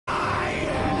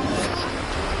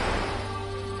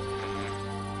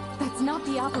It's not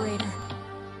the operator.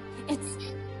 It's...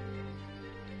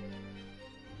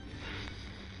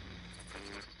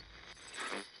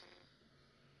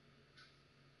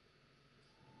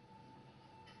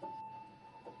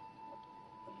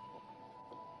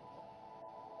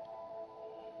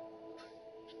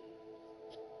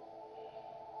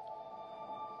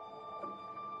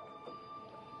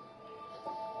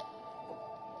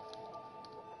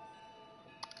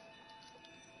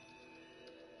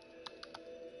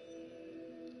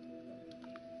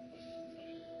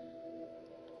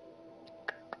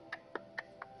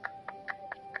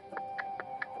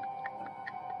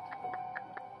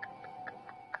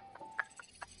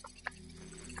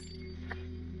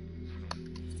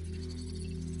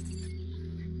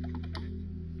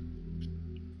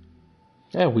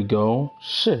 There we go.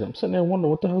 Shit, I'm sitting there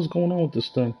wondering what the hell's going on with this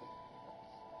thing.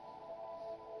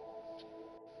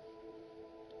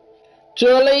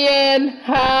 Julian,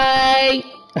 hi!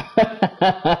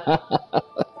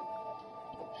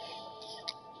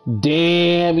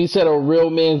 Damn, he said a real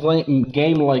man's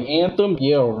game like Anthem?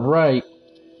 Yeah, right.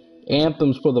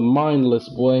 Anthem's for the mindless,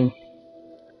 boy.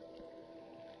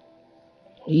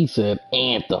 He said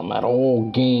Anthem at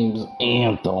all games,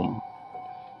 Anthem.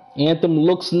 Anthem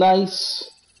looks nice.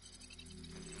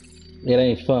 It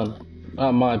ain't fun. Not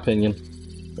in my opinion.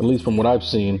 At least from what I've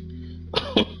seen.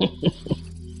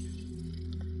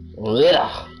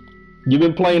 Ugh. You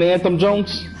been playing Anthem,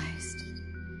 Jones?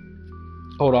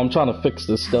 Hold on, I'm trying to fix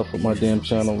this stuff with my damn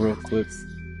channel real quick.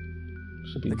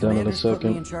 Should be done in a second.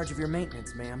 Put me in charge of your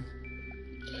maintenance, ma'am.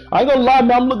 I ain't gonna lie,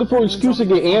 man. I'm looking for an excuse to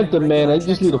get Anthem, man. I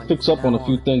just need to fix up on a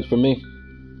few things for me.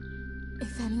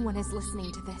 If anyone is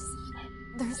listening to this,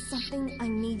 there's something I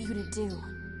need you to do.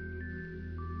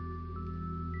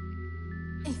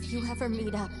 If you ever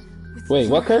meet up with... Wait,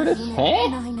 what, Curtis? Huh?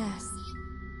 9S.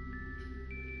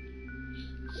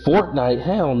 Fortnite?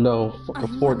 Hell no. Fuck a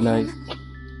Fortnite.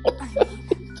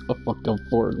 A fucking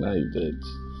Fortnite, bitch.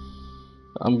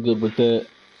 I'm good with that.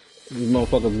 These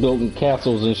motherfuckers building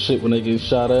castles and shit when they get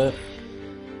shot at.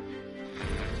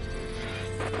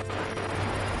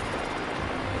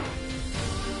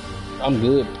 I'm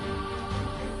good.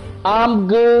 I'm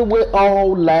good with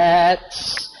all that.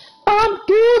 I'm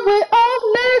good with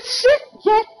all that shit,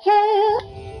 yeah.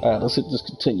 Alright, let's hit this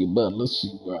continue button. Let's see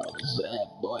where I was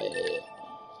at, boy.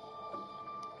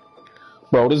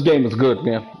 Bro, this game is good,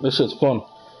 man. This shit's fun.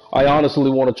 I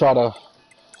honestly want to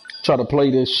try to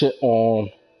play this shit on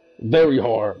very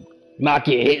hard. Not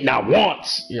get hit not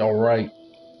once. Yeah, right.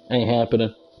 Ain't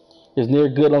happening. Is Nier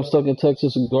good? I'm stuck in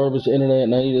Texas with garbage internet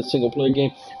and I need a single player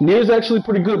game. Nier's actually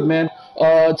pretty good, man.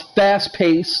 It's fast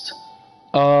paced.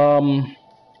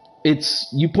 It's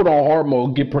you put on hard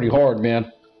mode, get pretty hard,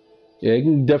 man. Yeah, it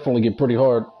can definitely get pretty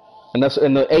hard. And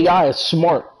the AI is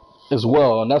smart as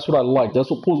well, and that's what I like. That's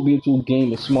what pulls me into a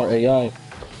game is smart AI.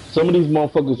 Some of these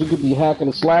motherfuckers, you could be hacking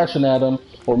and slashing at them,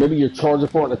 or maybe you're charging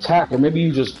for an attack, or maybe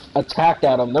you just attack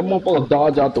at them. Them motherfuckers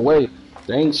dodge out the way.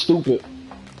 They ain't stupid.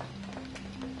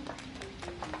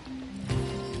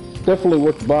 Definitely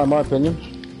worth the buy, in my opinion.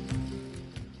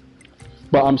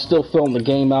 But I'm still filling the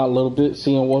game out a little bit,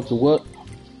 seeing what's what.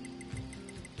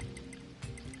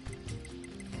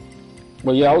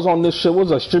 But yeah, I was on this shit. What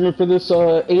was I streaming for this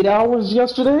 8 hours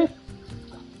yesterday?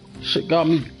 Shit got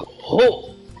me hooked.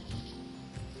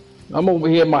 I'm over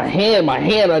here, my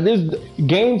hand. These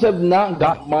games have not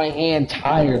got my hand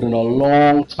tired in a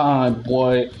long time,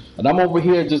 boy. And I'm over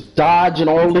here just dodging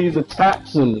all these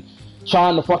attacks and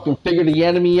trying to fucking figure the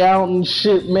enemy out and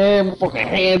shit, man. My fucking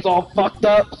hands all fucked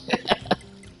up.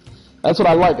 That's what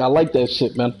I like. I like that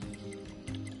shit, man.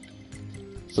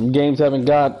 Some games I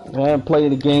haven't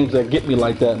played the games that get me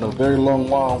like that in a very long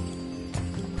while.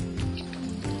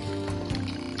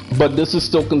 But this is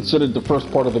still considered the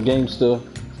first part of the game still.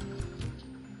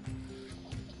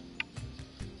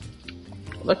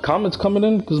 That comment's coming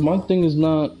in because my thing is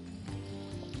not.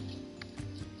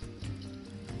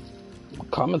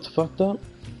 Comments fucked up?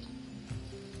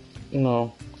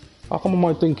 No. How come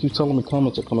my thing keeps telling me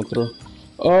comments are coming through?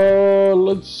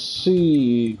 Let's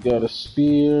see. Got a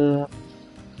spear.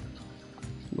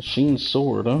 Machine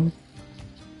sword, huh?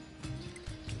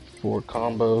 4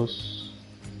 combos.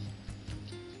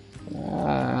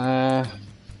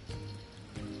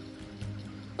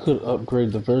 Could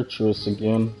upgrade the virtuous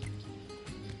again.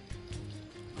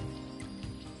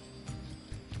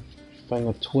 Fang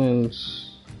of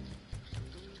twins.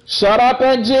 Shut up,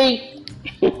 NG!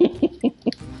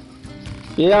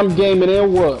 Yeah, I'm gaming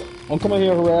in what? Don't come in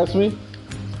here and harass me.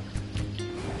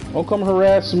 Don't come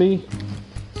harass me.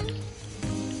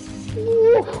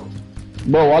 Woo.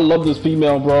 Bro, I love this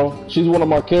female, bro. She's one of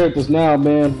my characters now,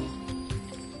 man.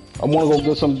 I wanna go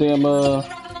get some damn wanna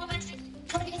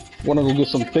go get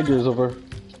some figures of her.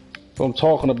 That's what I'm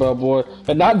talking about, boy.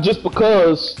 And not just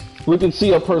because we can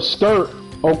see up her skirt,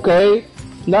 okay?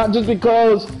 Not just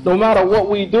because no matter what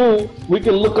we do, we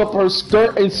can look up her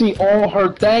skirt and see all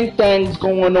her things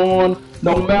going on,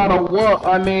 no matter what.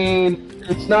 I mean,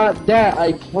 it's not that,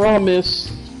 I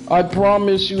promise. I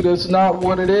promise you that's not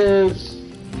what it is.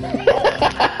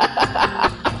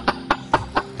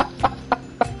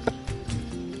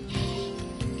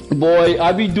 Boy,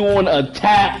 I be doing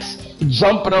attacks,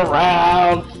 jumping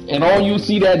around, and all you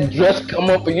see that dress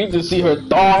come up and you just see her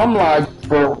thong. I'm like,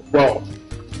 bro,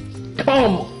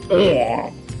 come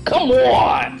on, come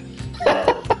on.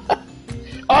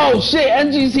 Oh shit,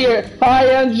 Angie's here. Hi,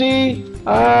 Angie.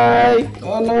 Hi.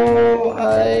 Hello.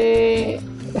 Hi.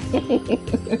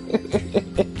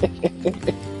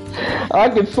 I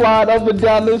can slide up and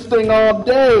down this thing all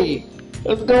day.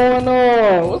 What's going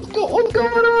on? What's going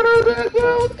on over there,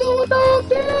 girl? What's going on,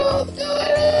 girl? What's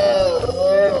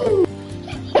going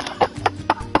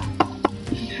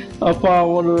on? I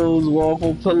found one of those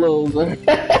waffle pillows.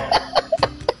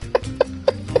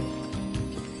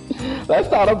 That's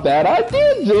not a bad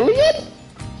idea, Julian.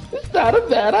 It's not a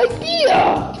bad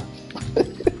idea.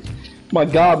 My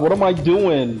God, what am I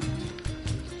doing?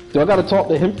 Do I gotta talk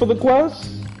to him for the quest?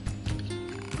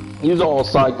 These are all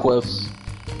side quests.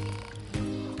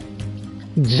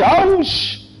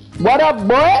 Josh! What up,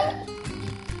 boy?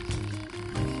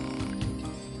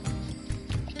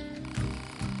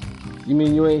 You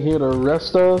mean you ain't here to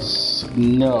arrest us?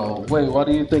 No. Wait, why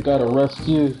do you think I'd arrest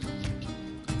you?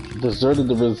 Deserted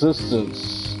the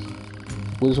resistance.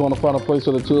 We just want to find a place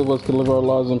where the two of us can live our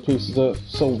lives in peace. That's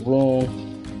so wrong.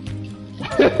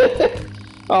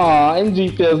 Aw,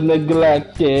 MG feels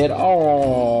neglected.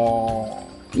 Aww.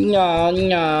 No,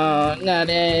 not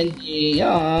Angie.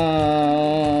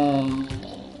 Aww.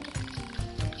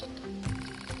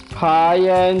 Hi,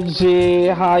 Angie.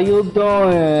 How you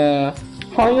doing?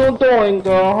 How you doing,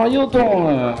 girl? How you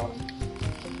doing?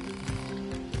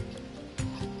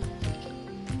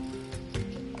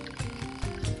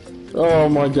 Oh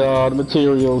my God,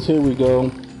 materials. Here we go.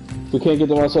 We can't get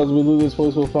them ourselves. We leave this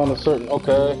place. We'll find a certain.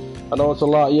 Okay. I know it's a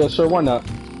lot. Yeah, sure. Why not?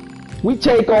 We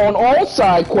take on all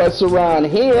side quests around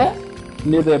here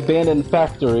near the abandoned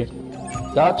factory.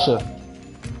 Gotcha.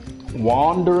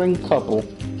 Wandering couple.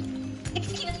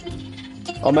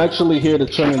 I'm actually here to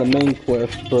train the main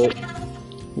quest, but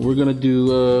we're gonna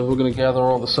gather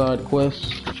all the side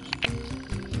quests.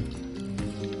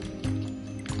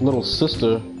 Little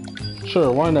sister.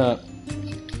 Sure, why not?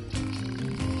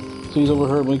 She's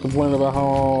overheard me complaining about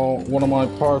how one of my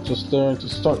parts is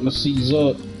starting to seize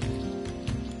up.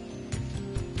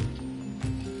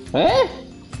 Eh?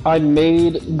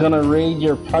 Gonna raid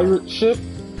your pirate ship?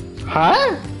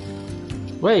 Huh?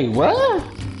 Wait, what?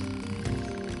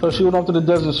 So she went off to the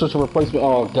desert in search of a replacement.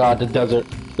 Oh God, the desert.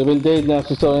 They've been dating now,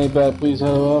 she still ain't bad. Please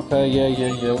help. Okay, yeah,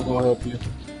 we're gonna help you.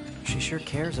 She sure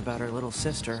cares about her little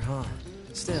sister, huh?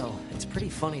 Still, it's pretty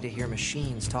funny to hear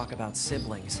machines talk about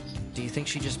siblings. Do you think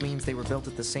she just means they were built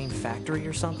at the same factory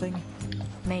or something?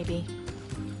 Maybe.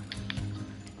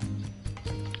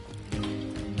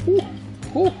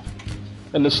 Ooh.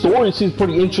 And the story seems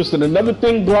pretty interesting. Another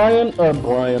thing, Julian.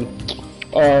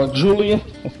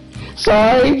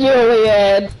 Sorry,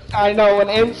 Julian. I know, an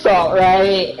insult,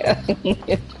 right?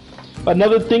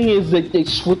 Another thing is that they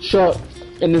switch up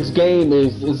in this game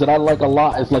is that I like a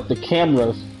lot is like the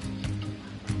cameras.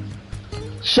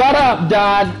 Shut up,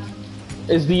 Dad.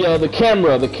 Is the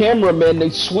camera? The camera, man.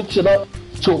 They switch it up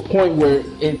to a point where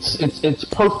it's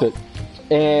perfect,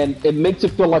 and it makes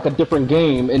it feel like a different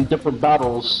game in different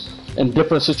battles and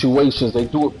different situations. They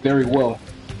do it very well.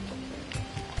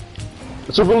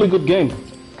 It's a really good game.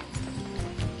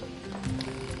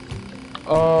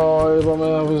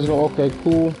 Okay,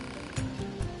 cool.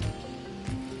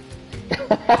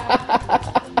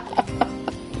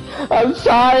 I'm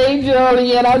sorry,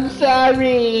 Julian. I'm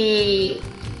sorry.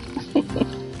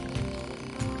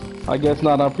 I guess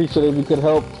not. I appreciate if we could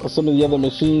help some of the other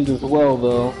machines as well,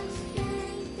 though.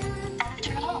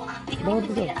 After all, the only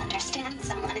way to understand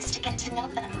someone is to get to know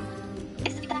them.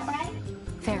 Isn't that right?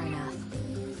 Fair enough.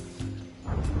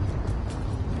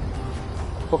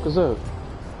 What the fuck is that?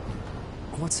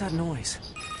 What's that noise?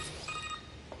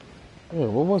 Yeah,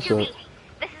 what was that?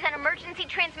 This is an emergency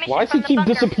transmission. Why does he keep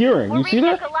disappearing? You see that?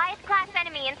 We're reading a Goliath-class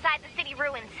enemy inside the city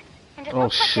ruins. And it Oh,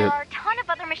 looks like shit. there are a ton of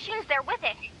other machines there with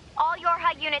it. All your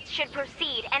HUD units should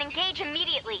proceed and engage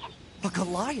immediately. A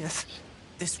Goliath?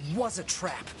 This was a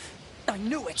trap. I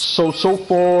knew it. So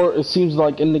far, it seems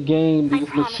like in the game, I these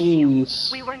promise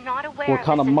machines you, we were not aware were of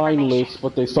kind of this mindless, information.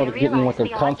 but they started I getting like realized a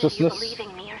the odds of you consciousness.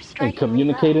 believing me are and strikingly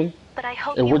communicating. well, but I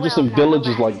hope And you we're just will in villages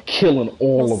nonetheless. like killing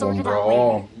all We'll of sort them, it bro. out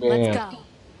Oh later. Let's man. go.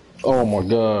 Oh my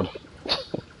god.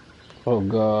 Oh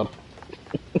god.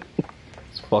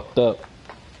 It's fucked up.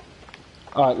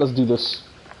 Alright, let's do this.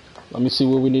 Let me see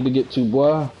where we need to get to,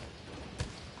 boy.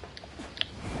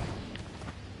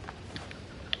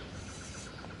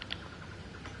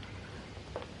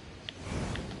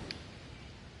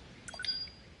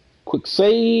 Quick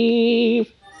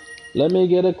save. Let me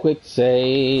get a quick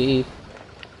save.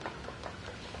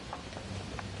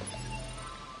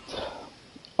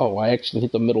 Oh, I actually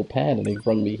hit the middle pad and they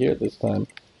brought me here this time.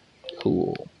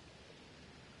 Cool.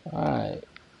 Alright.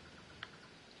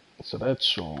 So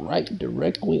that's right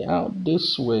directly out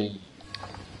this way.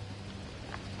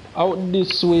 Out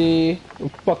this way. The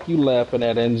fuck you laughing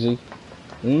at, NZ?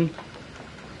 Hmm?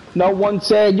 No one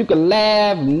said you can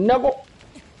laugh, never.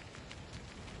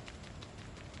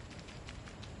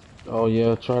 Oh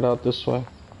yeah, try it out this way.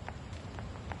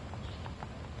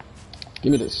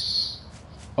 Give me this.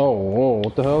 Oh, whoa,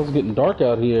 what the hell? It's getting dark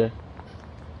out here.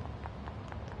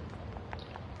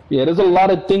 Yeah, there's a lot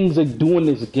of things they do in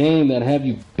this game that have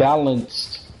you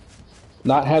balanced.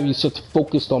 Not have you sit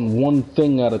focused on one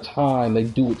thing at a time. They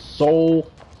do it so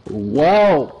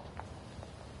well.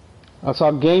 That's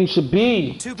how games should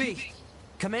be. 2B,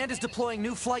 Command is deploying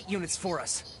new flight units for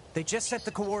us. They just set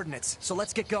the coordinates, so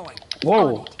let's get going.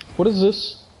 Whoa, what is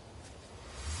this?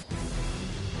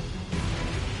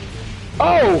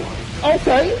 Oh,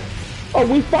 okay. Oh,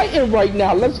 we fighting right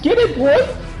now. Let's get it, boy.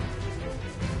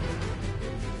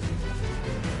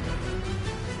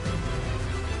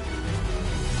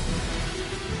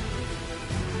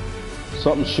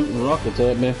 Something shooting rockets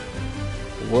at me.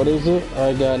 What is it?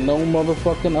 I got no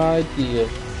motherfucking idea.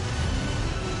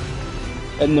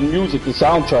 And the music, the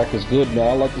soundtrack is good, man.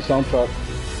 I like the soundtrack.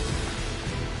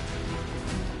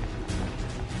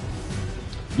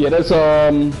 Yeah, that's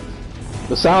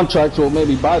the soundtrack to what made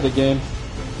me buy the game.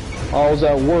 I was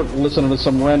at work listening to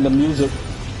some random music,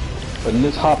 and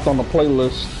this hopped on the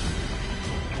playlist,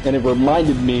 and it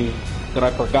reminded me that I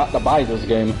forgot to buy this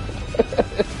game.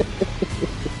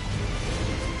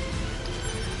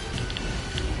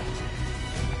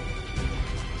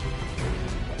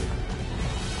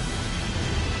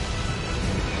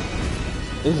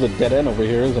 This is a dead end over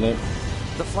here, isn't it?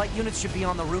 The flight units should be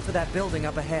on the roof of that building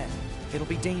up ahead. It'll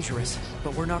be dangerous,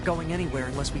 but we're not going anywhere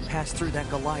unless we pass through that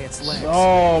Goliath's legs.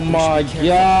 Oh my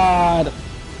god!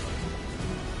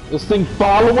 This thing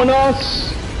following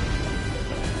us?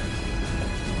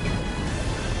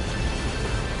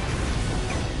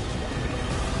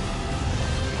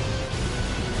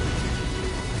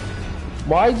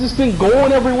 Why is this thing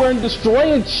going everywhere and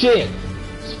destroying shit?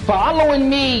 It's following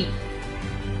me!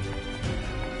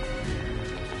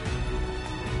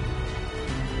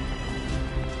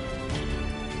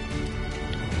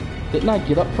 Didn't I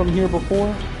get up from here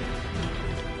before?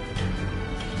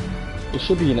 There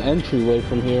should be an entryway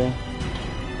from here.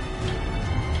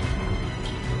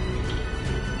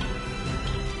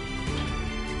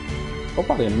 Hope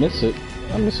I didn't miss it.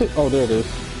 I miss it? Oh, there it is.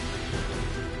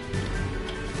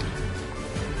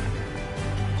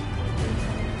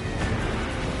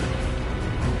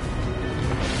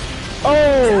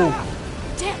 Oh!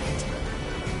 Damn it!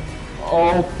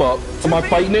 Oh, fuck. Am I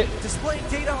fighting it? Displaying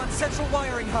data on central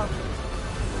wiring hub.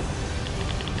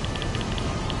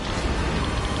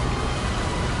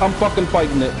 I'm fucking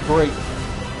fighting it. Great.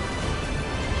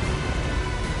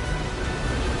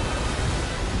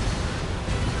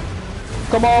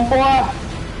 Come on, boy.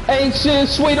 Ain't shit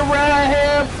sweet around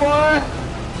here, boy.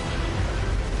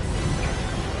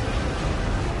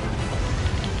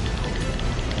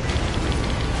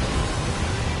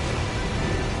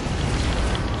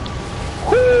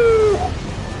 Whoo!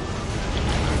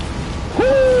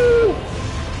 Whoo!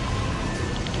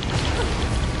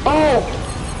 Oh!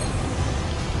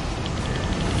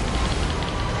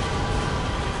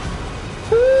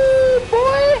 Woo,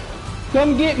 boy!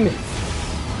 Come get me.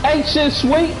 Ain't shit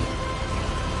sweet.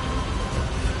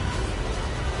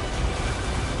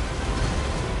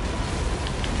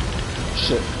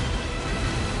 Shit.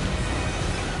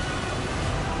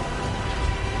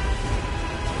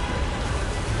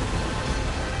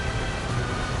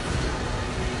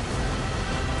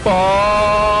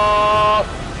 Fuck.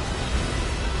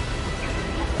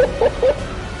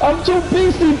 I'm too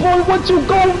beastie, boy. What you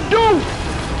gonna do?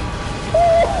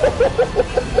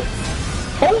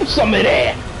 Hold some of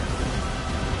that.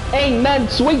 Ain't nothing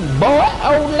sweet, boy.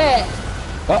 Hold that.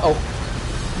 Uh-oh.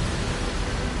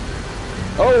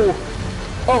 Oh.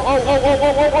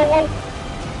 Oh.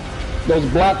 Those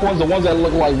black ones, the ones that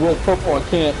look like real purple, I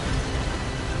can't.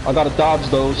 I gotta dodge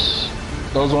those.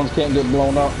 Those ones can't get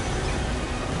blown up.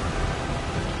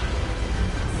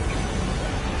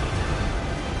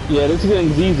 Yeah, this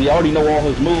thing's easy. I already know all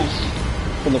his moves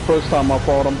from the first time I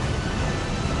fought him.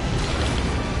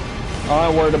 I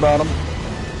ain't worried about him.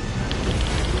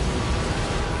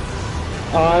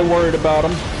 I ain't worried about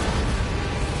him.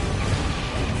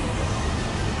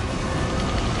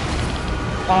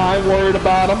 I ain't worried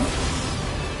about him.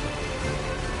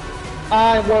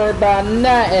 I ain't worried about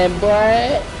nothing,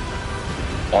 boy.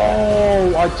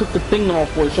 Oh, I took the thing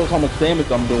off where it shows how much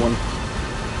damage I'm doing.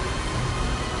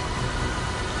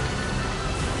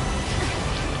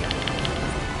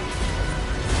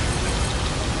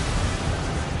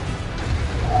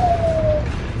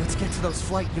 Let's get to those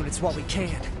flight units while we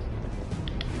can.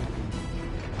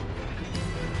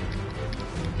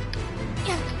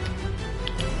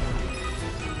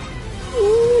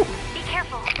 Be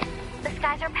careful. The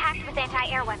skies are packed with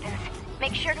anti-air weapons.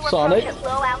 Make sure to Sonic. approach at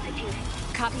low altitude.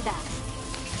 Copy that.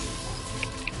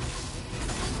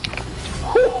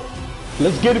 Whew.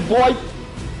 Let's get it, boy.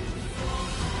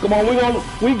 Come on,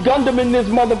 we gunned him in this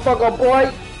motherfucker,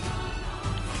 boy.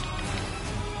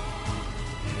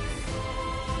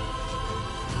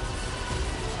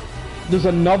 There's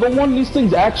another one? These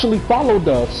things actually followed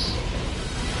us.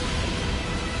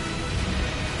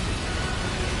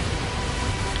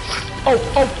 Oh.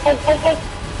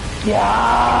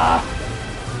 Yeah.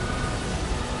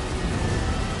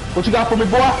 What you got for me,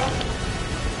 boy?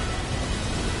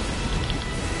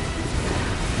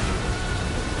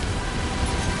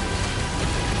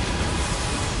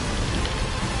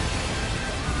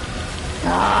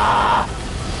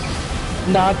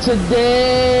 Not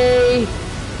today.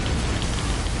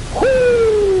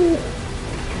 Whoo!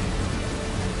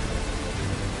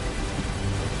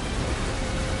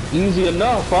 Easy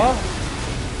enough, huh?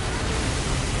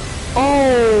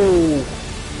 Oh!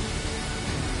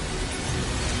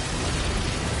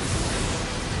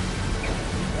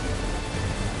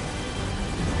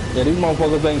 Yeah, these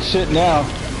motherfuckers ain't shit now.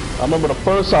 I remember the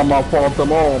first time I fought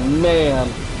them. Oh man.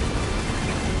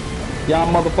 Y'all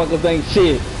motherfuckers ain't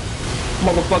shit.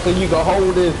 Motherfucker, you can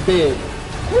hold this bitch.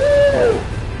 Woo!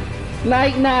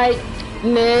 Night night.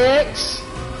 Next.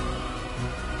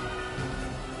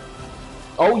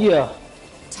 Oh yeah.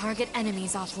 Target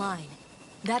enemies offline.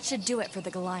 That should do it for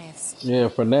the Goliaths. Yeah,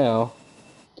 for now.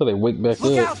 Till they wake back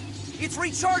Look up. out! It's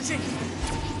recharging!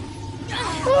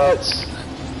 What?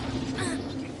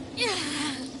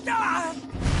 Ah!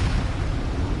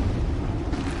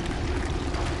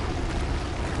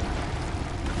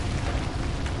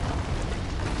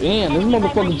 Damn, this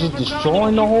motherfucker just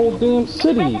destroying the whole damn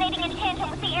city. Resonating in tandem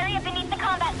with the area beneath the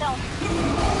combat zone.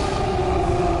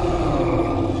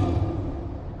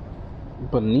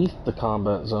 Beneath the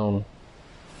combat zone.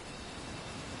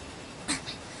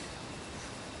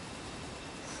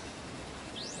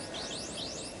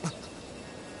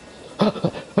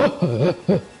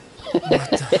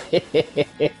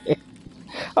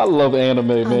 I love anime,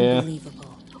 man. Unbelievable.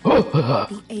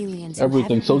 The aliens who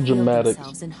Everything's so haven't revealed dramatic.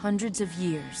 themselves in hundreds of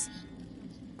years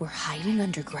were hiding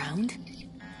underground.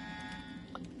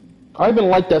 I even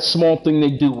like that small thing they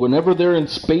do. Whenever they're in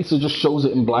space, it just shows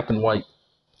it in black and white.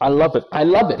 I love it. I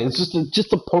love it. It's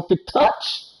just a perfect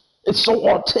touch. It's so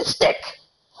artistic.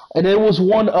 And there was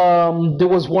one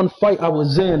fight I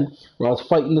was in where I was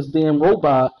fighting this damn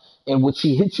robot, and when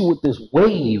she hits you with this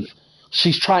wave,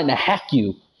 she's trying to hack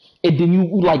you. And then you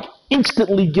like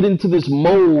instantly get into this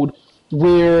mode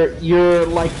where you're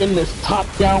like in this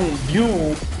top-down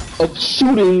view of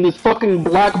shooting this fucking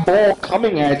black ball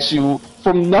coming at you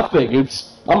from nothing.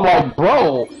 I'm like,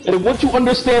 bro. And once you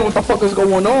understand what the fuck is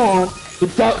going on,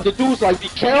 the dude's like, be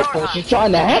careful, she's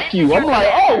trying to hack you. I'm like,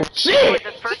 oh shit,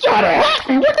 she's trying to hack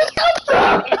me. Where did this come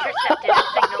from?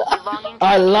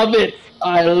 I love it.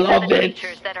 I love it.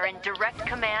 Creatures that are in direct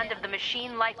command of the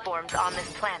machine life forms on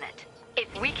this planet. If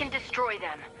we can destroy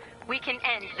them, we can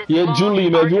end this. Yeah, Julie,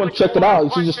 man, if you want to check it out, you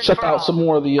should just check out some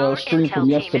more of the stream from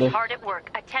yesterday. Hard at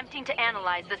work attempting to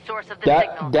analyze the source of the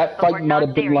signal, that but fight we're might not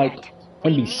have been there like yet.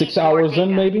 maybe 6 hours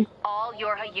in, maybe. All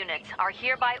Yorha units are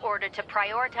hereby ordered to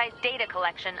prioritize data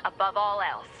collection above all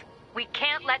else. We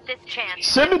can't let this chance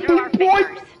slip through our Timothy, boy.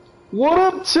 fingers. What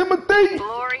up, Timothy?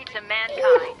 Glory to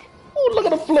mankind. Oh, look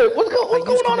at the flip. What's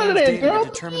going on under there, girl?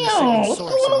 What's going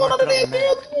on under there,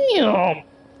 girl?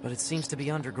 But it seems to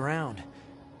be underground.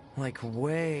 Like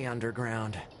way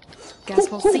underground. Guess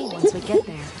we'll see once we get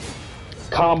there.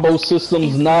 Combo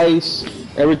system's nice.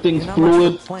 Everything's You're not much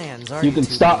fluid. for plans, are You can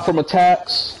stop from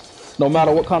attacks, no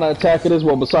matter what kind of attack it is.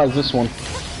 Well, besides this one.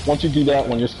 Once you do that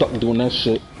one, you're stuck doing that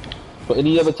shit. But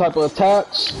any other type of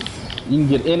attacks, you can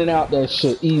get in and out that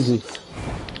shit easy.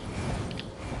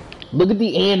 Look at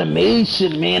the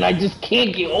animation, man. I just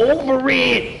can't get over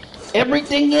it.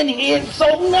 Everything in here is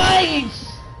so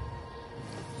nice.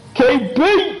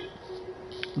 KB!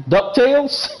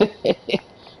 DuckTales?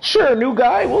 Sure, new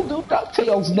guy. We'll do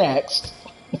DuckTales next.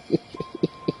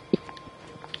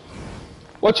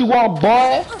 What you want,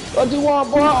 boy? What you want,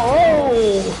 boy?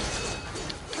 Oh!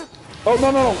 Oh,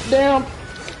 no. Damn.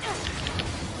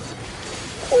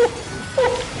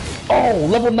 Oh,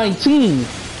 level 19.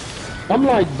 I'm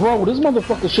like, bro, this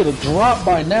motherfucker should have dropped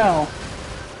by now.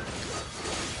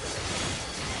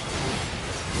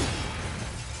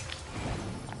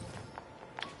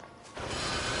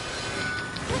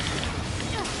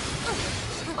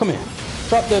 Come here.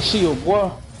 Drop that shield,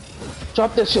 boy.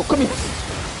 Drop that shield. Come here.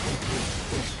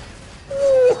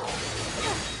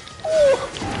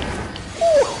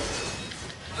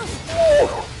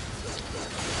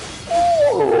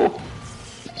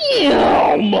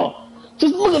 Damn!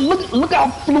 Just look how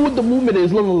fluid the movement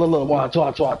is. Look. Watch.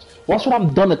 Watch what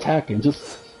I'm done attacking.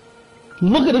 Just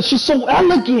look at her. She's so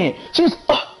elegant.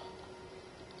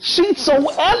 She's so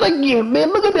elegant, man.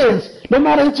 Look at this. No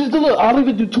matter what you do, look, I'll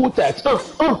even do 2 attacks.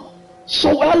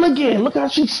 So elegant. Look how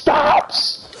she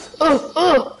stops.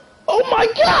 Oh my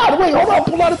God. Wait, hold on.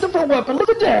 Pull out a different weapon. Look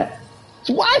at that.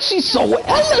 Why is she so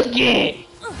elegant?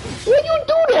 Where you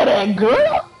do that at,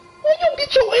 girl? Where you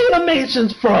get your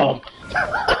animations from?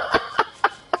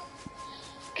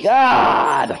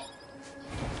 God.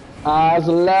 I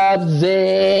love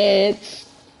it.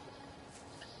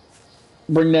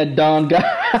 Bring that Don guy.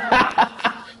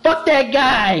 Fuck that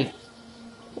guy.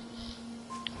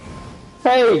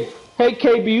 Hey,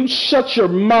 KB, you shut your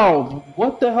mouth.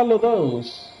 What the hell are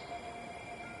those?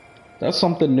 That's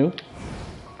something new.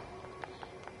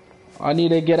 I need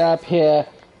to get up here.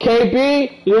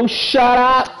 KB, you shut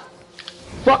up.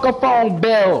 Fuck a phone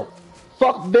bill.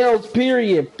 Fuck bills,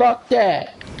 period. Fuck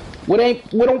that. We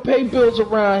don't pay bills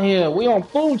around here. We on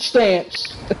food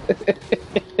stamps.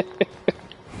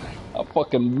 I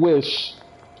fucking wish.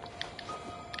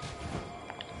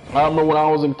 I remember when I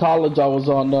was in college, I was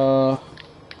on, what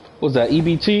was that,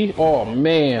 EBT? Oh,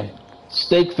 man.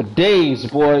 Steak for days,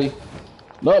 boy.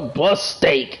 Not bus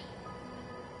steak.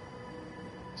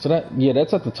 So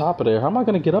that's at the top of there. How am I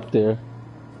gonna get up there?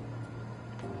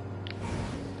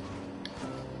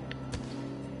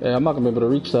 Yeah, I'm not gonna be able to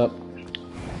reach that.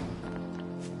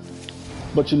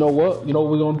 But you know what? You know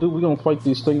what we're gonna do? We're gonna fight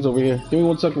these things over here. Give me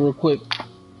 1 second real quick.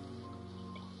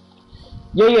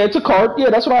 Yeah, it's a card. Yeah,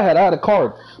 that's what I had. I had a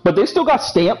card. But they still got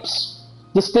stamps.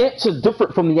 The stamps are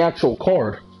different from the actual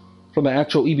card. From the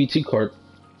actual EBT card.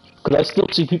 Because I still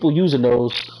see people using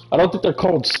those. I don't think they're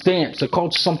called stamps. They're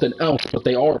called something else. But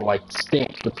they are like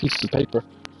stamps. The pieces of paper.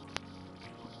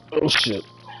 Oh shit.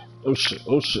 Oh shit.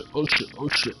 Oh shit. Oh shit. Oh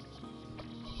shit.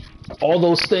 All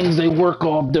those things, they work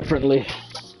all differently.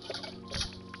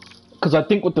 Because I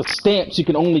think with the stamps, you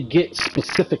can only get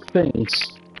specific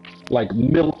things. Like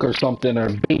milk or something, or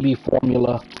baby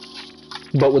formula.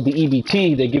 But with the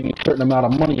EBT, they give you a certain amount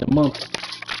of money a month.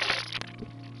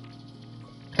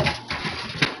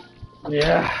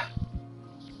 Yeah.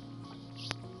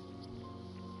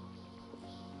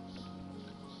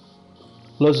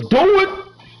 Let's do it!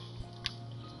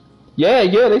 Yeah,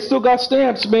 they still got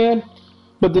stamps, man.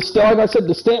 But like I said,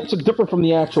 the stamps are different from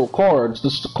the actual cards. The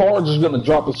cards is gonna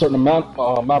drop a certain amount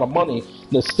of money.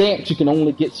 The stamps, you can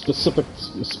only get specific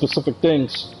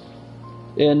things.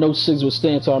 Yeah, no SIGs with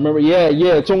stamps. I remember. Yeah,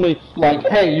 it's only like,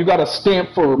 hey, you got a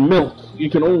stamp for milk. You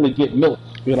can only get milk.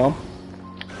 You know.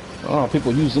 Oh,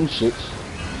 people use them shits.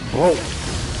 Bro.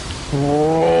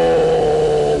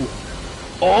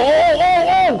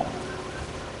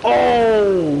 Oh,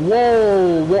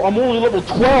 whoa. I'm only level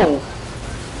 12.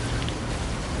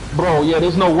 Bro, yeah,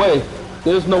 there's no way.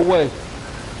 There's no way.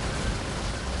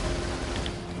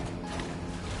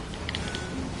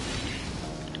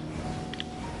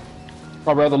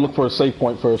 I'd rather look for a save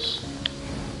point first.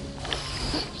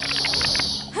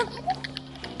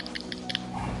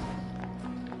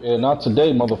 Yeah, not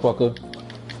today, motherfucker.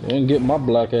 You ain't getting my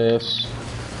black ass.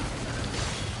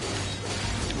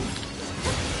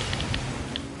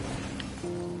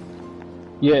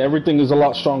 Yeah, everything is a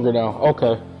lot stronger now.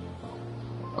 Okay.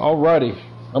 Alrighty.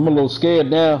 I'm a little scared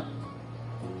now.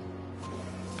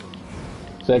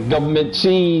 It's that government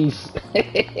cheese.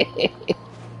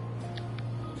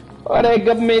 Where that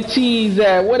government cheese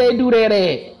at? Where they do that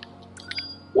at?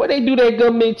 Where they do that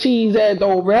government cheese at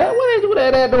though, bruh? Where they do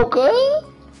that at though, cuz?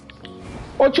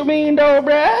 What you mean though,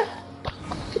 bruh?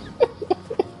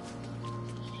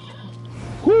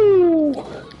 Whoo!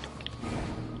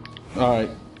 Alright,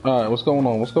 what's going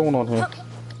on? What's going on here?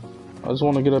 I just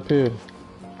want to get up here.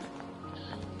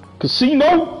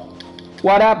 Casino!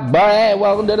 What up, boy?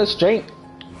 Welcome to the stream.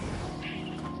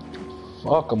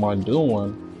 Fuck am I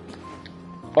doing?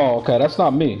 Oh, okay, that's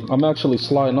not me. I'm actually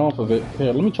sliding off of it.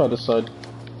 Here, let me try this side.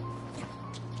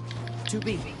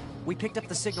 2B, we picked up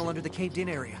the signal under the caved-in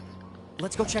area.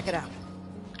 Let's go check it out.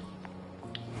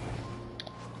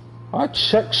 I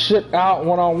check shit out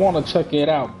when I want to check it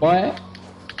out, boy.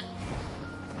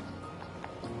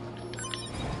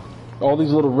 All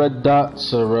these little red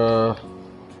dots are, I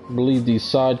believe, these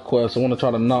side quests. I want to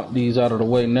try to knock these out of the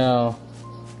way now.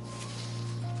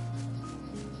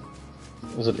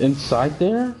 Is it inside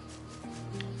there?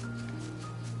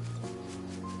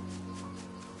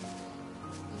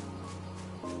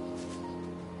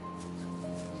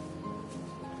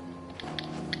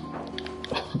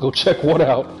 Go check what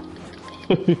out.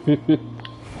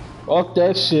 Fuck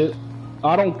that shit.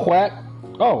 I don't quack.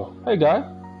 Oh, hey guy.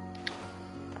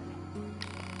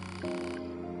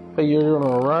 Hey, you're doing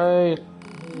alright?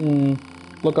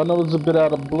 Look, I know this is a bit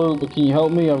out of blue, but can you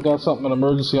help me? I've got something, an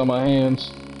emergency on my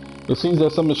hands. It seems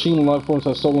that some machine life forms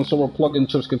have stolen several plug-in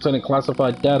chips containing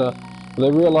classified data. If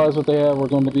they realize what they have, we're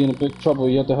going to be in a big trouble.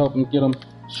 You have to help them get them.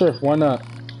 Sure, why not?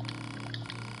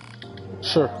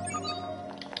 Sure.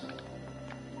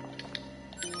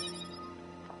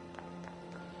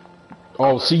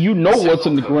 Oh, see, you know what's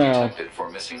in the ground.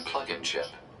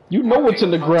 You know what's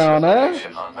in the ground, eh?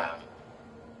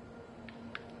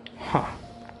 Huh.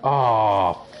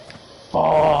 Oh,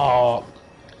 fuck.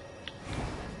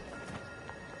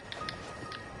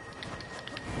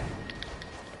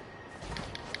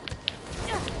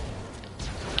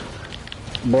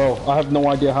 Bro, I have no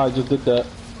idea how I just did that.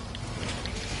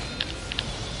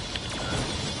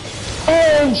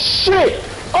 Oh, shit!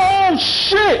 Oh,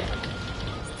 shit!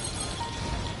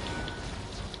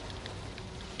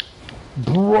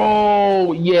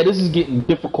 Bro, yeah, this is getting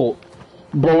difficult.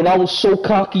 Bro, and I was so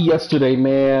cocky yesterday,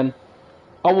 man.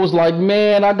 I was like,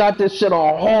 man, I got this shit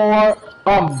on hard.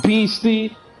 I'm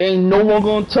beastie. Ain't no one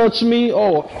gonna touch me.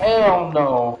 Oh, hell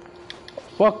no.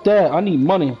 Fuck that. I need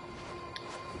money.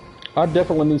 I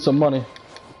definitely need some money.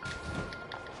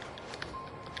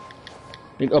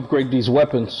 Need to upgrade these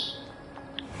weapons.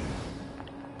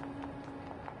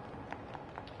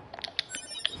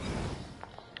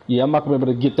 Yeah, I'm not gonna be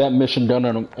able to get that mission done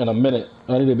in a minute.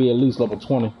 I need to be at least level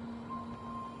 20.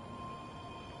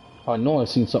 I know I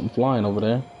seen something flying over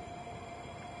there.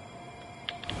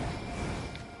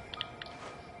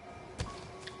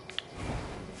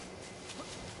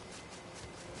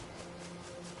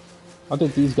 I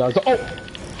think these guys are— oh!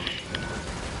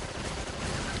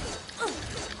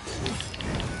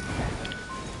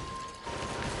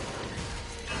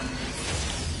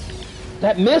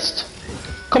 That missed?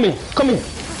 Come here, come here.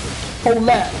 Hold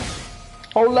that.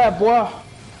 Hold that, boy.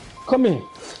 Come here.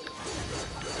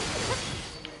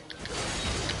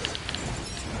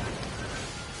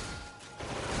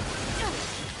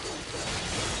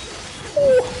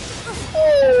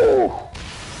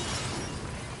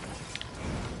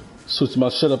 Switch my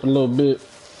shit up a little bit.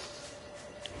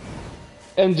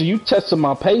 MG, you testing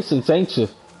my patience, ain't you?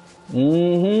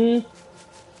 MG,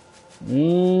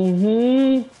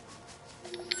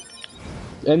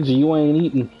 you ain't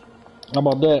eating. How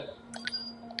about that?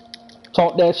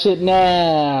 Talk that shit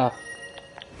now.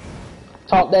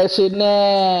 Talk that shit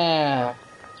now.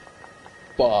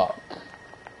 Fuck.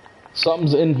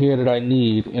 Something's in here that I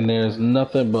need, and there's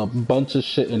nothing but a bunch of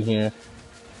shit in here.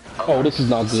 Oh, this is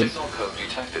not good. Signal code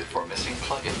detected for missing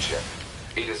plug-in chip.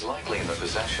 It is likely in the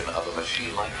possession of a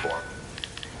machine life form.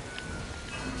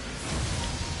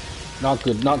 Not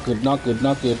good, not good, not good,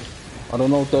 not good. I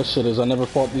don't know what that shit is. I never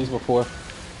fought these before.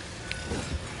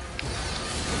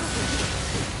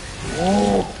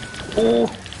 Oh, oh,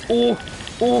 oh,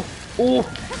 oh, oh,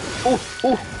 oh,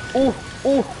 oh, oh,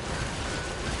 oh.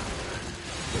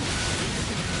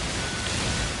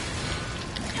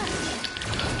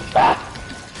 Ah!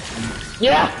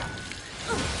 Yeah!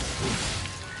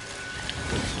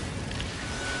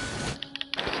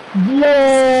 Whoa!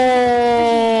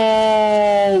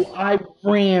 I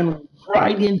ran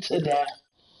right into that.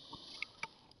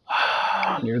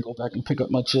 I need to go back and pick up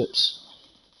my chips.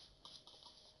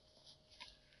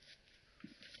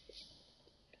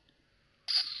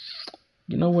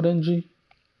 You know what, NG?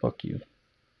 Fuck you.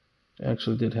 I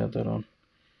actually did have that on.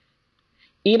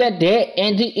 Eat a dick,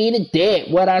 Angie, eat a dick,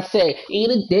 what I say. Eat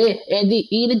a dick, Angie,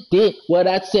 eat a dick, what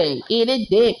I say. Eat a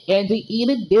dick, Angie, eat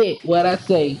a dick, what I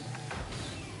say.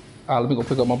 Alright, let me go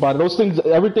pick up my body. Those things,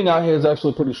 everything out here is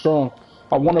actually pretty strong.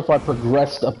 I wonder if I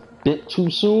progressed a bit too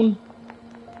soon.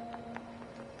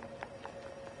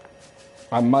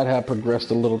 I might have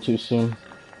progressed a little too soon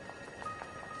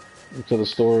into the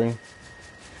story.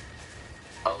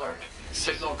 Alert.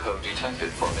 Signal code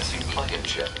detected for missing plug-in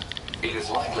chip. It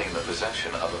is likely in the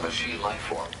possession of a machine life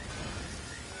form.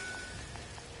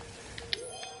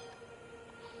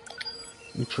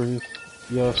 Retrieve.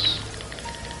 Yes.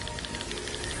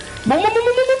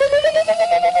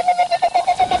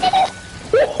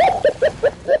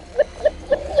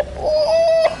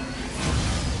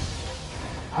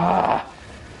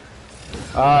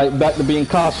 Alright, back to being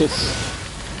cautious.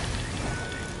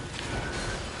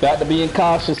 Back to being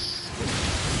cautious.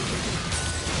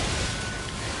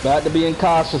 Back to being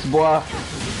cautious, boy.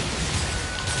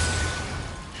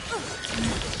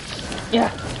 Yeah.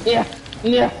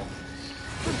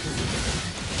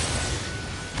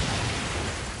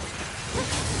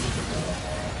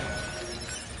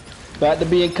 Back to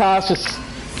being cautious.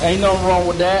 Ain't nothing wrong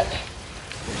with that.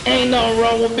 Ain't nothing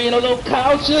wrong with being a little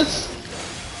cautious.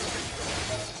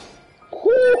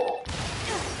 Whew.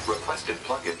 Requested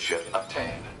plug-in chip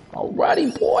obtained.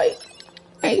 Alrighty, boy.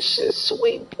 Ain't shit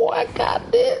sweet, boy. I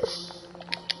got this.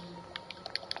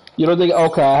 You don't think?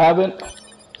 Okay, I haven't.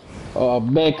 Oh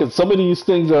man, cause some of these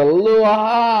things are a little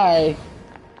high.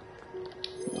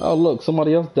 Oh look,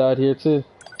 somebody else died here too.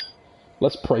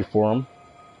 Let's pray for him.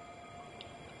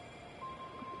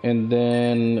 And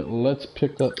then let's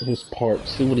pick up his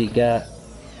parts, see what he got.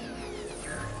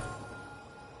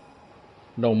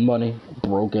 No money,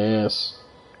 broke ass.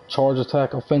 Charge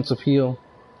attack, offensive heal.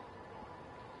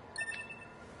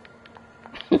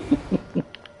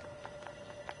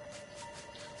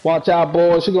 Watch out,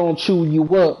 boys, she gonna chew you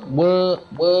up.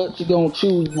 What? She gonna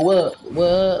chew you up.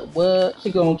 What?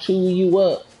 She gonna chew you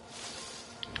up.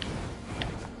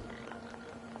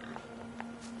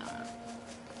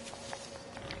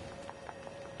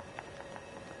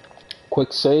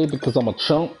 Quick save because I'm a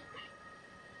chump.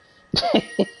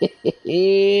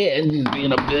 And he's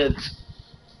being a bitch.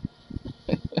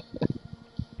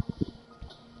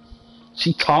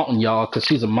 She taunting y'all because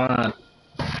she's a mine.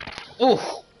 Oof.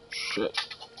 Shit.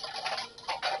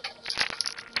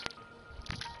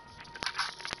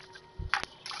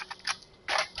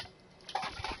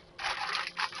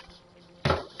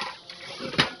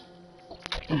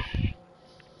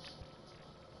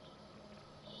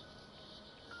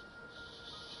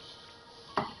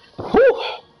 Whew.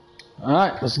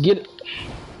 Alright, let's get it.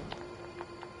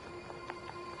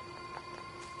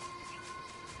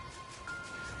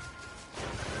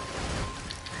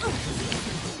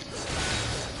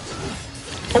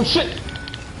 Oh shit!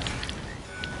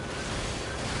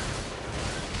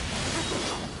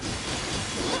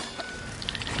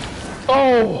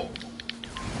 Oh!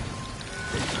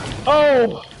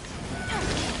 Oh!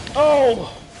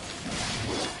 Oh!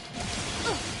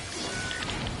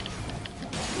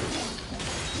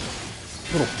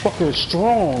 Little fucker is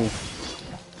strong.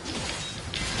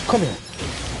 Come here.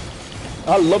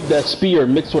 I love that spear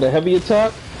mixed with a heavy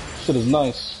attack. Shit is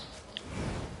nice.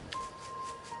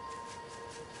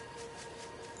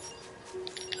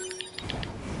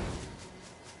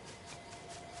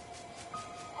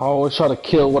 I always try to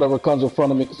kill whatever comes in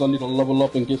front of me because I need to level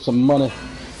up and get some money.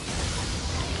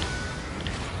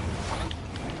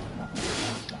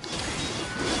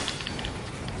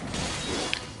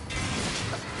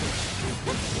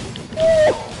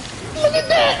 Look at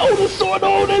that! Oh, the sword!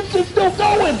 Oh, this shit's still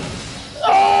going!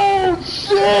 Oh,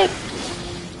 shit!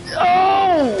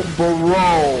 Oh,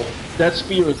 bro! That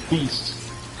spear is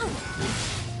beast.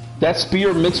 That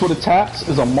spear mixed with attacks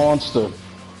is a monster.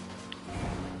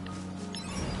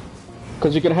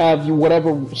 Because you can have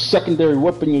whatever secondary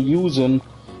weapon you're using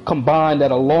combined at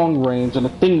a long range, and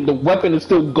the weapon is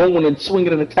still going and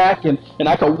swinging and attacking, and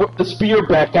I can whip the spear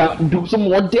back out and do some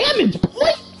more damage.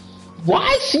 Boy,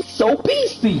 why is she so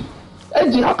beastie?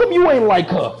 Angie, how come you ain't like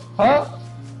her? Huh?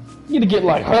 You need to get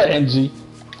like her, Angie.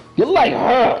 Get like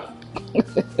her.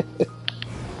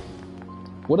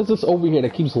 What is this over here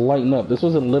that keeps lighting up? This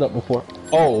wasn't lit up before.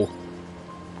 Oh.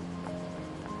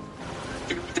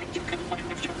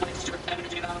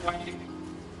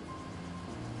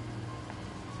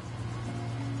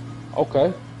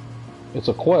 Okay, it's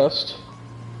a quest.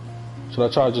 Should I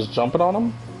try just jumping on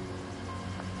him?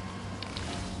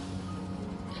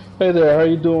 Hey there, how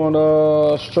you doing,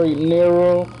 straight and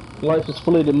narrow? Life is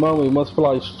fully demanding, we must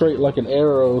fly straight like an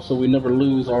arrow so we never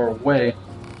lose our way.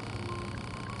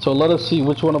 So let us see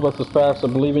which one of us is faster.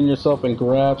 Believe in yourself and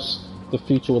grasp the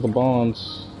future with the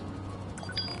bonds.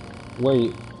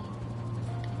 Wait.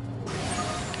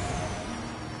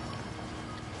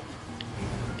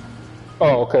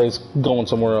 Oh, okay, it's going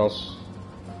somewhere else.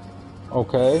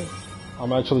 Okay,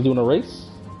 I'm actually doing a race?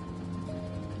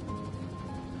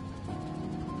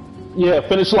 Yeah,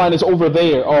 finish line is over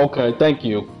there. Oh, okay, thank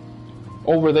you.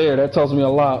 Over there, that tells me a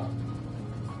lot.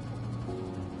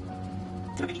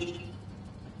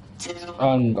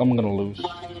 I'm gonna lose.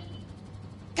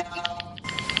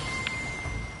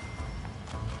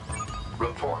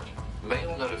 Report.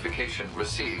 Mail notification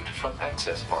received from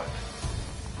access point.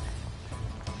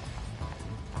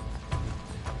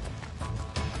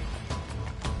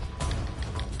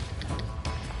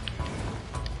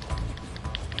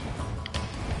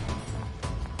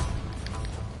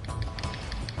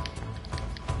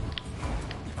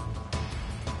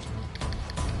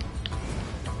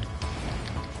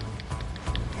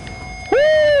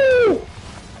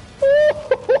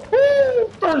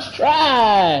 First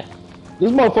try!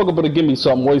 This motherfucker better give me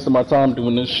something, wasting my time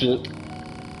doing this shit.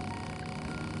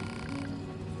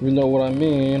 You know what I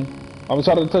mean? I'm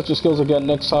excited to test your skills again.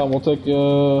 Next time we'll take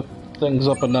things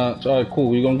up a notch. Alright,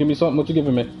 cool. You gonna give me something? What you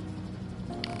giving me?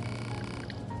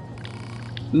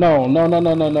 No.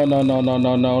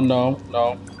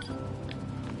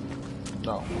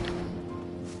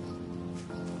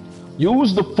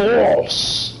 Use the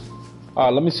force!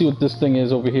 Alright, let me see what this thing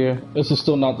is over here. This is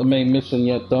still not the main mission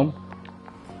yet, though.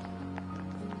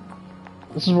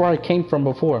 This is where I came from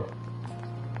before.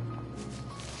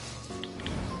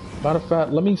 Matter of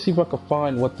fact, let me see if I can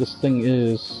find what this thing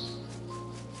is.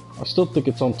 I still think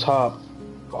it's on top.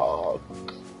 Fuck.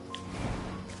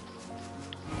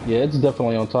 Yeah, it's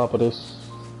definitely on top of this.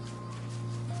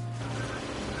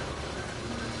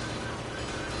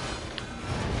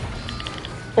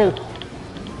 Oh!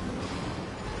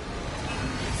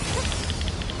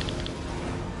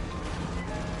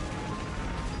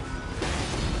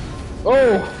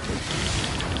 Oh!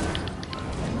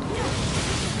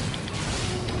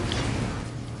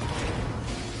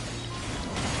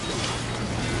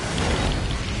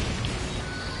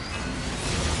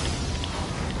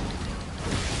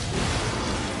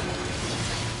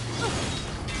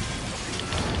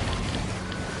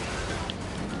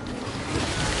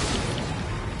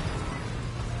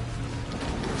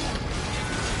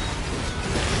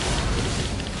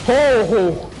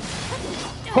 Oh!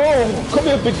 Oh! Come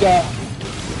here, big guy!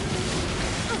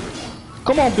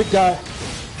 Come on, big guy!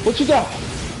 What you got?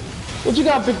 What you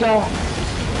got, big guy?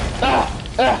 Ah!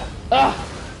 Ah! Ah!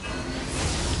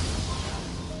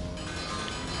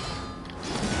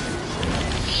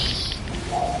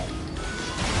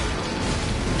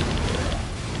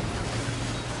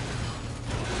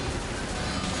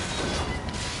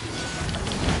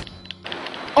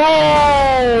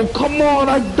 Oh! Come on,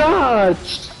 I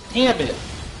dodged! Damn it!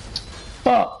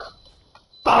 Fuck!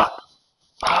 Fuck!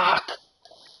 Fuck!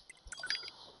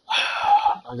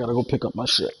 I gotta go pick up my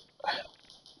shit.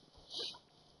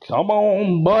 Come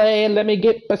on, boy, let me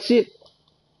get my shit.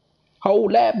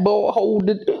 Hold that, boy, hold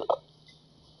it.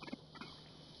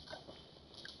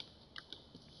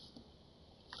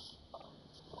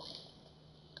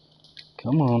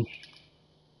 Come on.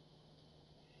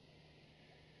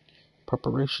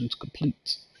 Preparations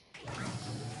complete.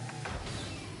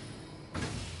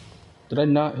 Did I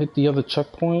not hit the other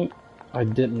checkpoint? I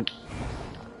didn't.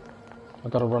 I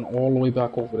gotta run all the way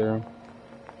back over there.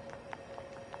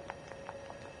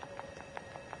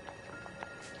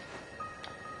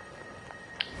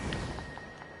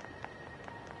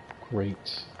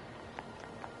 Great.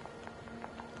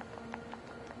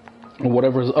 And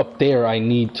whatever's up there, I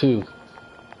need too.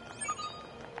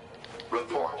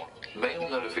 Report. Mail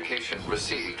notification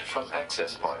received from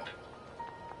access point.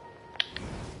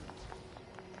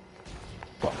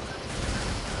 Fuck.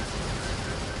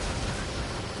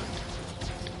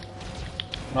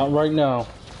 Not right now.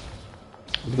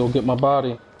 Let's go get my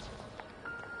body.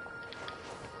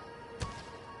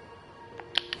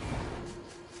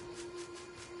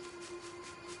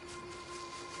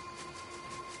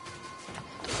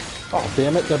 Oh,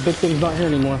 damn it, that big thing's not here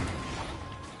anymore.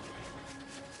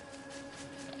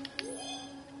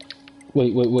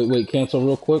 Wait, cancel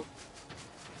real quick.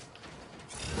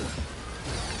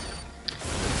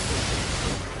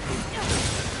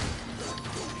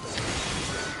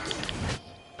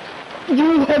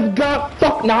 You have got,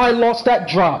 fuck, now I lost that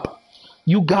drop.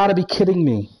 You gotta be kidding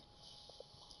me.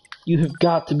 You have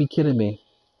got to be kidding me.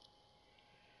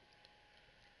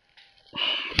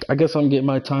 I guess I'm getting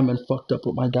my timing fucked up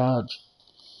with my dodge.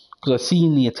 Because I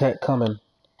seen the attack coming.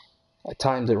 I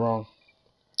timed it wrong.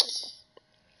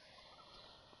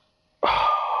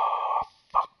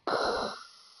 Fuck.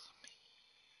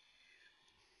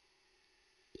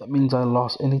 That means I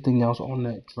lost anything else on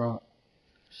that drop.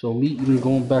 So me even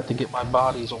going back to get my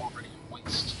body is already a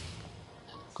waste.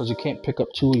 Because you can't pick up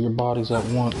two of your bodies at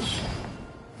once.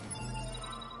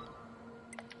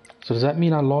 So does that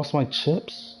mean I lost my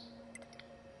chips?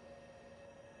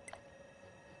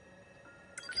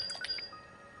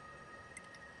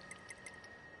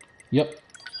 Yep,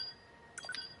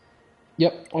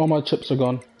 Yep, all my chips are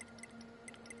gone.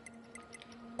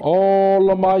 All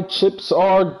of my chips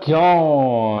are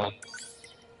gone.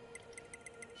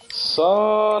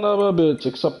 Son of a bitch,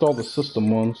 except all the system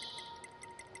ones.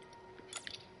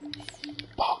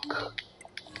 Fuck.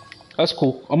 That's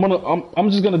cool. I'm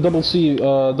just gonna double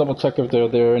check if they're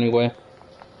there anyway.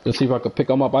 To see if I could pick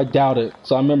them up. I doubt it.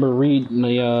 So I remember reading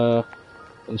the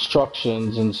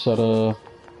instructions and said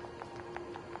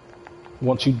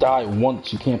once you die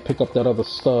once, you can't pick up that other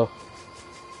stuff.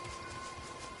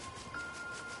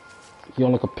 You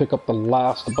only can pick up the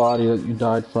last body that you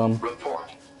died from.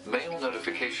 Report. Mail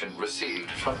notification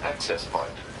received from access point.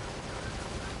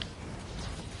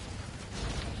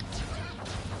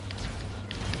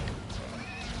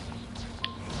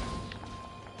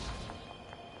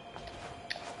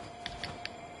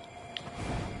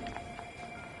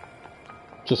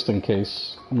 Just in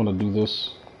case, I'm gonna do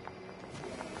this.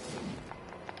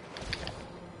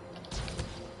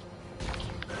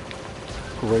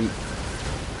 Great.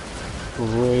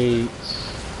 Great.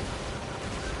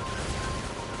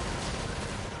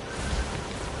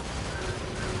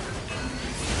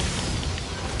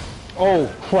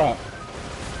 Oh, crap.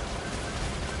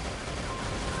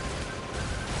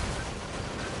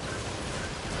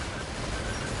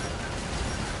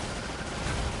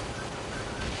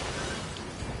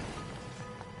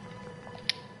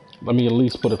 Let me at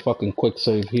least put a fucking quick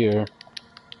save here.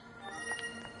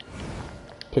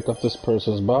 Pick up this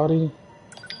person's body.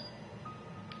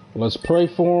 Let's pray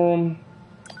for him.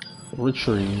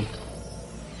 Retrieve.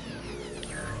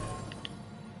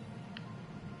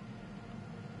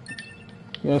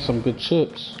 Yeah, some good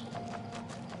chips.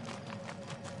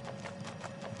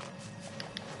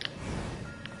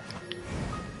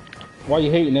 Why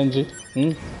you hating, NG?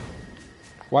 Hmm?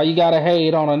 Why you gotta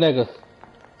hate on a nigga?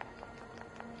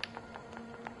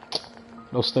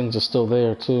 Those things are still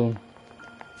there, too.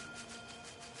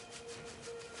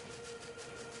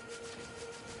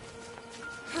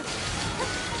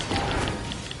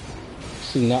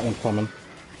 Seen that one coming.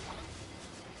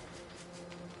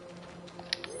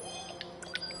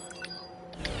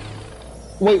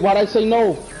 Wait, why'd I say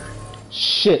no?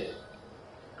 Shit.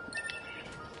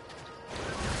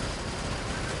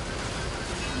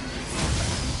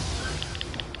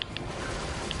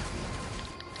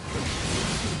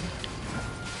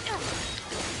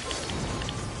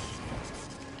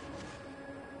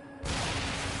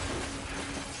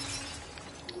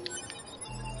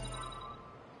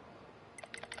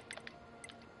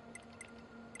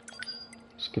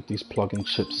 Let's get these plug-in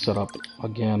chips set up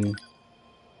again.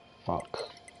 Fuck.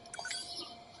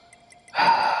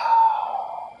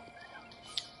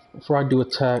 Before I do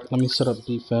attack, let me set up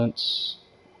defense.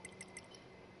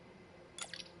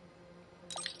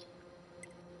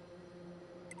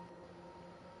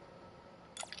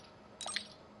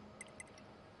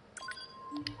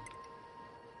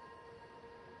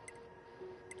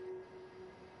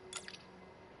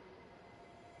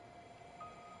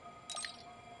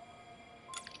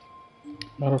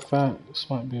 Matter of fact, this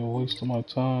might be a waste of my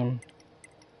time.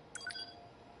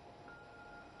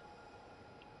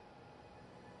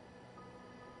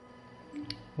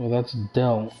 Well, that's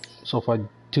Dell. So if I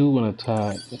do an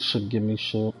attack, it should give me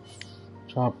shit.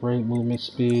 Drop rate, movement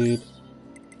speed.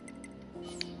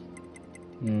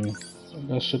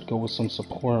 That should go with some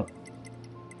support.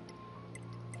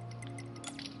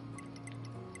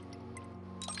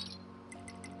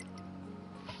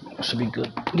 That should be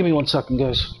good. Give me 1 second,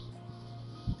 guys.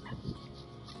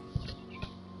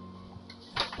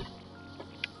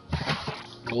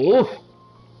 Oh!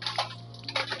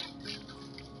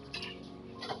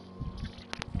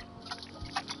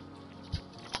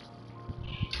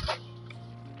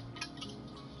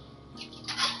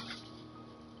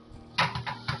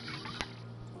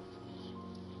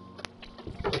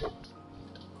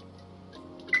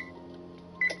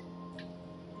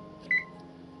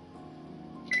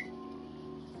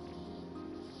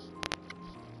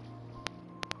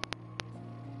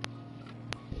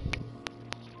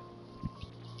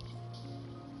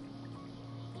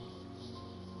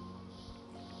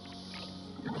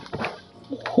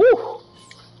 Whew!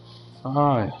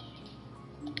 Alright.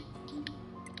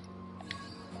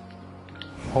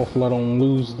 Hopefully I don't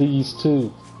lose these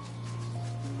two.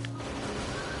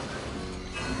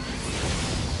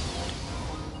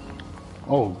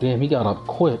 Oh damn, he got up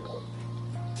quick.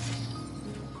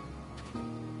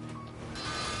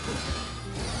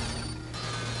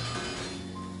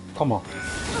 Come on.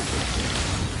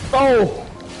 Oh!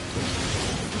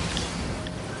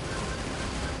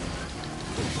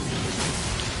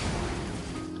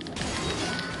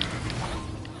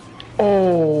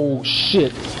 Oh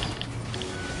shit.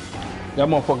 That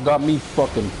motherfucker got me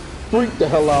fucking freaked the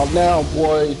hell out now,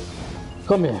 boy.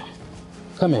 Come here.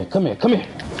 Come here, come here, come here.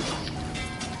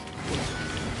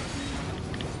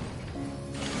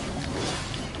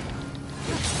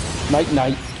 Night,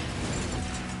 night.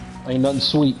 Ain't nothing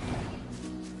sweet.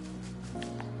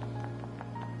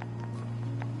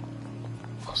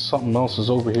 Something else is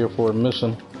over here for a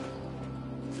mission.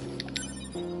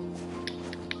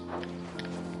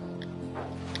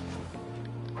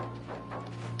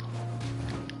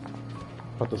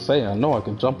 About to say, I know I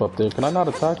can jump up there. Can I not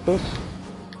attack this?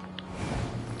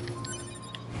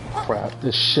 Crap,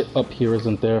 this shit up here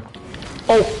isn't there.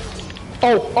 Oh!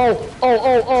 Oh, oh, oh,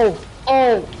 oh, oh,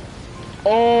 oh!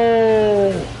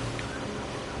 Oh!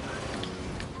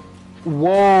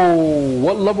 Whoa!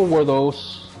 What level were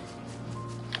those?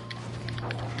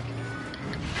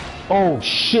 Oh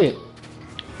shit!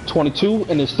 22,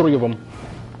 and there's 3 of them.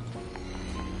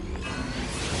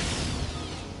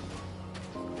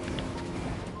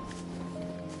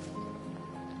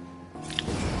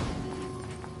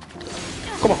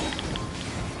 Come on.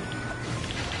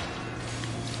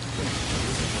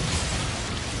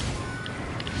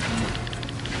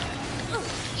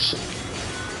 Shit.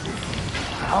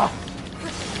 Ah.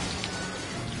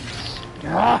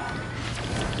 Ah.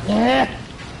 Yeah.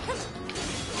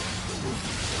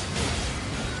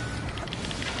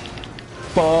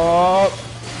 Fuck.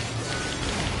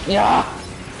 Yeah.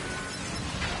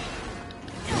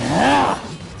 Yeah.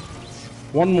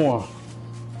 One more.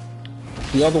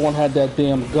 The other one had that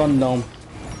damn gun gnome.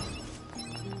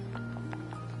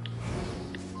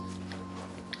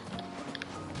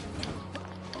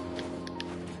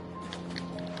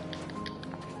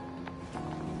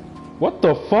 What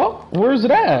the fuck? Where's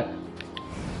it at?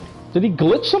 Did he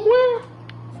glitch somewhere?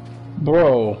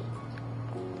 Bro.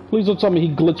 Please don't tell me he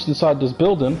glitched inside this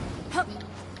building.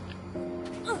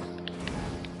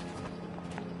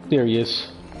 There he is.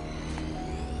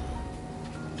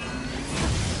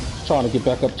 Trying to get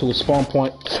back up to his spawn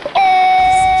point.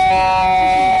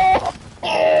 Oh!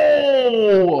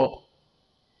 Oh!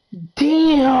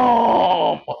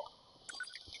 Damn!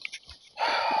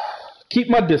 Keep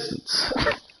my distance.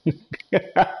 That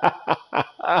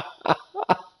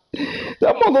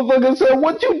motherfucker said,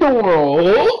 "What you doing?"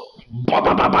 Oh? Bah,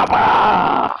 bah, bah, bah,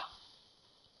 bah.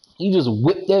 He just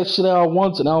whipped that shit out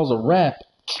once and I was a wrap.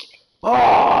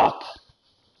 Fuck!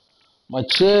 My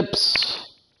chips.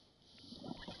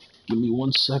 Give me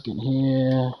 1 second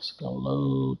here. It's gonna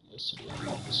load. Yes, it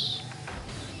is.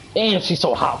 Damn, she's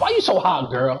so hot. Why you so hot,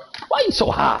 girl? Why you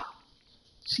so hot?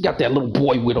 She got that little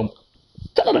boy with him.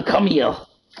 Tell her to come here.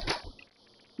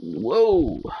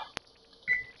 Whoa.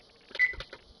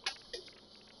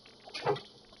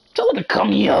 Tell her to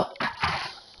come here.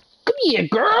 Come here,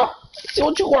 girl. See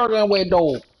what you working with,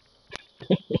 though.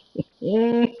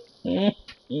 Oh.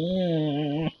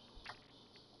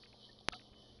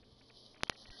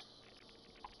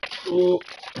 Oh,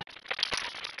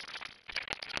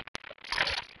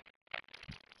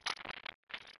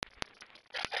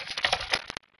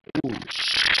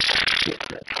 shit,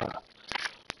 that hot.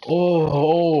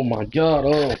 Oh my god,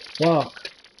 oh fuck.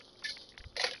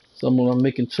 I'm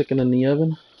making chicken in the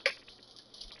oven.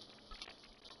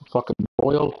 Fucking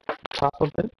broil top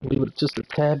of it. Leave it just a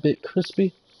tad bit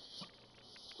crispy.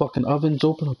 Fucking oven's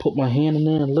open. I put my hand in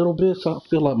there a little bit so I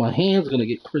feel like my hand's gonna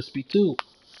get crispy too.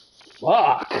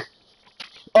 Fuck.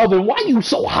 Oven, why you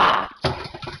so hot?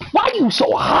 Why you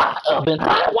so hot, oven?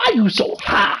 Huh? Why you so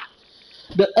hot?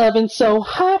 The oven's so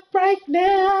hot right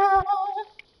now.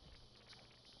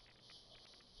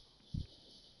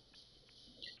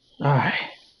 Alright.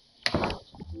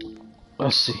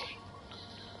 Let's see.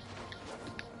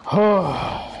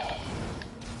 Oh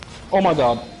my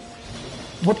god.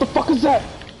 What the fuck is that?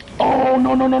 Oh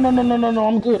no no no no no no no no.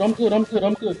 I'm good. I'm good. I'm good.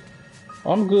 I'm good.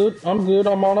 I'm good. I'm good.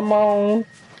 I'm on my own.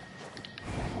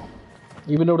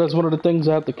 Even though that's one of the things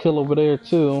I have to kill over there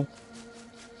too.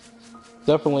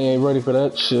 Definitely ain't ready for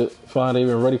that shit. If I ain't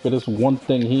even ready for this one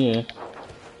thing here.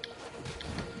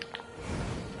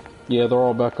 Yeah, they're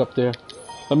all back up there.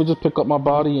 Let me just pick up my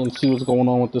body and see what's going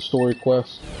on with the story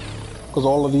quest. Because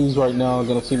all of these right now are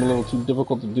going to seem a little too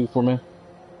difficult to do for me.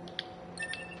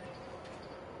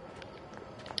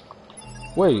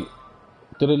 Wait.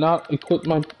 Did it not equip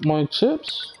my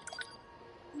chips?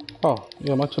 Oh,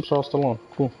 yeah, my chips are all still on.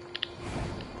 Cool.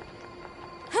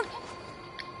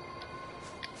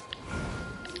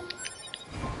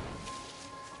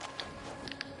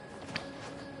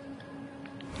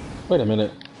 Wait a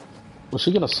minute. Was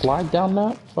she gonna slide down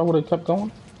that if I would have kept going?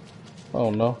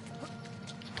 Oh no.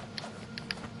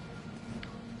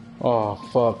 Oh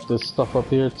fuck, there's stuff up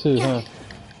here too, huh?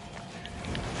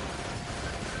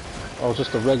 Oh,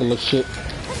 just the regular shit.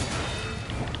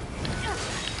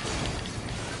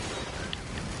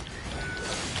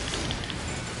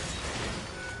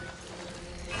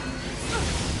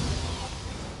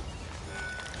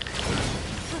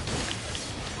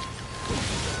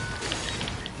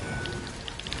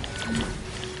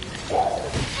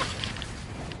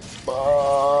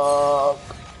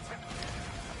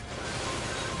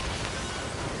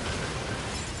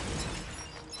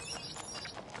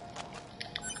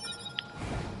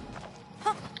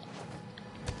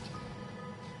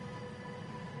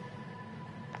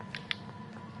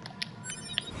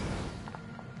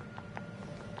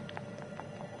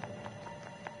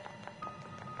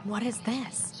 What is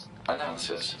this?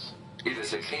 Analysis. It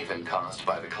is a cave-in caused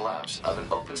by the collapse of an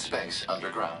open space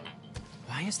underground.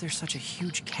 Why is there such a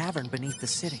huge cavern beneath the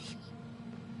city?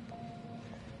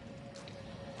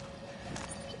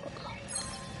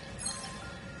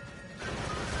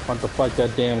 I'm to fight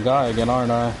that damn guy again,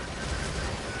 aren't I?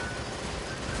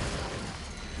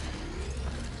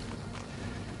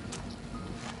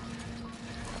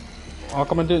 How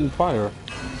come I didn't fire?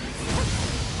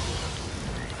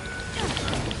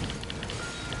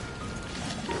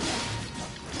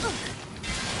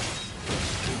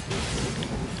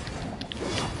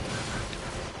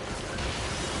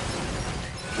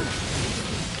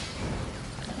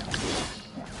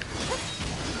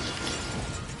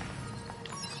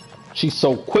 She's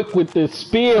so quick with this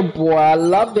spear, boy. I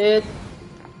love it.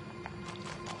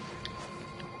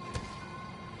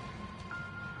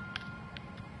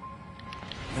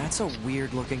 That's a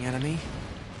weird-looking enemy.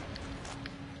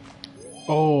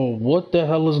 Oh, what the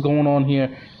hell is going on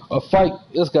here? A fight.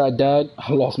 This guy died.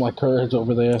 I lost my courage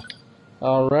over there.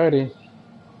 Alrighty.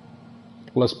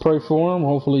 Let's pray for him.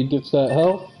 Hopefully he gets that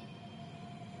health.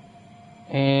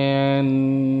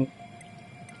 And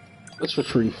let's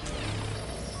retrieve.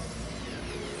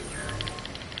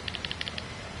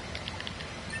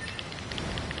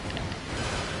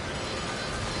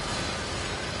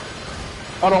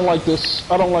 I don't like this.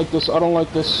 I don't like this. I don't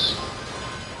like this.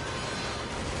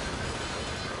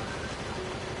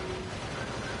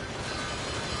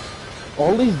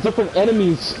 All these different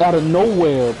enemies out of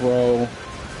nowhere, bro.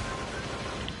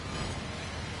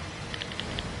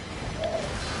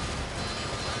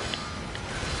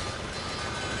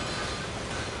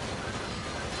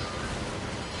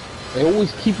 They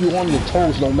always keep you on your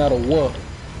toes no matter what.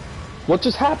 What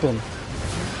just happened?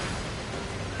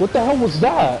 What the hell was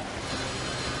that?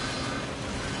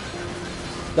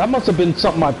 That must have been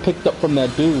something I picked up from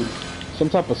that dude. Some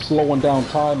type of slowing down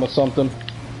time or something.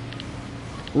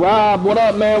 Rob, what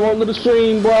up, man? Welcome to the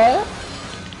stream, boy.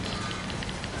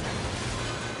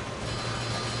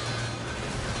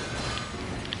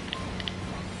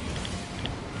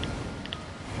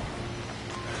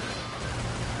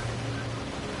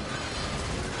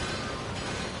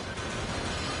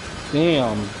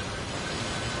 Damn.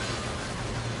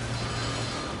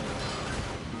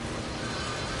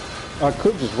 I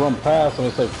could just run past him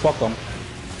and say, fuck him.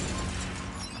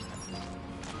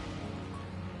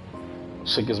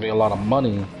 Shit gives me a lot of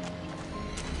money.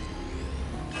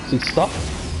 Is he stuck?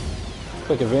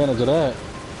 Take advantage of that.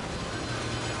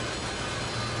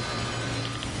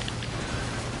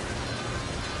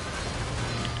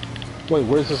 Wait,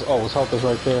 where's this? Oh, his health is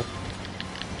right there.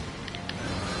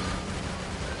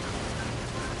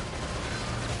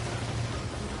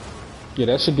 Yeah,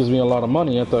 that shit gives me a lot of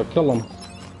money after I kill him.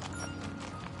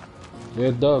 Yeah,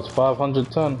 it does.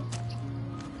 510.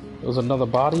 There's another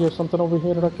body or something over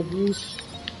here that I could use.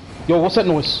 Yo, what's that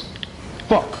noise?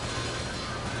 Fuck.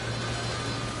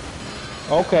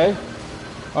 Okay.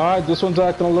 Alright, this one's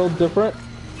acting a little different.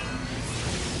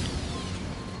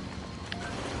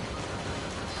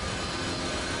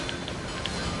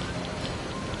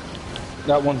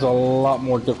 That one's a lot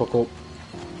more difficult.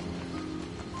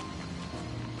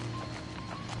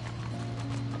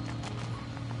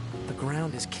 The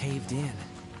ground is caved in.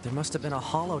 There must have been a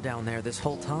hollow down there this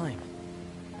whole time.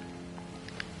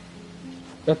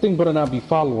 That thing better not be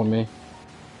following me.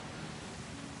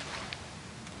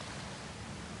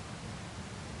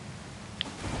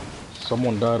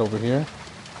 Someone died over here.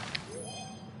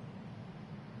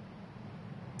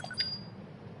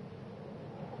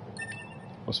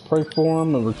 Let's pray for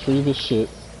him and retrieve his shit.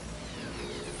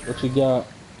 What you got?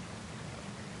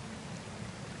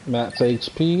 Max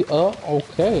HP up.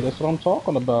 Okay, that's what I'm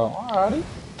talking about. Alrighty.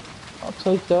 I'll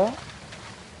take that.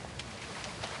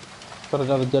 Got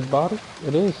another dead body?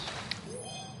 It is.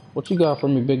 What you got for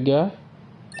me, big guy?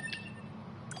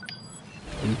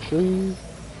 Retrieve.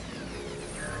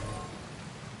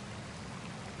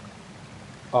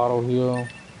 Auto heal.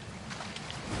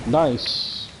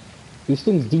 Nice. These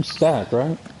things do stack,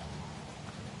 right?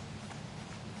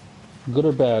 Good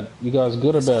or bad? You guys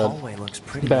good or bad? This hallway looks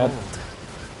pretty bad. old.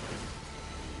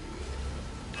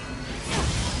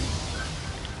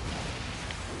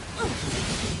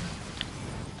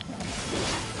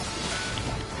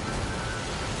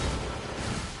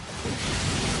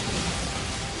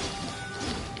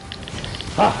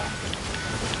 Ah!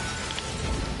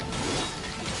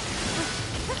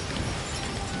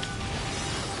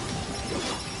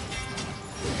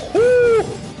 Woo!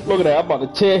 Look at that, I'm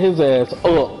about to tear his ass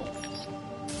up.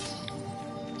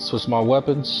 Switch my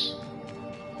weapons.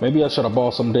 Maybe I should have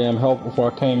bought some damn help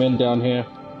before I came in down here.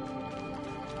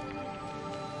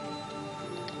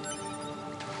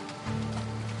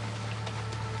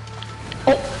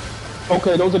 Oh!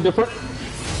 Okay, those are different.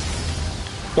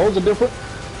 Those are different.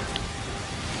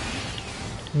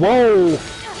 Whoa!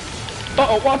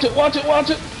 Uh-oh, watch it, watch it, watch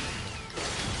it!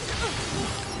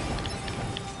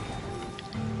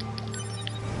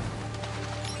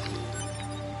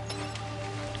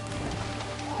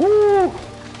 Whew!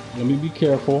 Let me be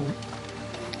careful.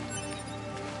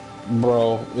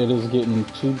 Bro, it is getting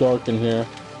too dark in here.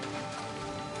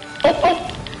 Oh,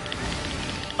 oh!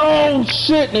 Oh,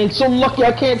 shit! And so lucky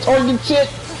I can't target shit!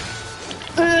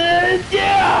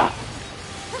 Yeah!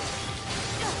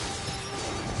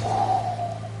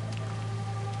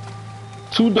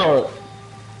 Too dark.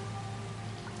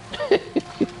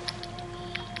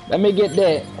 Let me get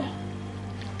that.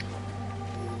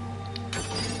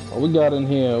 What we got in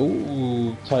here?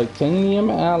 Ooh, titanium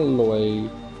alloy.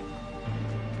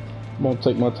 I'm gonna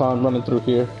take my time running through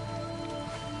here.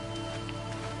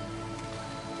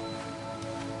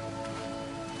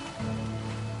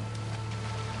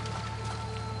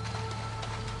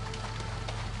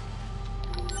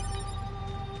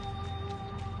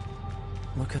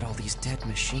 Look at all these dead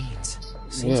machines.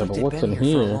 Seems Yeah, like but they've what's been in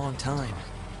here for here? a long time.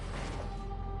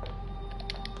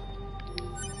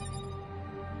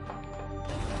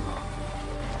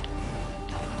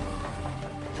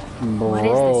 What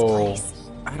is this place?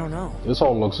 I don't know. This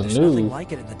all looks There's new. nothing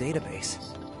like it in the database.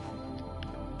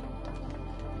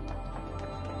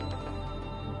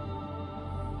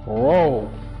 Whoa.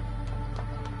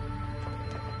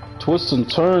 Twists and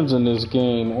turns in this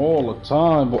game all the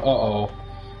time. Uh-oh.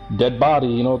 Dead body,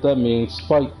 you know what that means.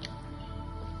 Fight.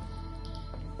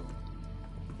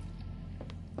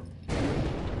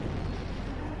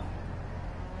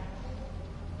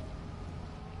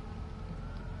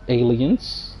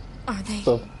 Aliens? Are they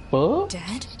The fuck?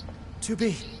 dead? To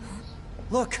be.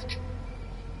 Look.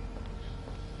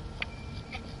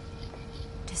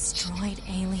 Destroyed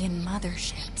alien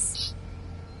motherships.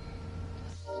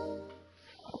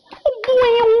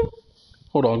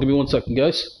 Hold on, give me 1 second,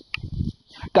 guys.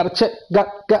 Gotta check,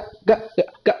 gotta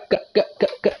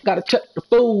check the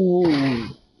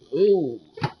food. Ooh.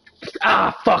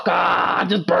 Ah, fuck, I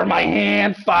just burned my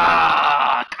hand,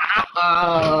 fuck.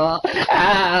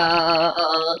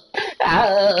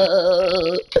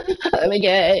 Let me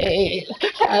get.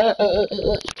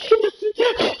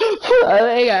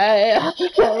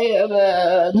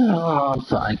 Oh, I'm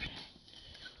fine.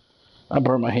 I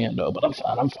burned my hand though, but I'm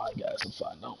fine, guys, I'm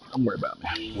fine. Don't worry about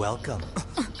me. Welcome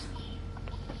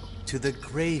to the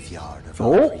graveyard of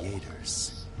Oh. our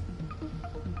creators.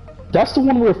 That's the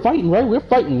one we're fighting, right? We're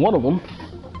fighting one of them.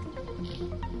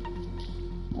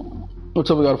 Looks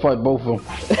like we gotta fight both of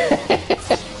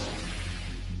them.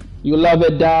 You love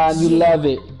it, Don. You love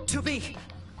it. To be.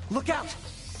 Look out.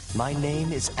 My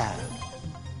name is Adam.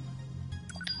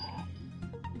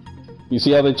 You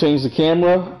see how they changed the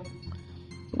camera?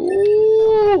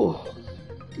 Ooh.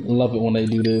 Love it when they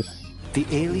do this. The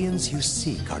aliens you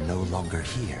seek are no longer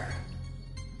here.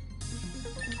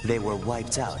 They were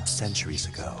wiped out centuries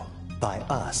ago by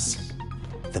us,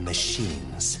 the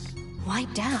machines.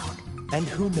 Wiped out? And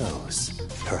who knows,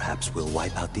 perhaps we'll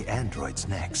wipe out the androids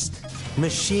next.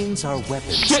 Machines are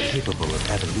weapons capable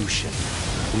of evolution.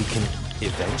 We can,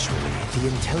 eventually, the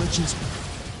intelligence...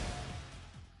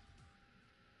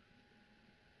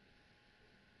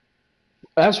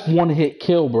 That's one hit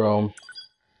kill, bro.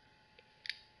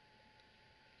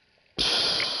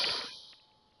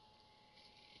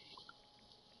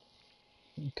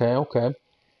 Okay.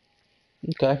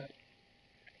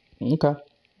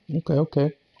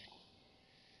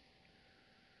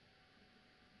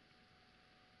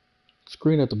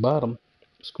 Screen at the bottom.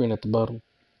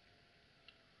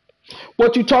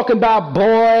 What you talking about,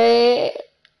 boy?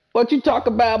 What you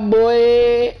talking about,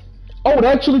 boy? Oh, it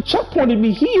actually checkpointed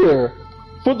me here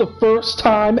for the first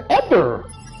time ever.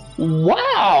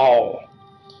 Wow.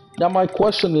 Now my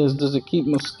question is, does it keep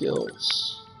my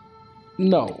skills?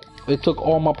 No, it took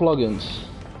all my plugins.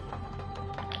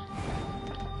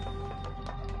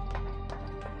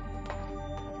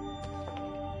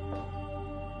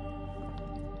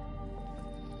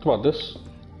 What about this?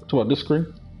 What about this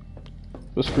screen?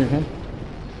 This screen here?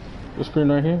 This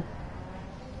screen right here?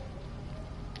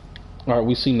 Alright,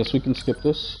 we've seen this. We can skip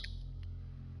this.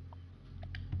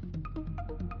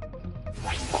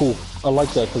 Cool. I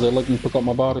like that because they let me pick up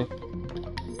my body.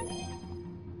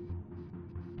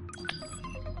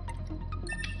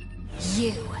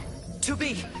 You. To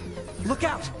be. Look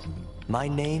out. My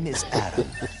name is Adam.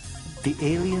 The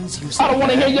aliens use. I don't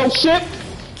want to hear your shit.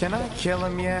 Can I kill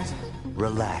him yet?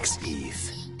 Relax,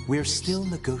 Eve. We're still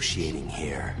negotiating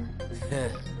here.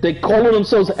 They calling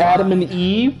themselves Adam and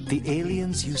Eve? The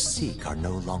aliens you seek are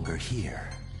no longer here.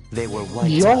 They were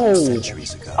wiped out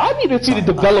centuries ago. I need to see the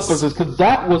developers because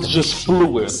that was just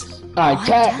fluid. Alright,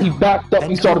 Cat, he backed up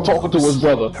and started talking to his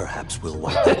brother. Perhaps we'll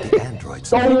wipe out the androids.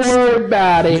 Don't worry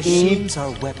about it, Machines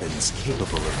are weapons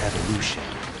capable of evolution.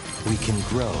 We can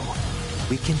grow.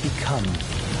 We can become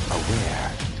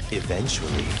aware.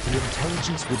 Eventually, the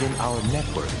intelligence within our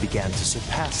network began to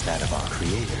surpass that of our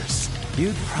creators.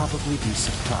 You'd probably be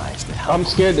surprised at how I'm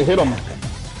scared to hit him.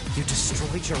 You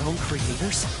destroyed your own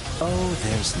creators? Oh,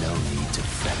 there's no need to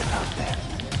fret about them.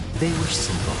 They were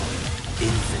simple,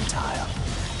 infantile,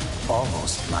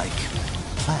 almost like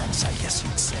plants, I guess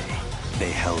you'd say.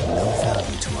 They held no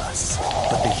value to us,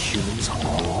 but the humans on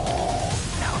the moon,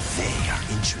 now they are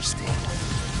interesting.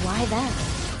 Why that?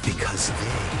 Because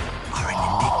they are an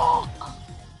enigma.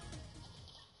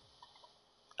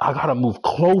 I gotta move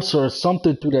closer or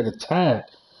something through that attack.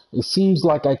 It seems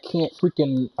like I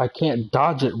can't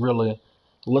dodge it really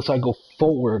unless I go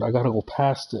forward. I gotta go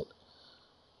past it.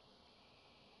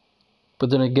 But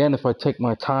then again, if I take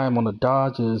my time on the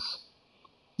dodges,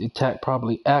 the attack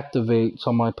probably activates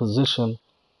on my position.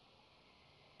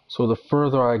 So the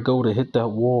further I go to hit that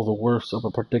wall, the worse of a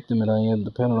predicament I am,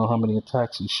 depending on how many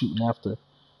attacks he's shooting after.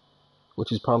 Which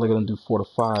he's probably gonna do 4 to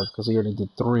 5 because he already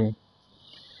did 3.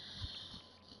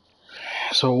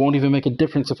 So it won't even make a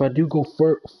difference if I do go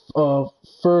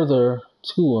further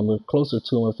to him or closer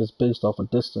to him if it's based off of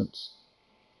distance.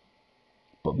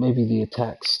 But maybe the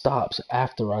attack stops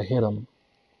after I hit him.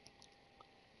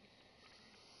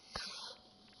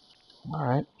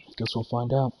 Alright, guess we'll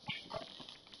find out.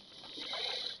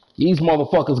 These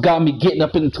motherfuckers got me getting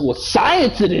up into a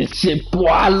science of this shit, boy.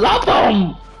 I love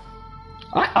them!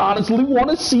 I honestly want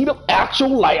to see the actual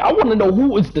light. I want to know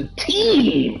who is the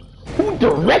team. Who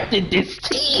directed this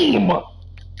team?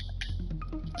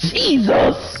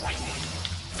 Jesus!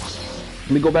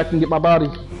 Let me go back and get my body.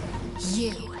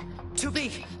 You. To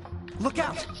be. Look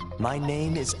out. My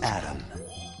name is Adam.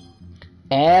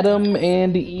 Adam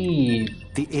and Eve.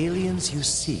 The aliens you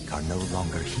seek are no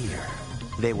longer here.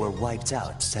 They were wiped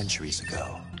out centuries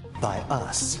ago. By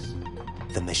us.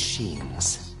 The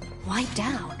machines. Wiped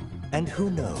out? And who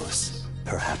knows?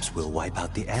 Perhaps we'll wipe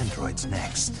out the androids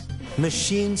next.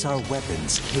 Machines are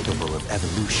weapons capable of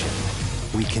evolution.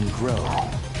 We can grow.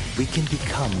 We can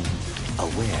become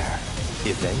aware.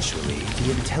 Eventually,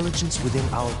 the intelligence within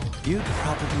our... You'd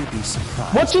probably be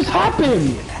surprised. What just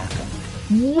happened?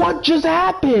 What just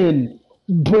happened?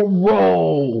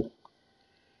 Bro.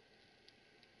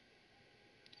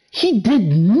 He did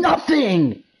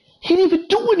nothing. He didn't even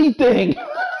do anything.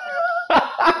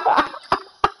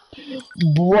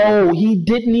 Bro, he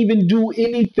didn't even do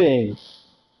anything.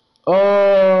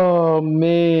 Oh,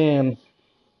 man.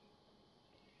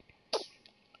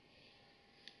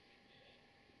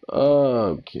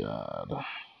 Oh, God.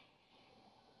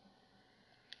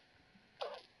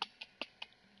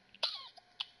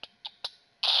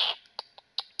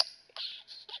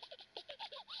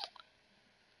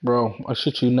 Bro, I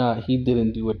shit you not, he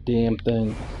didn't do a damn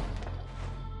thing.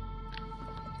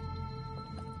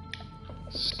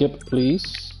 Skip,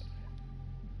 please.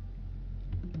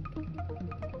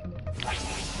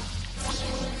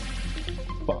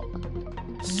 Fuck.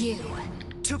 You.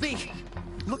 To be.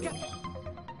 Look at.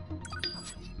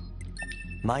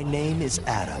 My name is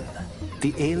Adam.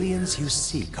 The aliens you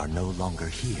seek are no longer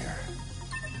here.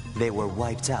 They were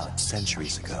wiped out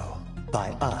centuries ago.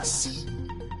 By us.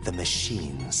 The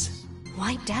machines.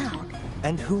 Wiped out?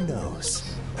 And who knows?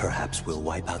 Perhaps we'll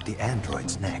wipe out the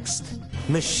androids next.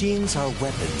 Machines are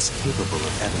weapons capable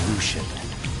of evolution.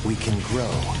 We can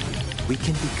grow. We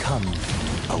can become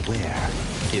aware.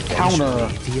 Counter.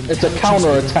 The It's a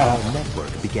counterattack. our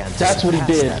network began to That's what he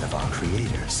surpass did. that of our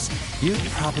creators. You'd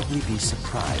probably be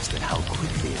surprised at how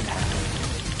quickly it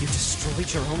happened. You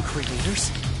destroyed your own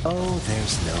creators? Oh,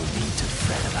 there's no need to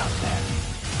fret about them.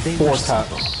 They 4 were taps.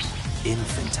 simple,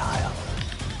 infantile,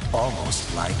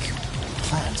 almost like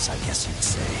plants, I guess you'd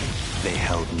say. They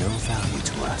held no value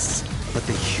to us, but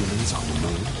the humans on the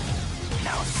moon,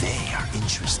 now they are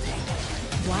interesting.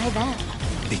 Why that?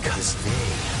 Because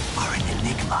they are an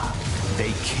enigma.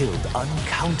 They killed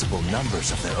uncountable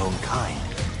numbers of their own kind,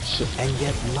 and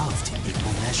yet loved in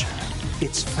equal measure.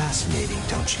 It's fascinating,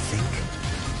 don't you think?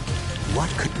 What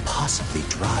could possibly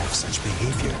drive such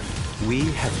behavior?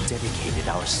 We have dedicated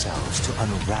ourselves to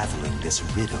unraveling this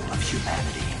riddle of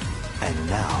humanity. And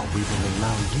now we will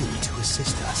allow you to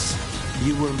assist us.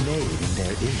 You were made in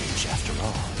their image, after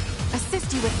all.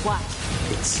 Assist you with what?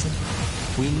 It's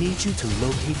simple. We need you to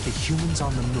locate the humans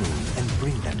on the moon and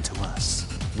bring them to us.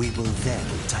 We will then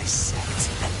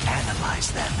dissect and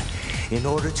analyze them in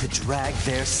order to drag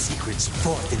their secrets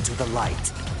forth into the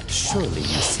light. Surely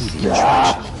you see the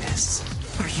attraction in this.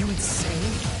 Are you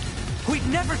insane? We'd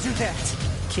never do that!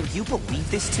 Can you believe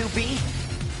this, 2B?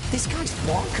 This guy's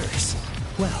bonkers.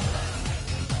 Well,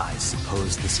 I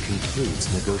suppose this concludes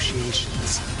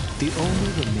negotiations. The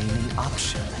only remaining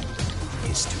option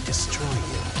is to destroy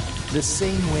you. The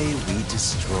same way we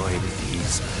destroyed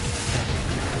these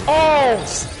pathetic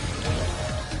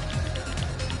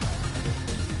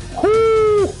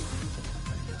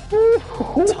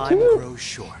Time grows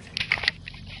short.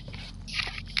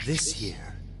 This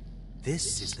year,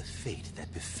 this is the fate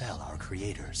that befell our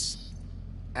creators.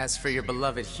 As for your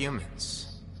beloved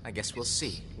humans, I guess we'll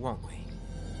see, won't we?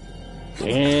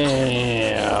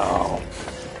 Damn.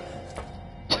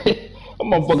 Them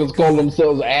motherfuckers call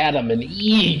themselves Adam and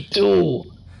Eve, too.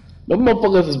 Them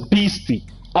motherfuckers is beastie.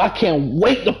 I can't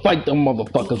wait to fight them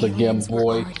motherfuckers again,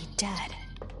 boy. Already dead.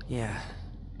 Yeah.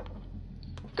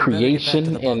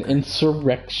 Creation and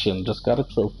insurrection. Just got a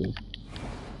trophy.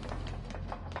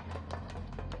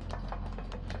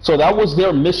 So that was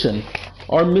their mission.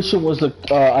 Our mission was to,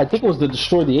 I think it was to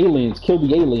destroy the aliens, kill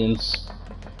the aliens.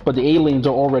 But the aliens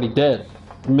are already dead.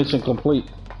 Mission complete.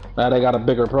 Now they got a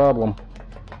bigger problem.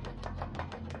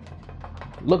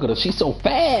 Look at her, she's so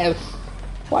fast.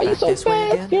 Why are you so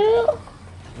fast, girl?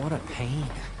 What a pain.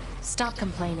 Stop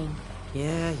complaining.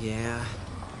 Yeah.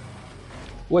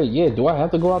 Wait, yeah, do I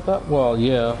have to go out that? Well,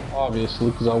 yeah,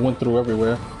 obviously, because I went through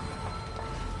everywhere.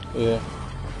 Yeah.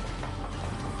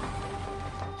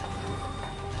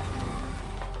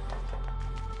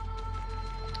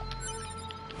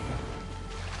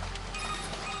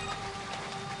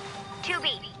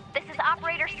 This is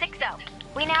Operator 6-0.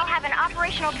 We now have an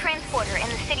operational transporter in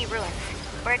the city ruins.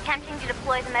 We're attempting to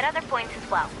deploy them at other points as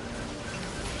well.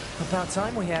 About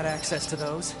time we had access to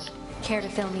those. Care to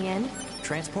fill me in?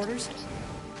 Transporters?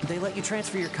 They let you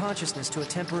transfer your consciousness to a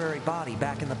temporary body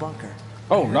back in the bunker.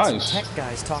 Oh, I heard nice. some tech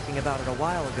guys talking about it a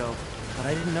while ago, but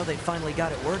I didn't know they'd finally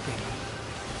got it working.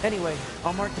 Anyway,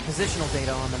 I'll mark the positional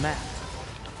data on the map.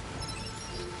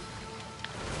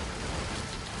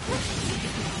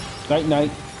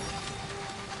 Night.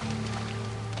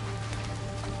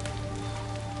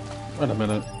 Wait a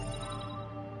minute.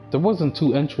 There wasn't two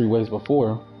entryways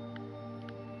before.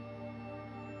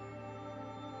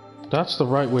 That's the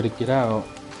right way to get out.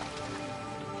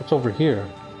 What's over here?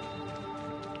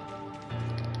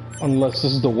 Unless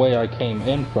this is the way I came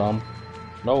in from.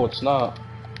 No, it's not.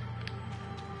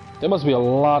 There must be a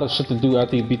lot of shit to do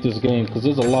after you beat this game, because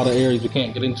there's a lot of areas you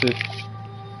can't get into.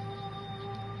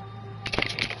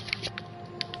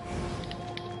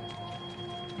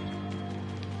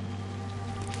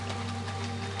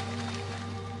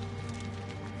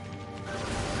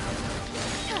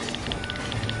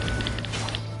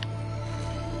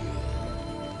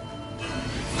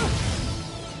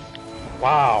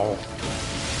 Wow.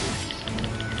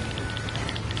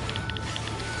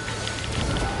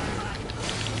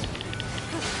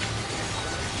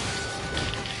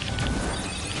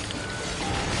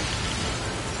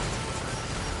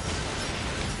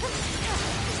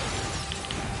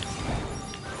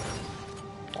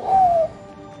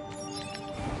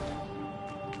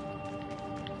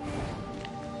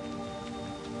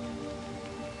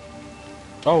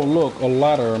 Oh look, a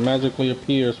ladder magically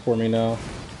appears for me now.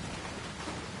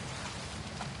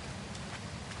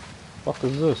 What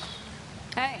is this?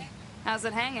 Hey, how's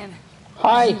it hanging?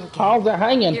 Hi, how's it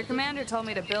hanging? Your commander told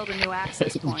me to build a new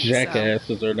access point. Jackass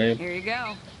is her name. Here you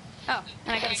go. Oh,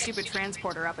 and I got a stupid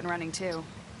transporter up and running too.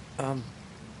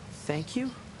 Thank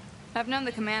you? I've known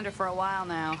the commander for a while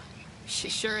now. She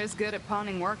sure is good at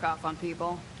pawning work off on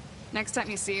people. Next time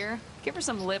you see her, give her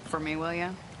some lip for me, will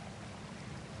ya?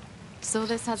 So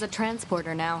this has a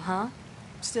transporter now, huh?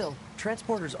 Still,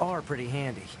 transporters are pretty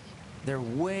handy. They're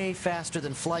way faster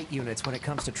than flight units when it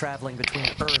comes to traveling between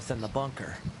Earth and the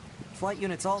bunker. Flight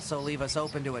units also leave us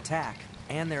open to attack,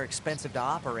 and they're expensive to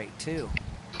operate, too.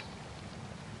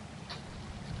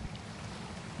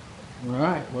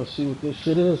 Alright, let's see what this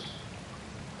shit is.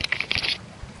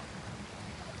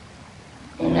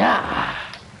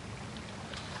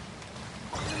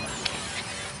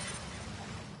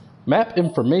 Map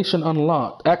information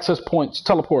unlocked. Access points.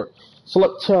 Teleport.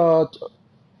 Select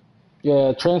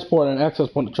transport and access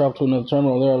point to travel to another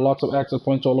terminal. There are lots of access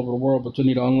points all over the world, but you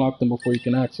need to unlock them before you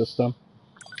can access them.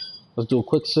 Let's do a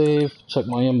quick save. Check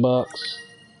my inbox.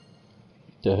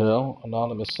 The hell?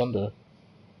 Anonymous sender.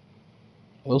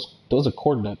 Those are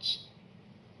coordinates.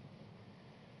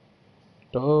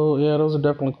 Oh yeah, those are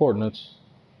definitely coordinates.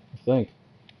 I think.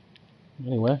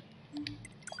 Anyway.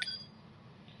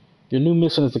 Your new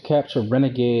mission is to capture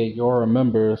Renegade Yora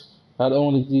members. Not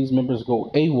only did these members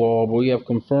go AWOL, but we have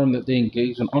confirmed that they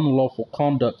engage in unlawful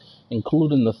conduct,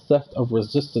 including the theft of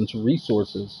Resistance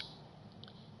resources.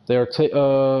 They are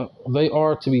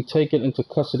to be taken into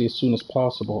custody as soon as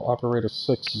possible. Operator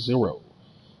 6-0.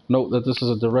 Note that this is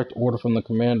a direct order from the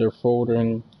commander.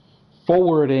 Forwarding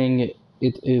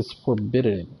it is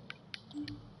forbidden.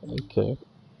 Okay.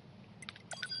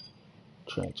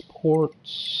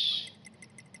 Transports.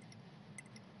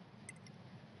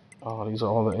 Oh, these are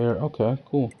all the air. Okay,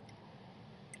 cool.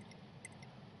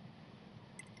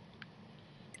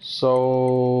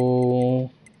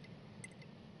 So,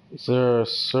 is there a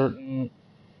certain...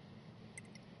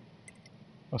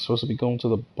 I'm supposed to be going to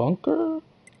the bunker?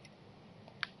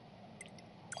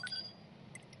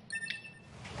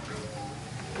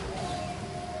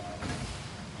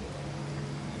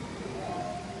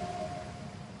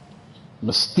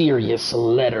 Mysterious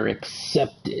letter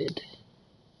accepted.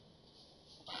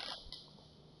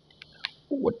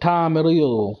 What time it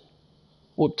is?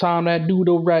 What time that dude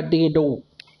right there though?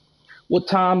 What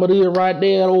time it is right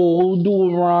there though? Who's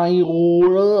doing right here?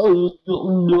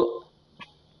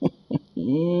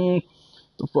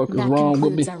 The fuck is wrong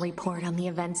with me? That concludes our report on the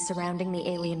events surrounding the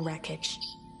alien wreckage.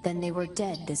 Then they were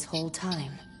dead this whole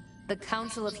time. The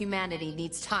Council of Humanity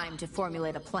needs time to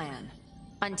formulate a plan.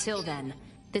 Until then,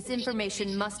 this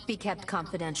information must be kept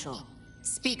confidential.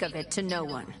 Speak of it to no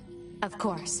one. Of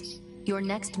course. Your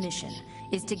next mission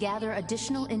is to gather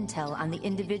additional intel on the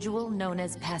individual known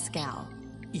as Pascal.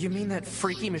 You mean that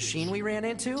freaky machine we ran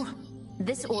into?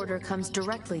 This order comes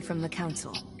directly from the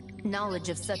Council. Knowledge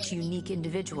of such unique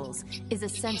individuals is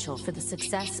essential for the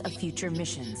success of future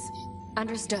missions.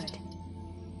 Understood.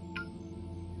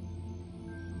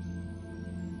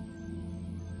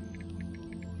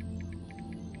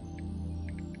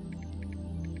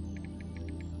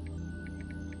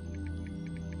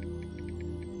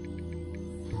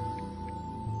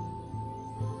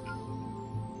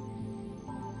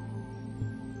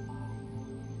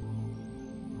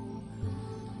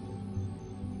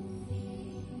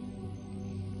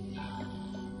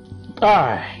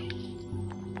 Alright.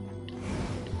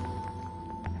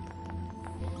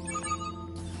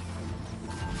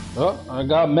 Oh, I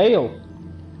got mail.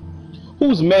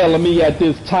 Who's mailing me at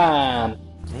this time?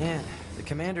 Man, the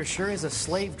commander sure is a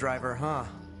slave driver, huh?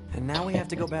 And now we have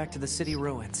to go back to the city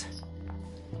ruins.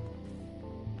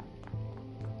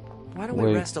 Why don't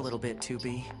we rest a little bit,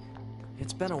 2B?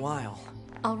 It's been a while.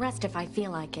 I'll rest if I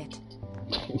feel like it.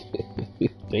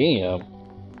 Damn.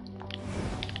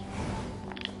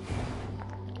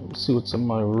 Let's see what's in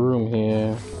my room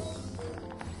here.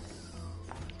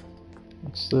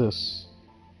 What's this?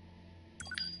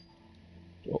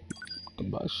 Oh, I can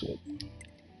buy shit.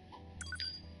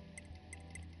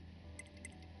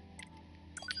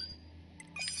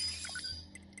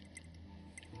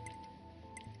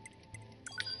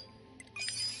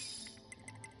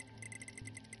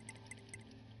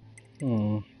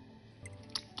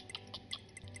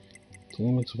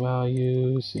 Damage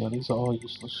values. Yeah, these are all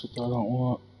useless shit that I don't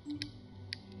want.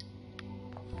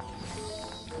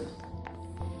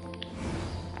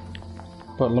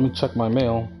 But let me check my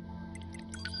mail.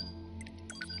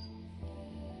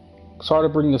 Sorry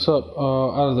to bring this up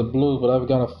out of the blue, but I've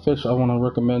got a fish I want to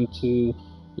recommend to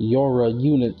Yora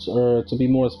units, or to be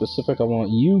more specific, I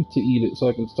want you to eat it so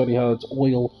I can study how its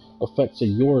oil affects a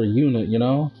Yora unit, you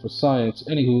know, for science.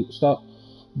 Anywho, stop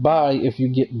by if you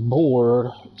get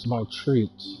bored. It's my treat.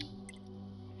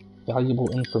 Valuable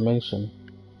information.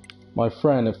 My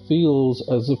friend, it feels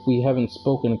as if we haven't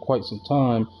spoken in quite some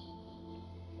time.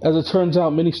 As it turns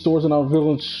out, many stores in our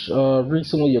village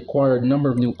recently acquired a number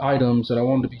of new items, and I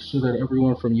wanted to be sure that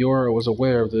everyone from Yora was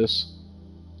aware of this.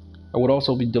 I would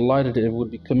also be delighted if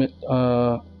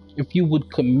you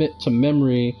would commit to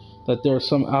memory that there are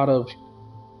some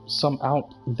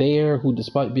out there who,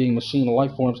 despite being machine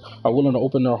life forms, are willing to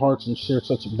open their hearts and share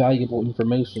such valuable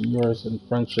information. Yours in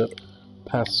friendship,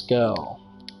 Pascal.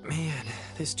 Man,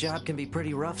 this job can be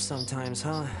pretty rough sometimes,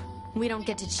 huh? We don't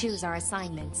get to choose our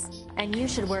assignments, and you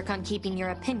should work on keeping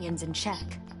your opinions in check.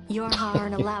 Yora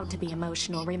aren't allowed to be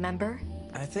emotional, remember?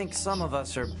 I think some of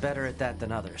us are better at that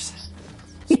than others.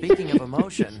 Speaking of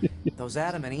emotion, those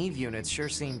Adam and Eve units sure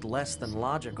seemed less than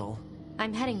logical.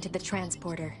 I'm heading to the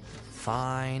transporter.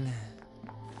 Fine.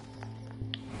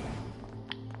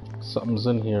 Something's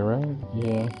in here, right?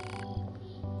 Yeah.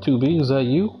 2B, is that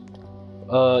you?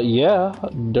 Yeah,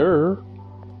 der.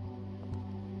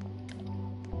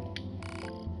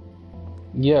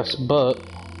 Yes, but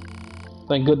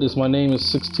thank goodness my name is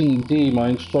 16D. My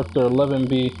instructor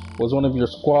 11B was one of your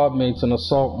squad mates in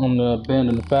assault on the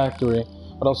abandoned factory.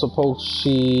 I don't suppose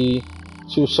she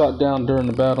was shot down during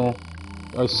the battle.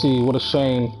 I see, what a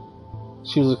shame.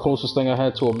 She was the closest thing I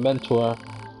had to a mentor.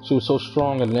 She was so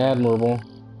strong and admirable.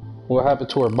 What happened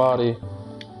to her body?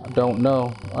 I don't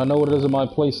know. I know it isn't my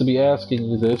place to be asking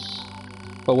you this.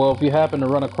 But well, if you happen to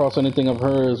run across anything of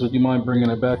hers, would you mind bringing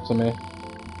it back to me?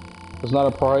 It's not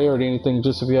a priority or anything,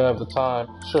 just if you have the time.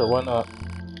 Sure, why not?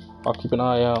 I'll keep an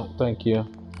eye out, thank you.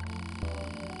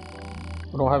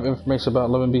 We don't have information about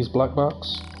 11B's black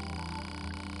box?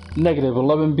 Negative,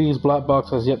 11B's black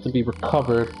box has yet to be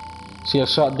recovered. She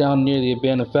has shot down near the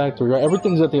abandoned factory. Right?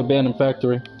 Everything's at the abandoned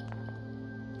factory.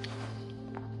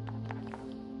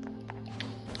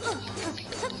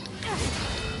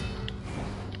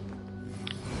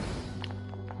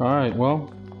 Alright,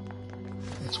 well,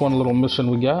 that's one little mission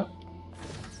we got.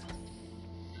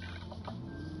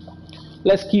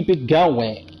 Let's keep it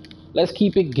going. Let's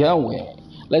keep it going.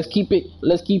 Let's keep it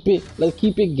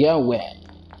going.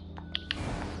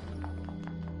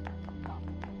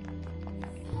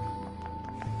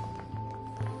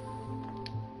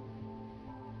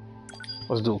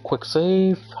 Let's do a quick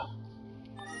save.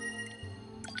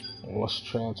 Let's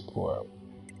transport.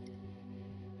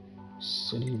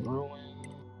 City ruins.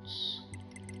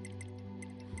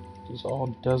 These are all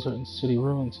desert and city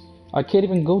ruins. I can't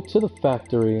even go to the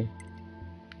factory.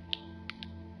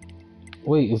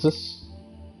 Wait, is this...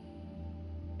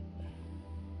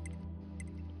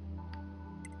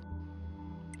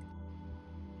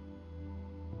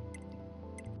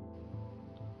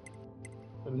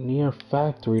 Near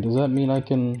factory, does that mean I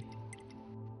can...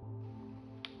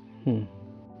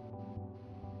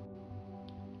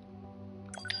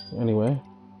 Anyway.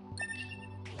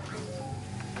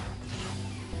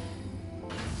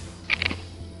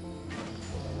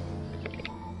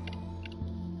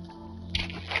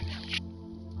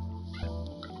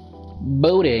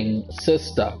 Boating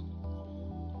system.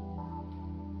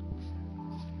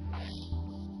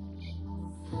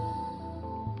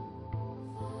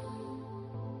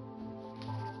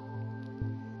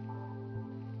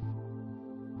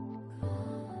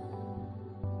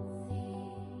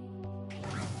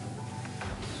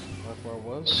 That's where I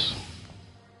was.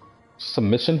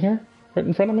 Submission here? Right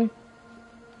in front of me?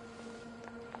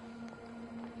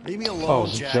 Leave me alone,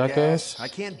 jackass. I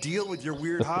can't deal with your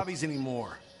weird hobbies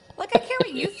anymore. Like I care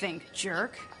what you think,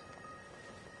 jerk.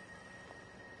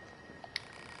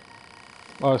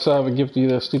 Oh, so I have a gift to you,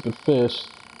 that stupid fish.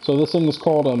 So this thing is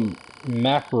called a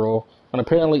mackerel, and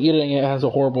apparently eating it has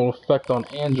a horrible effect on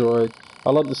androids.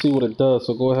 I'd love to see what it does,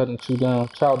 so go ahead and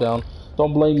chow down.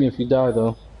 Don't blame me if you die,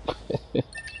 though.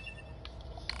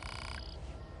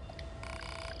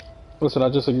 Listen, I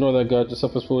just ignore that guy, just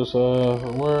up his foolish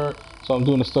word. So I'm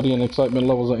doing a study in excitement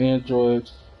levels of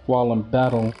androids while in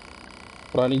battle.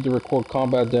 But I need to record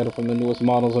combat data from the newest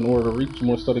models in order to reach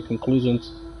more study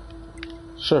conclusions.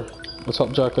 Sure, let's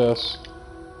help Jackass.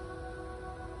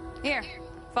 Here,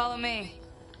 follow me.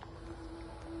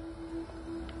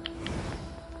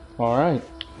 Alright,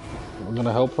 we're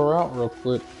gonna help her out real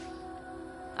quick.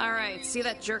 Alright, see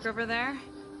that jerk over there?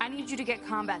 I need you to get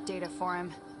combat data for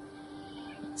him.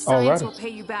 Science will pay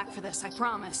you back for this, I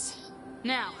promise.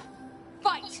 Now,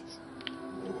 fight!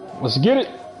 Let's get it!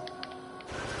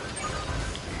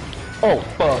 Oh,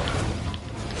 fuck.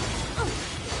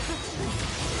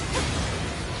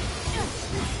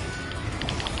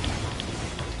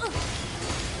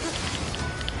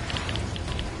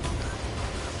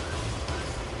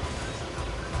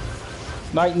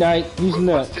 Night night, who's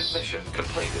next? Mission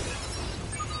completed.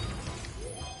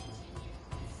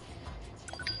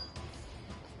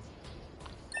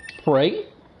 Pray.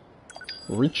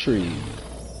 Retrieve.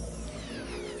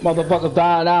 Motherfuckers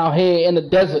dying out here in the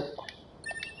desert.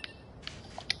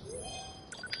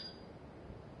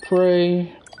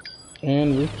 Pray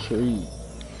and retrieve.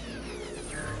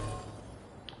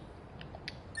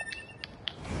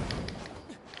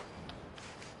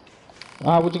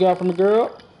 What you got from the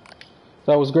girl?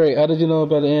 That was great. How did you know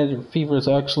about the android fever is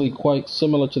actually quite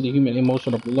similar to the human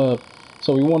emotion of love?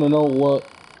 So we want to know what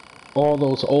all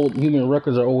those old human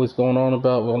records are always going on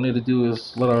about. What we need to do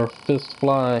is let our fists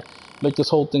fly. Make this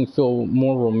whole thing feel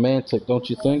more romantic, don't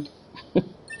you think?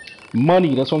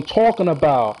 Money, that's what I'm talking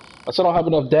about. I said I don't have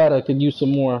enough data. I could use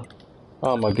some more.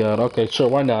 Oh my god. Okay, sure.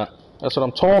 Why not? That's what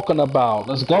I'm talking about.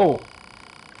 Let's go.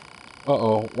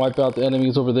 Uh-oh. Wipe out the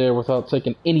enemies over there without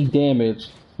taking any damage.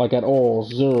 Like at all.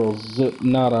 Zero. Zip.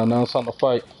 Nada. Now it's time to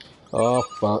fight. Oh,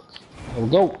 fuck. Here we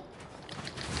go.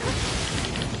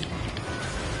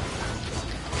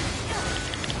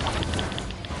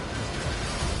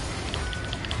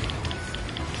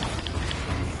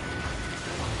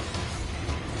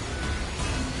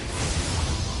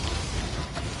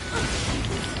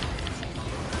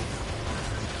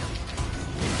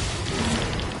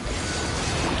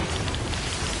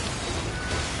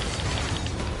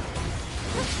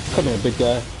 Come here, big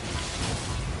guy.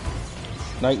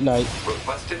 Night, night.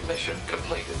 Requested mission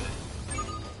completed.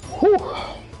 Whew.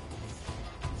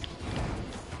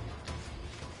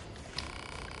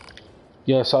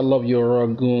 Yes, I love your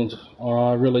goons.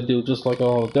 I really do. Just like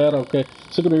all of that. Okay.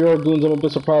 Sick of your goons. I'm a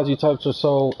bit surprised you types are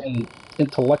so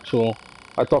intellectual.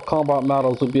 I thought combat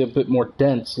models would be a bit more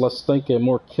dense, less thinking,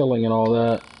 more killing, and all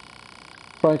that.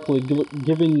 Frankly,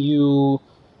 giving you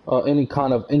any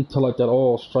kind of intellect at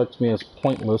all strikes me as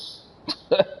pointless.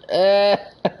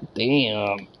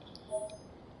 Damn.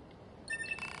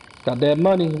 Got that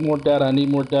money, more data. I need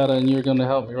more data, and you're gonna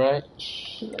help me, right?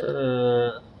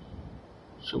 Sure.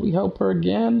 Should we help her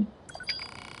again?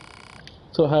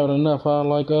 So I have enough. I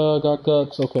like, got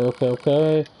guts. Okay, okay,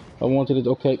 okay. I wanted it.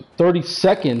 Okay, 30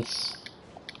 seconds.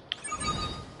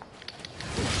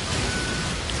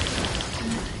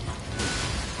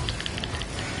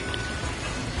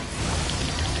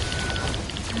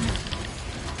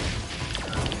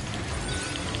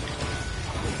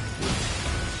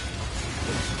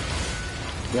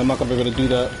 Yeah, I'm not gonna be able to do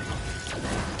that.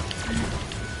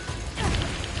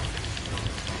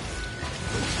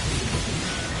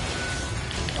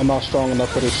 I'm not strong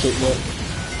enough for this shit yet.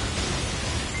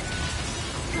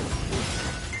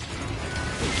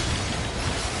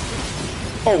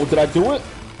 Oh, did I do it?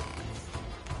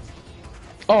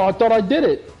 Oh, I thought I did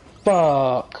it.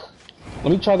 Fuck.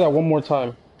 Let me try that one more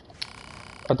time.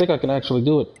 I think I can actually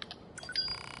do it.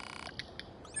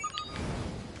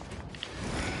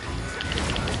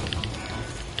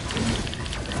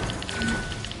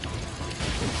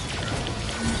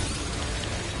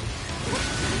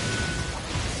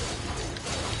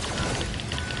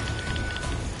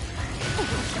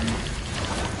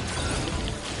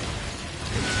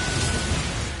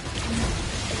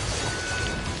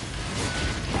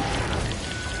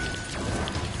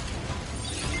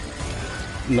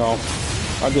 No,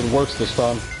 I did worse this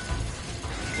time.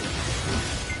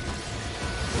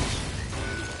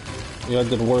 Yeah, I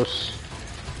did worse.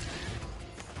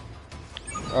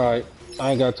 Alright,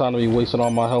 I ain't got time to be wasting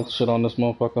all my health shit on this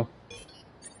motherfucker.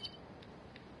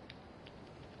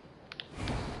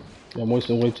 Yeah, I'm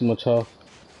wasting way too much health.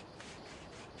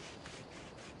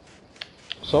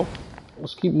 So,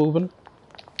 let's keep moving.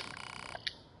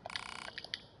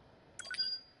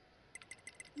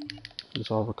 These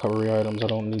are recovery items, I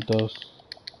don't need those.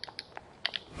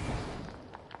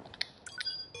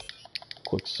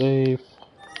 Quick save.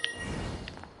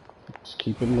 Let's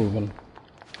keep it moving.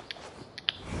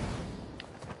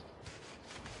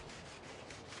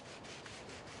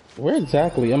 Where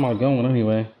exactly am I going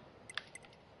anyway?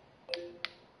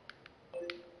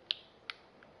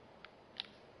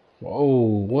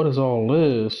 Whoa, what is all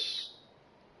this?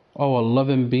 Oh,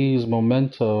 11B's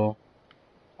memento.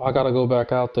 I gotta go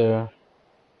back out there.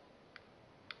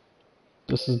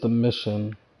 This is the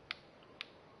mission.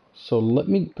 So let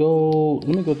me go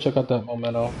check out that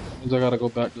memento. That means I gotta go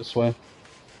back this way.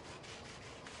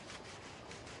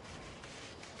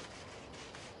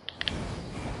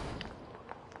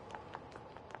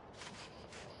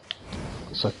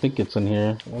 So I think it's in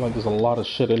here. Well, like there's a lot of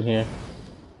shit in here.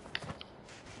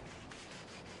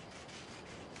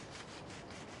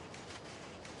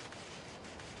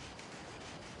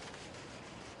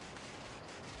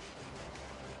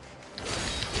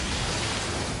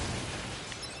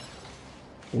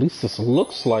 At least this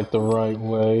looks like the right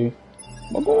way.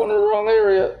 I'm going in the wrong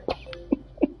area.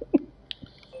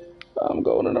 I'm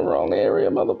going in the wrong area,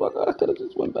 motherfucker. I could've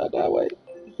just went back that way.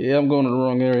 Yeah, I'm going in the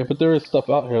wrong area, but there is stuff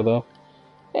out here though.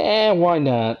 And why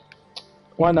not?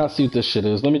 Why not see what this shit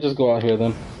is? Let me just go out here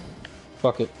then.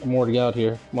 Fuck it, I'm already out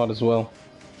here. Might as well.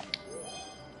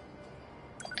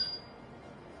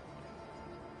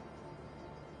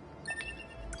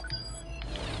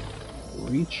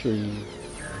 Retrieve.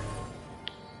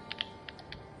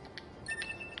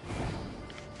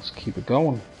 Let's keep it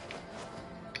going.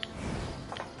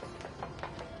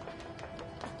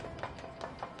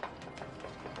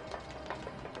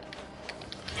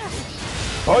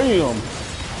 I am.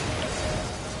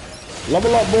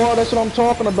 Level up, boy. That's what I'm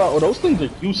talking about. Oh, those things are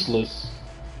useless.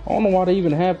 I don't know why they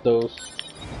even have those.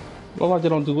 Look like they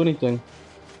don't do anything.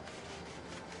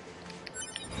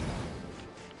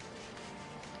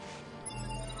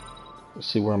 Let's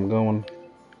see where I'm going.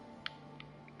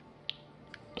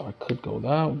 I could go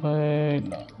that way.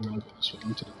 No, I'm gonna go this way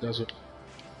into the desert.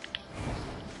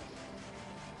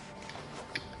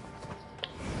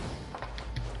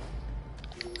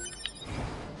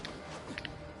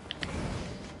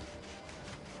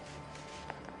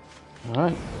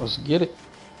 Alright, let's get it.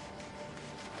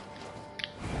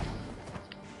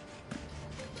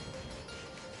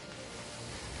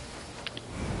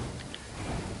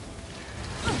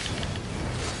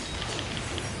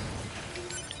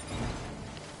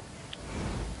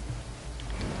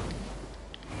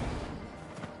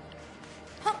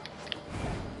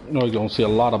 You know, you're gonna see a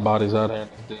lot of bodies out here in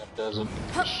this damn desert,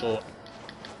 for sure.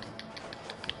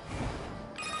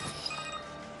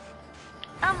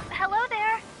 Hello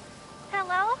there.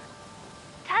 Hello?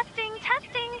 Testing,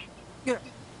 testing.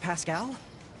 Pascal?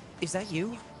 Is that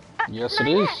you? Yes, it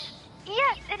is.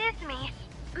 Yes, it is me.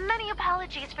 Many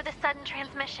apologies for the sudden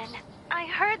transmission. I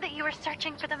heard that you were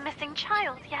searching for the missing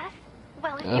child, yes?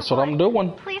 Well, if that's you what would, I'm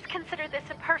doing. please consider this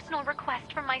a personal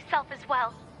request from myself as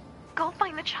well. Go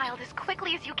find the child as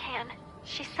quickly as you can.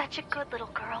 She's such a good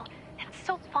little girl, and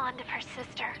so fond of her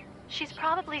sister. She's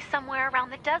probably somewhere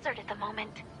around the desert at the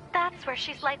moment. That's where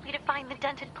she's likely to find the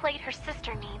dented plate her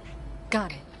sister needs.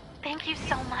 Got it. Thank you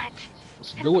so much.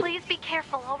 Let's And do it. please be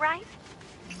careful, alright?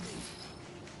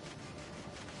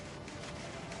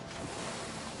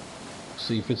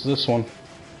 See if it's this one.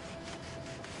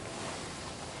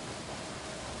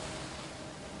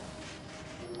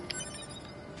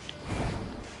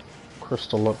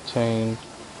 Crystal obtained.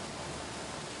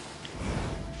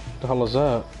 What the hell is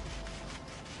that?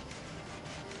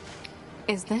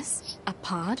 Is this a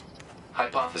pod?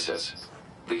 Hypothesis.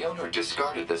 The owner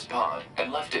discarded this pod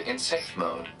and left it in safe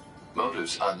mode.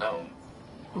 Motives unknown.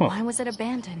 Why was it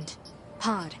abandoned?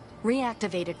 Pod,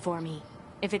 reactivate it for me.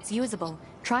 If it's usable,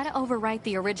 try to overwrite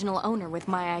the original owner with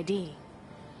my ID.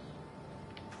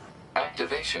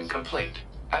 Activation complete.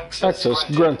 Access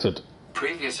granted.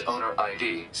 Previous owner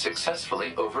ID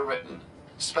successfully overwritten.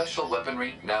 Special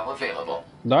weaponry now available.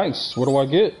 Nice. What do I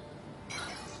get?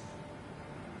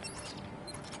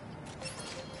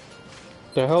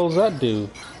 The hell does that do?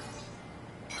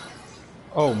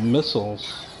 Oh,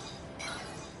 missiles.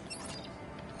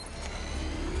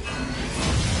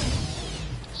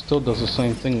 Still does the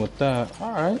same thing with that.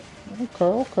 Alright.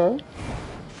 Okay.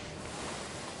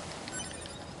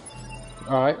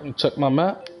 Alright, let me check my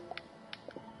map.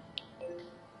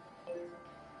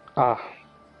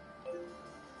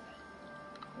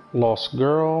 Lost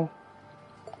girl.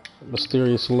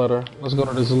 Mysterious letter. Let's go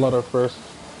to this letter first.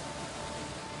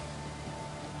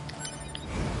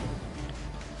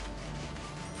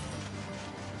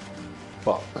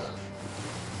 Fuck.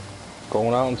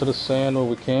 Going out into the sand where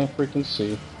we can't freaking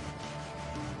see.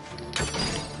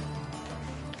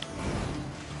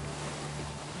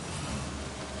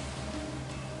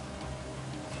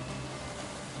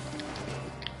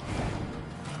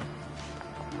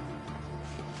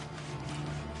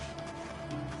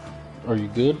 Are you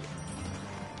good?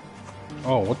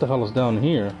 Oh, what the hell is down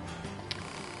here?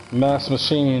 Mass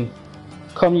machine.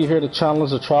 Come you here to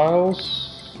challenge the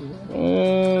trials?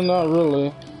 Not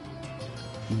really.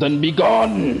 Then be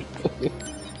gone!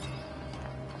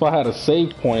 If I had a save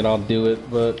point, I'll do it,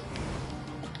 but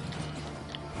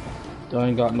I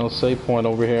ain't got no save point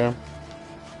over here.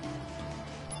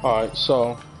 Alright,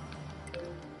 so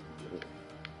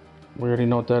we already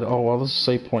know what that. Oh, well, this is a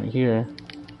save point here.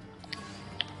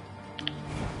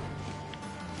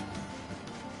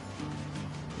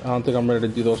 I don't think I'm ready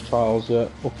to do those trials yet.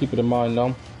 We'll keep it in mind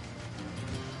though.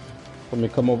 Let me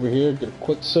come over here, get a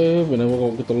quick save, and then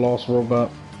we'll go get the lost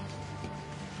robot.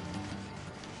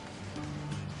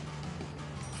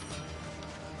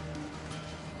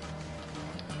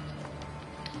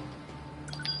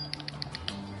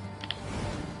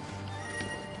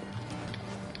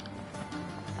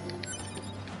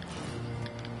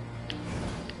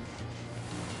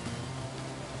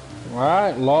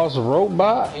 Alright, lost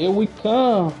robot, here we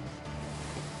come.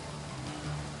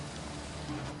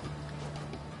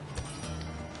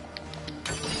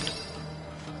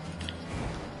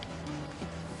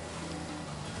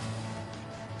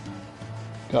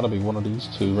 Gotta be one of these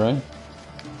two, right?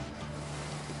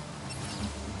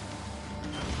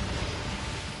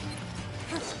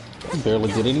 I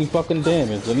barely did any fucking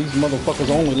damage, and these motherfuckers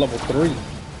are only level 3.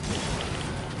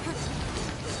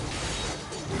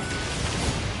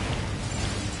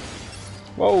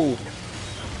 Whoa.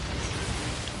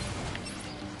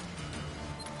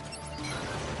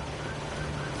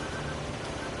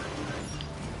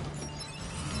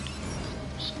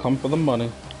 come for the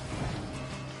money.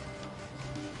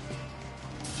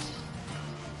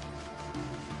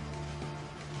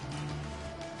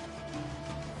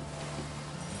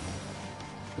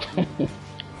 I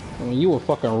mean, you a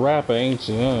fucking rapper, ain't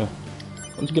you, huh?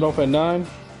 Don't you get off at 9?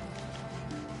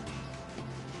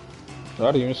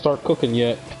 I didn't even start cooking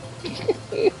yet.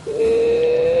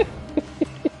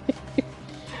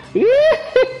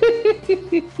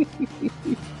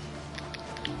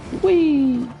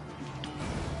 Whee!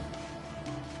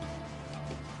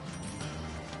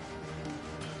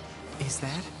 Is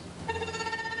that?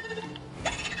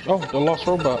 Oh, the lost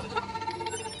robot.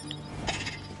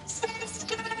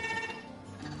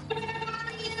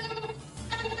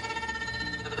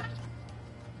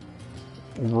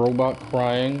 Robot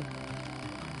crying.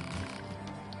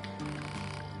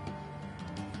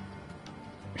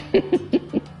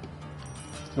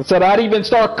 I said I didn't even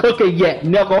start cooking yet,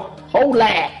 nigga. Hold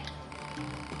that.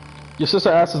 Your sister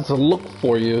asked us to look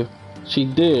for you. She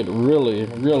did, really,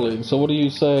 really. So what do you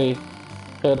say?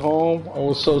 Head home? I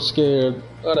was so scared.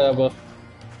 Whatever.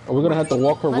 Are we gonna have to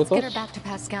walk her with us? Let's get her back to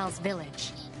Pascal's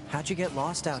village. How'd you get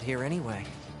lost out here anyway?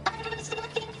 I was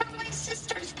looking for my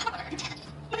sister's part.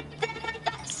 But then I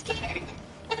got scared.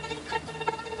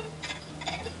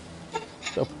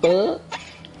 The fuck?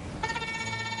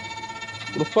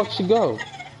 Where the fuck she go?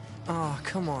 Oh,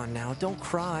 come on now, don't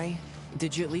cry.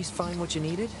 Did you at least find what you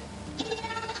needed?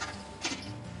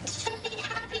 She'll be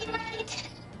happy, right?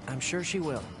 I'm sure she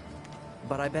will.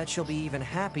 But I bet she'll be even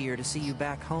happier to see you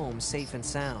back home, safe and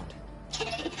sound.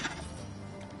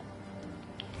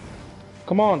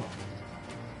 Come on.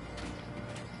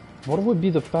 What would be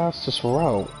the fastest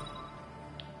route?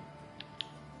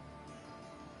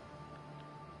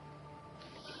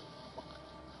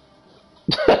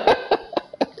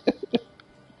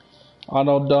 I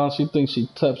know, Dawn, she thinks she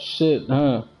tough shit,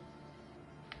 huh?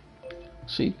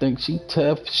 She thinks she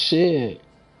tough shit.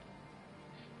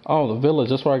 Oh, the village,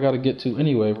 that's where I gotta get to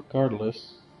anyway,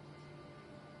 regardless.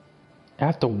 I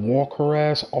have to walk her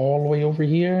ass all the way over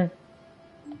here?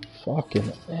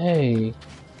 Fucking A.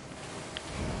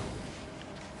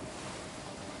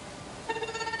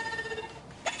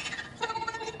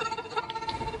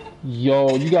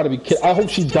 Yo, you gotta be kidding. I hope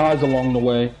she dies along the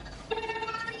way.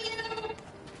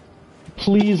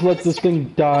 Please let this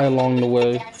thing die along the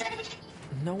way.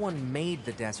 No one made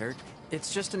the desert.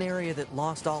 It's just an area that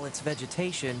lost all its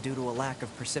vegetation due to a lack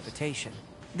of precipitation.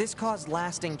 This caused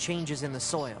lasting changes in the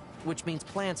soil, which means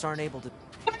plants aren't able to...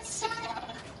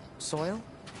 Soil?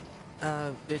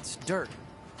 It's dirt.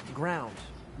 Ground.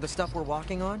 The stuff we're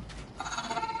walking on?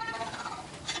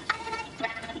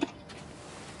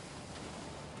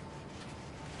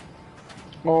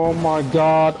 Oh my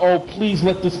god. Oh, please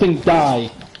let this thing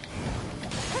die.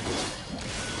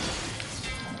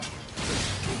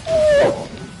 Oh,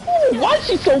 why is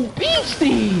she so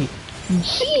beastie?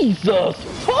 Jesus,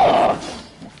 fuck.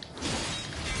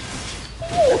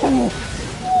 Oh,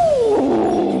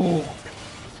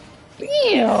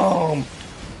 damn.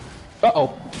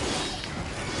 Uh-oh.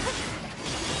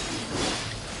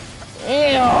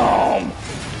 Damn.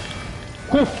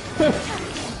 Whew, whew,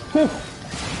 whew.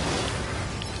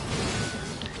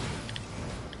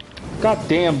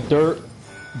 Goddamn dirt,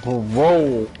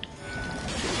 bro.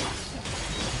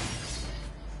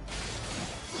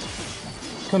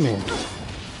 Come here.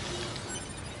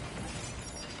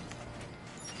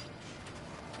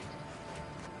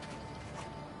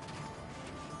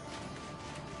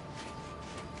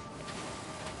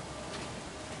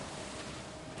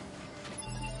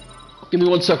 Give me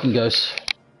 1 second, guys.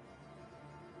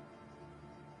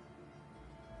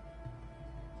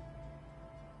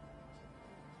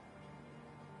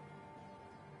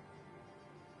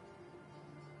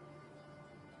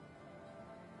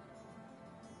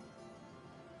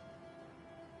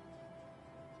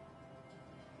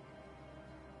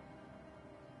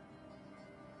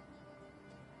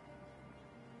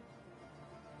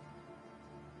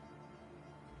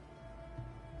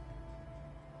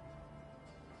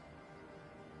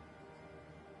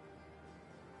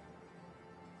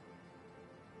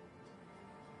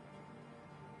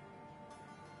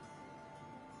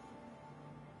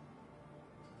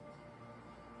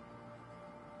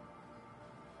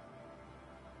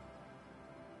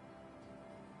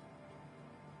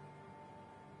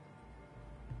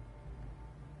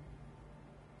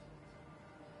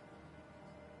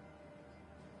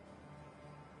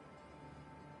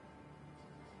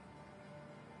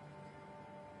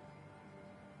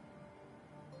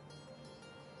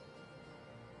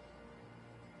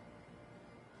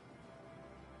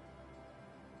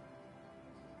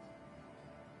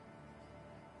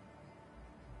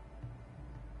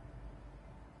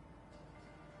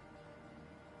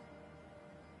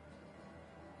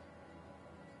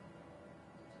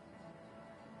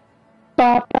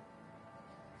 ba, ba.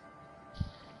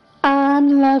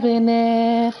 I'm loving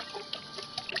it.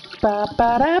 Ba,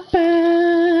 ba, da, ba.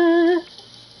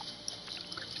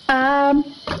 I'm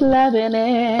loving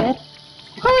it.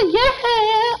 Oh yeah,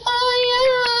 oh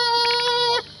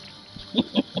yeah.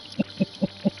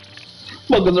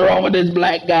 What's wrong with this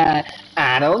black guy?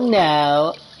 I don't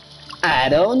know. I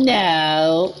don't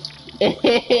know.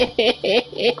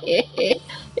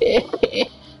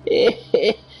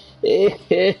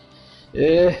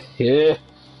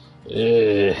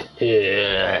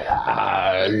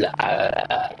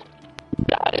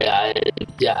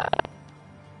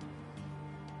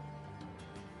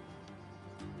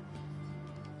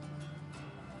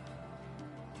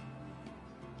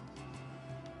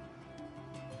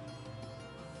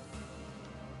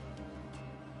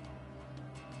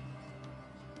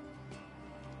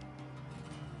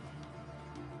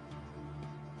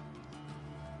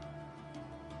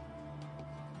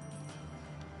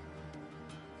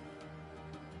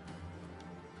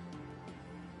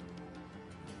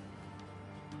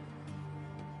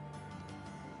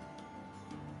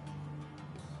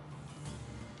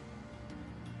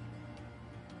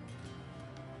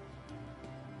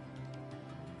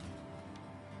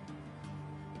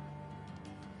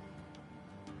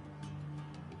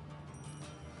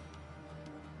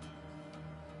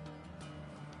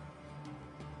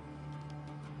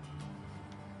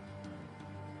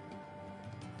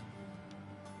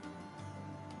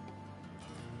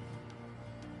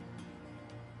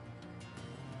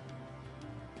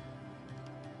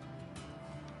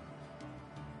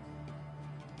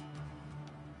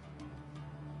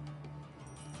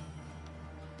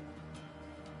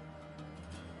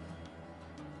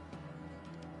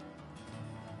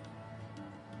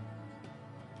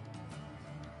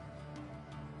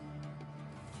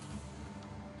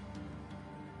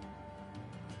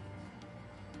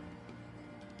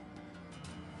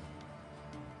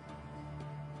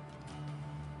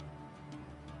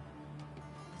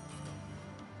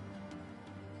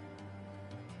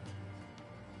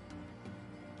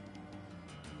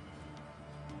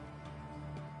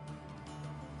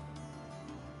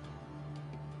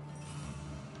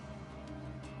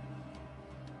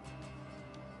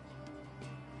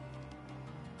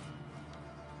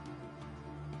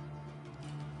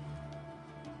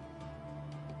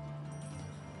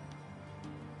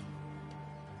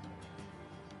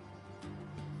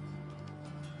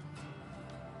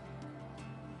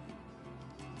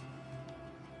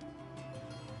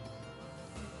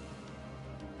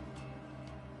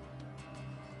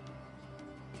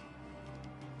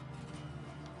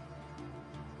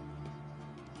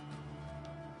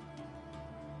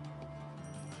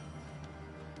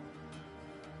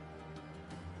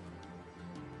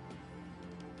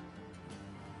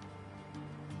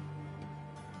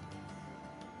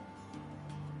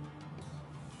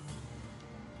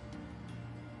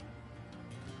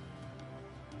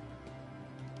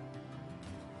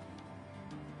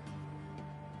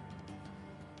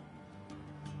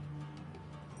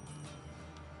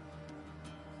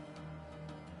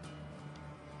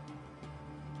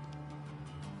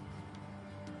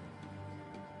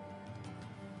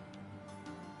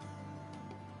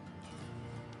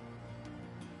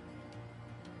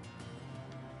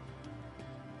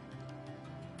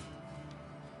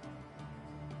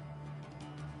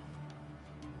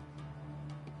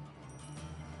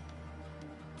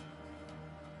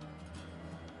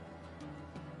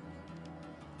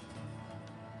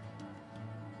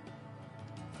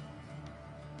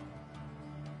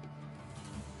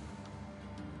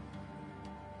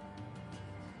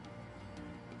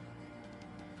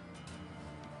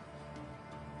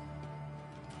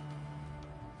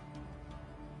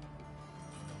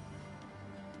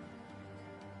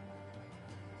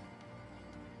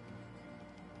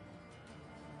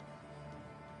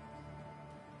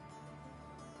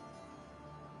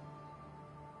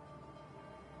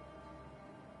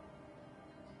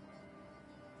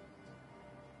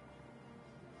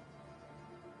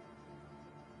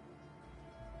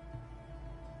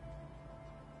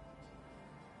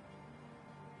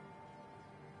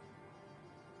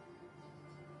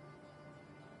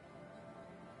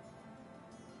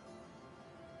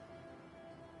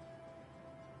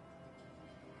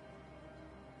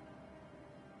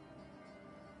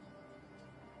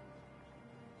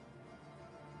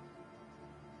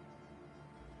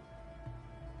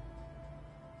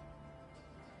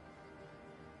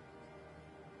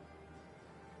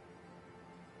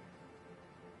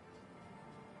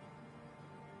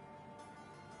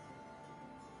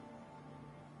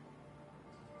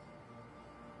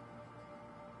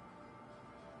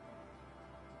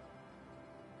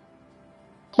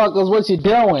 Motherfuckers, what you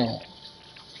doing?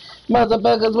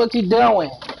 Motherfuckers, what you doing?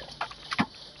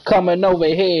 Coming over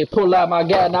here, pull out my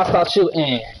gun, and I start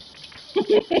shooting.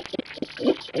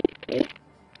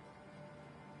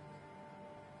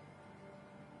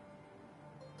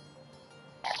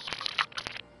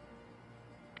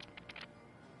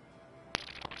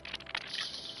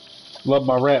 Love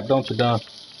my rap, don't you, Don?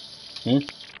 Hmm?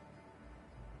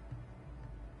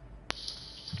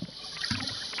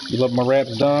 You love my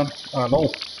raps, Don? I know.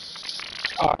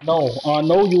 I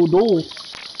know you do.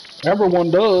 Everyone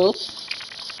does.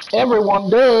 Everyone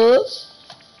does.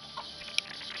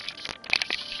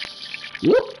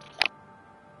 Yep.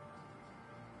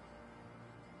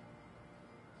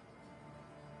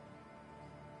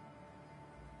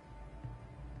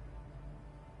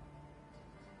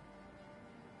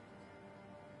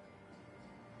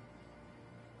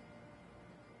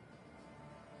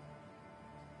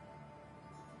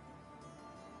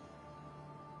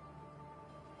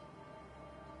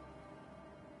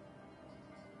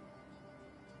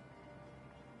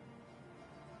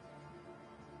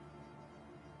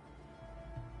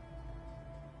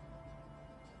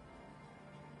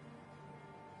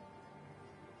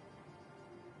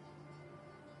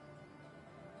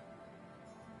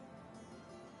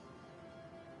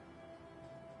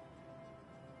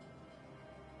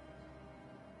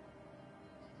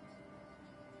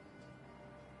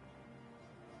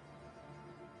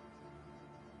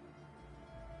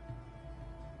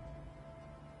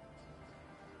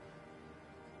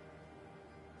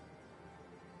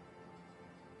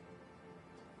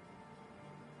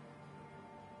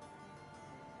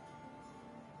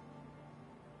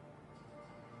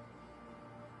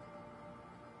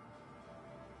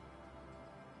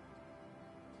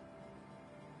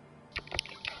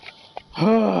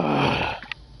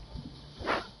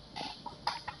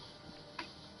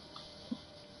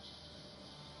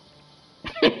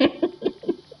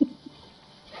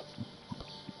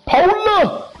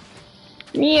 Polar!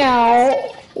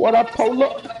 Meow! What up,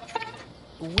 Polar?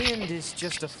 Wind is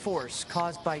just a force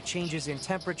caused by changes in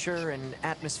temperature and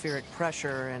atmospheric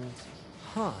pressure and...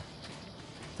 Huh.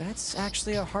 That's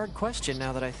actually a hard question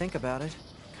now that I think about it.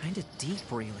 Kinda deep,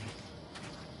 really.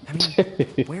 I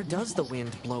mean, where does the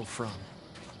wind blow from?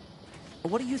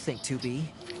 What do you think, 2B?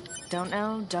 Don't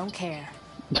know, don't care.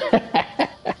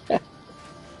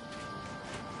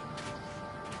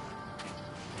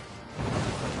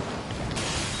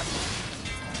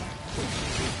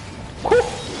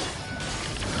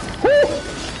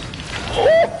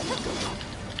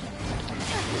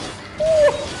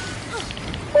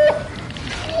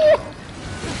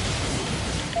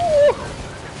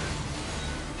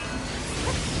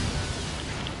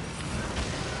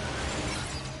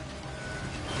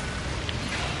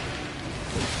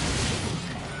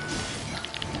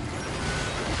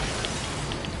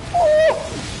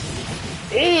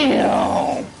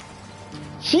 Damn!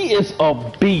 She is a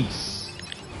beast.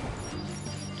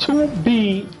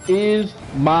 2B is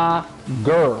my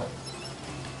girl.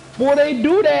 Boy, they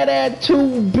do that at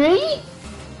 2B?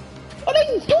 Boy,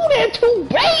 they do that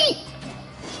 2B?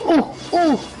 Ooh,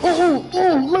 ooh, ooh, ooh,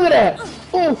 ooh, look at that.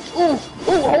 Ooh, ooh,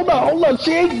 ooh, hold on,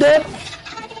 she ain't dead.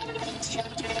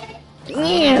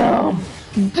 Damn!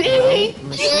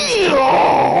 Damn!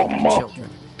 Children.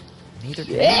 Neither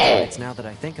can androids now that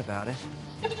I think about it.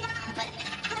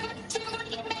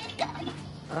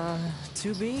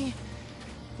 2B?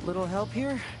 Little help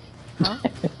here? Huh?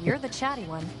 You're the chatty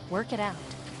one. Work it out.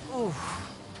 Ooh.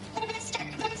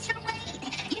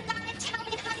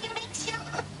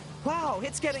 Wow,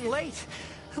 it's getting late.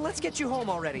 Let's get you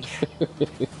home already.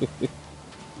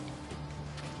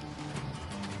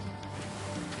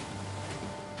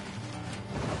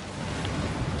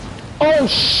 Oh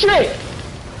shit!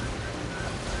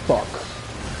 Fuck.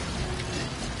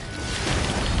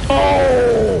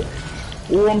 Oh!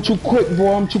 Oh, I'm too quick,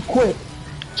 boy. I'm too quick.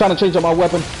 Trying to change up my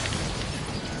weapon.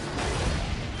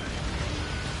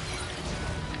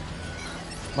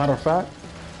 Matter of fact.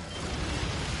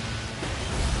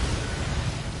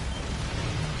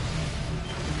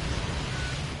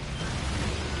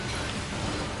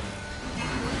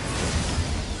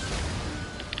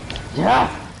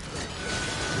 Yeah!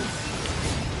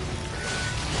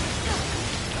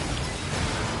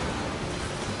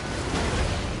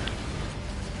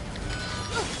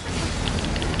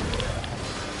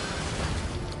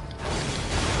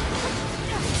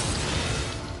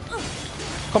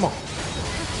 Come on.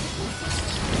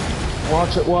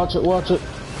 Watch it, watch it, watch it.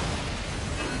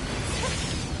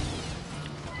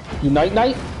 You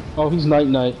night-night? Oh, he's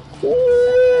night-night.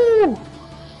 Ooh!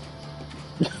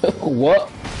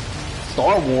 What?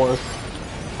 Star Wars?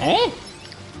 Eh?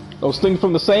 Those things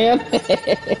from the sand?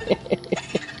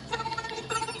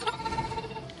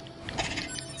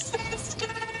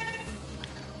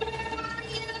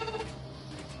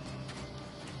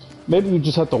 Maybe we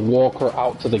just have to walk her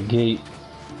out to the gate.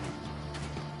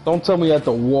 Don't tell me you have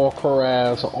to walk her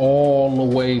ass all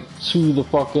the way to the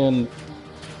fucking...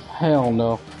 Hell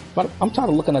no. But I'm tired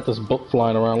of looking at this book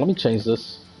flying around. Let me change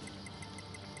this.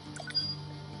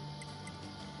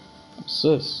 What's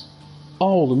this?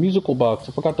 Oh, the musical box.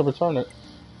 I forgot to return it.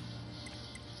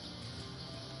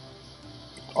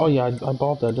 Oh yeah, I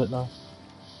bought that, didn't I?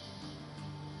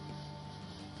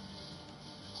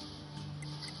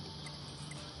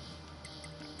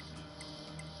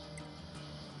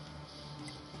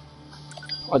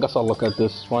 I guess I'll look at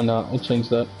this. Why not? I'll change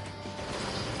that.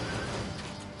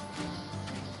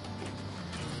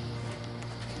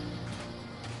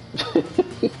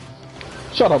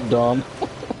 Shut up, Don.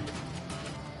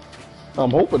 I'm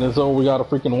hoping as though we got a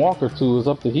freaking walk or two is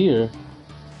up to here.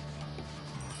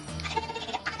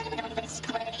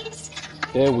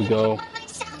 There we go.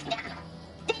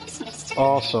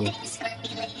 Awesome.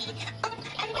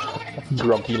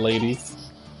 Grumpy lady.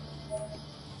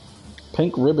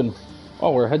 Pink ribbon.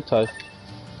 Oh, we're head tie.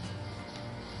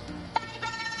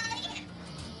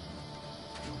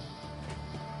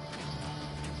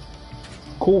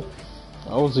 Cool.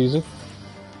 That was easy.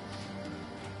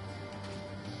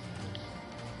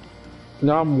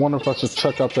 Now I'm wondering if I should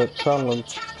check out that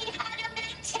challenge.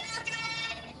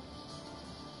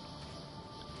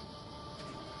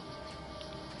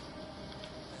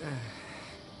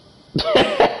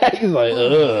 He's like,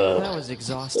 ugh. That was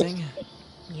exhausting.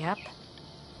 Yep.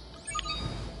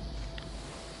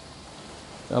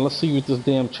 Now let's see what this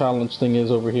damn challenge thing is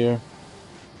over here.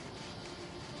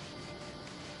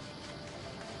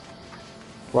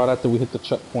 Right after we hit the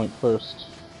checkpoint first.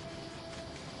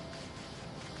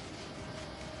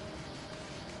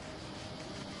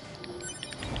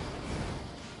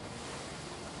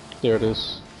 There it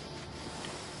is.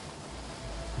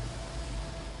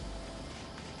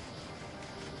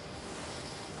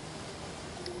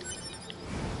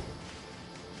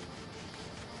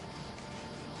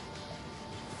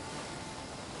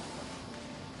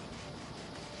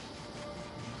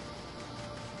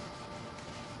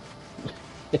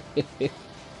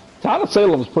 Town of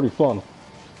Salem is pretty fun.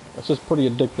 It's just pretty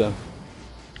addictive.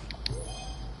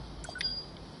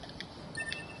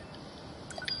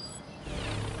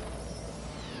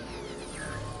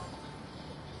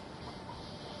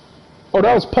 Oh,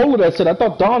 that was Polar that said. I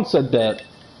thought Don said that.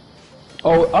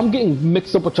 Oh, I'm getting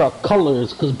mixed up with y'all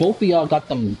colors because both of y'all got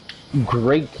them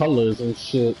great colors and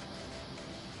shit.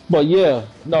 But yeah,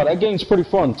 no, that game's pretty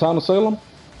fun. Town of Salem.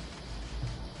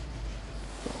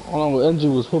 I don't know,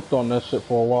 NG was hooked on that shit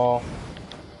for a while.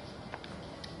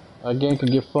 That game can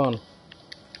get fun.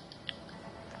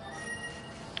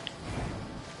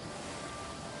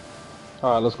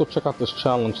 Alright, let's go check out this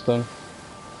challenge thing.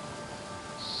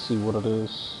 See what it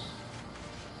is.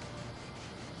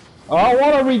 Oh, I don't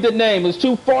want to read the name. It's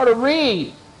too far to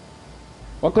read.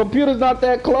 My computer's not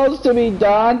that close to me,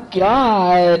 Don.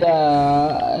 God.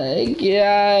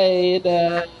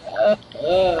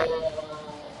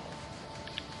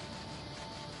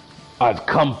 I've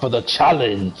come for the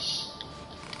challenge.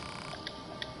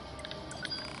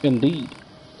 Indeed.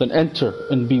 Then enter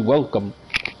and be welcome.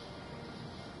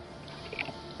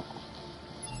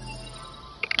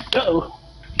 Uh-oh.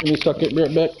 Let me suck it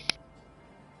right back.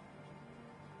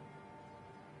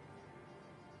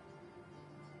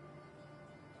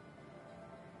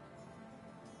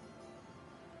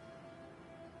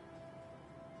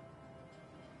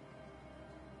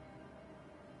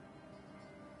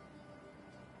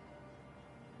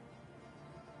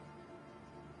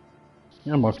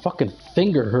 Yeah, my fucking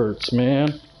finger hurts,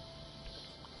 man.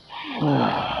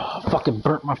 Fucking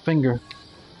burnt my finger.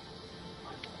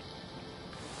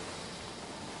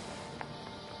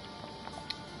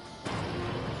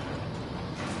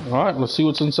 Alright, let's see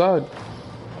what's inside.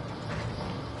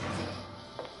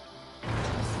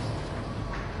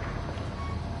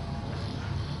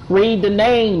 Read the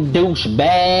name,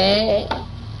 douchebag.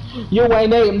 You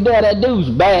ain't named that a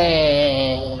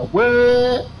douchebag.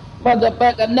 What?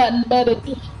 Motherfucker, nothing but a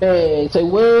douchebag. Say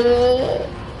what?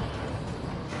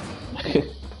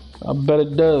 I bet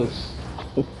it does.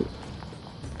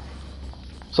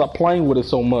 Stop playing with it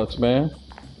so much, man.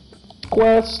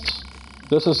 Quest.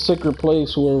 This is a secret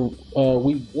place where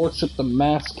we worship the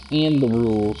mask and the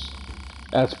rules.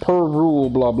 As per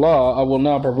rule, blah blah, I will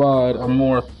now provide a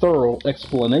more thorough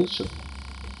explanation.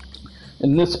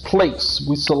 In this place,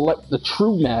 we select the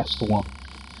true masked one.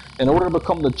 In order to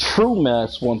become the true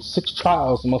masked one, 6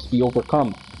 trials must be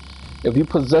overcome. If you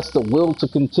possess the will to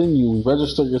continue,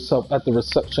 register yourself at the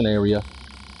reception area.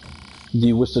 Do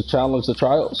you wish to challenge the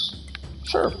trials?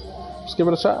 Sure, let's give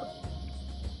it a shot.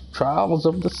 Trials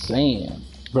of the Sand.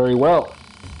 Very well.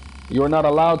 You are not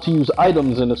allowed to use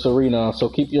items in this arena, so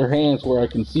keep your hands where I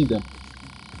can see them.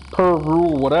 Per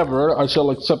rule whatever, I shall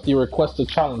accept your request to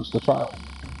challenge the trial.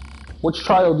 Which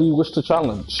trial do you wish to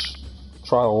challenge?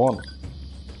 Trial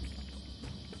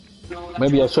 1.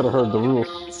 Maybe I should have heard the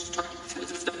rules.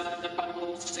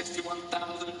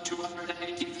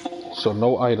 So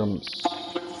no items.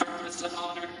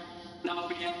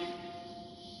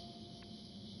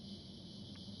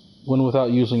 Win without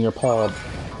using your pod.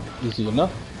 Easy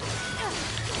enough.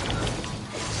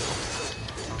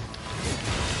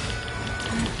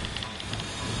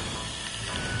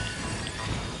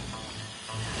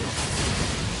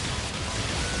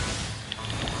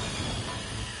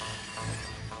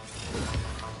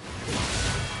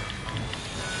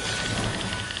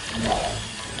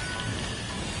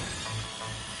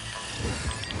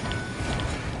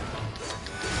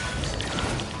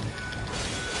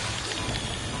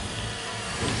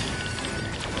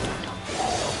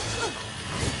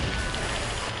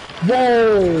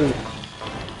 Whoa!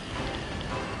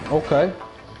 Okay.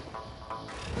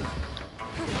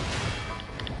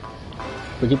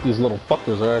 Forget these little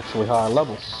fuckers are actually high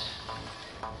levels.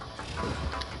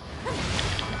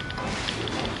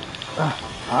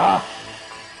 Ah!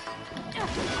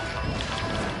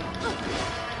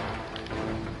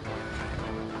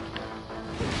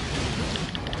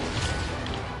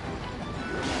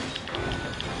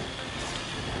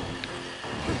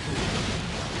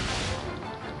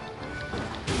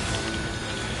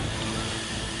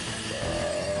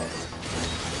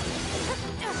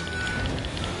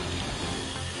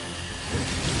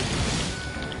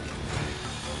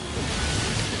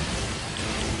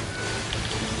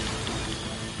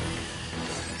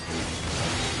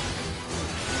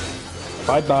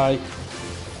 Bye-bye.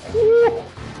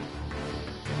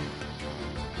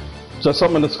 Is there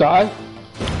something in the sky?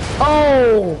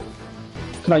 Oh!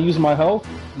 Can I use my health?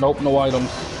 Nope, no items.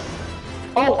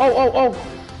 Oh!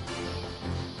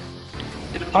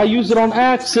 I used it on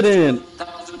accident!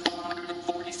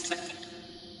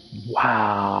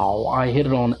 Wow, I hit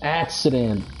it on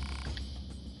accident.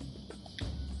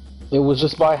 It was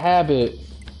just by habit.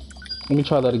 Let me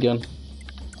try that again.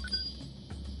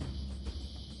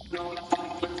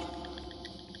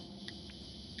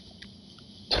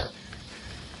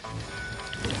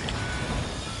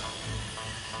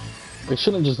 They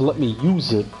shouldn't just let me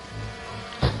use it.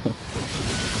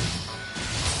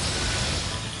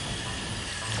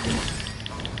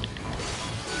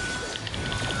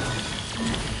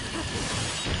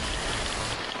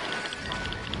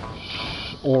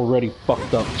 Already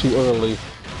fucked up too early.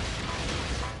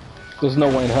 There's no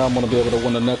way in hell I'm gonna be able to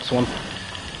win the next one.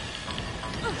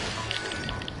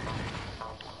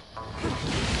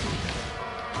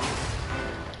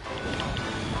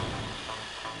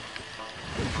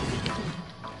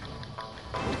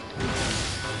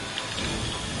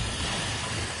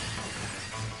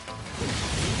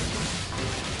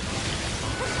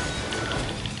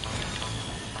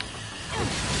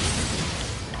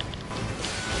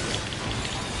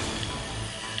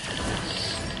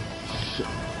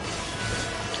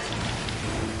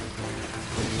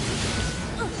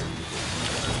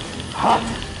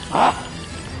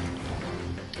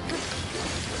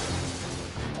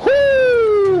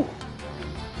 Whoo!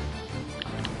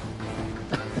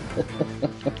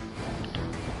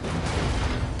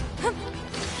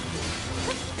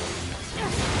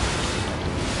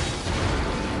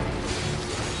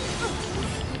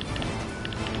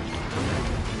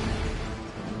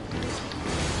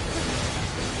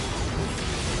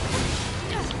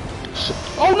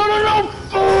 Oh no!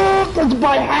 Fuck! That's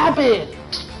by habit!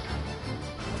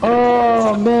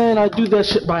 Oh man, I do that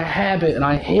shit by habit and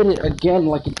I hit it again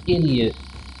like an idiot.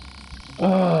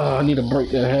 Oh, I need to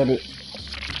break that habit.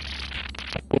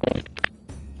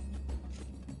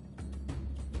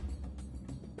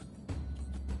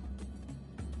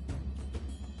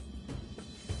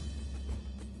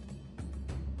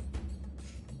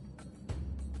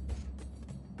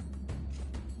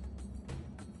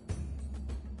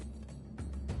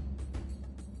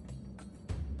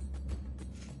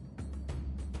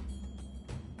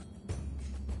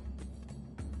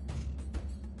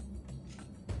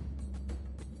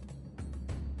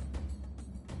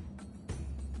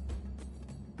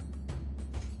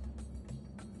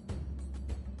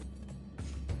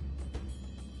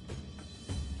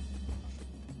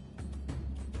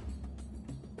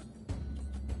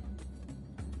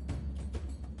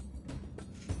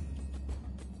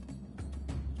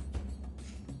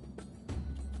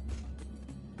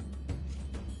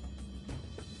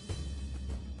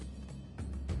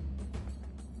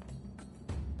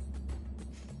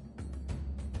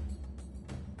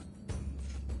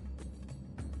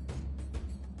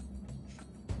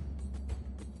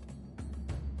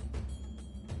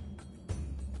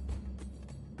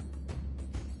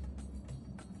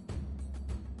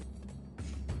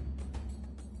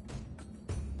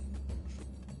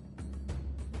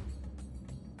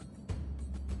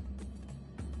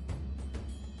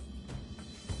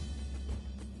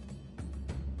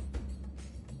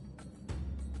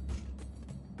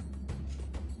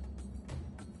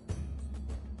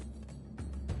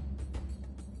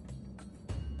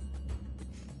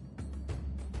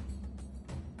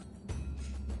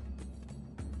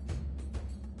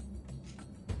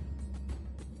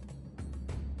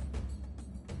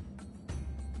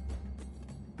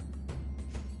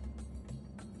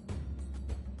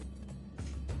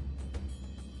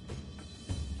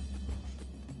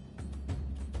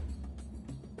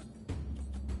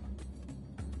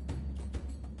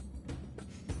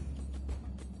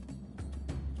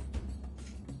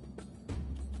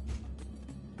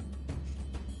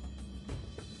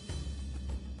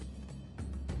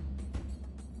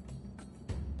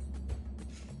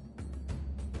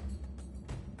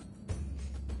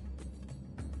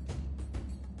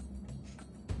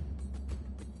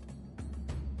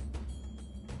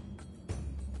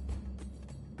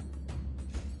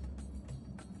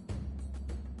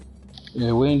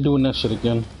 Yeah, we ain't doing that shit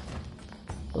again.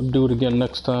 I'll do it again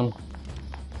next time.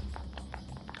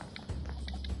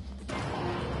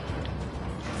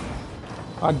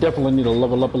 I definitely need to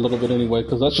level up a little bit anyway,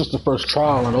 because that's just the first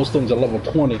trial and those things are level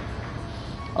 20.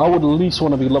 I would at least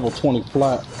want to be level 20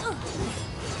 flat.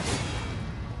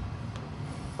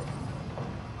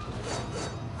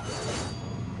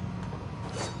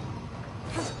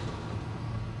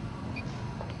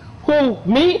 Who?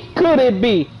 Me? Could it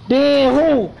be? Then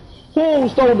who? Who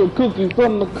stole the cookie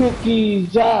from the cookie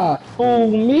jar?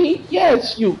 Who? Me?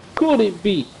 Yes, you. Could it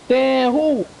be? Then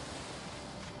who?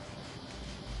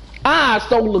 I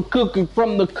stole the cookie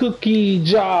from the cookie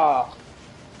jar.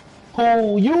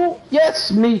 Who? You?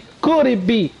 Yes, me. Could it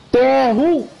be? Then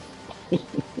who?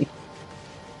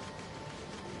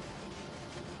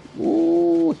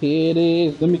 Ooh, here it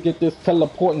is. Let me get this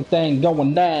teleporting thing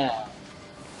going down.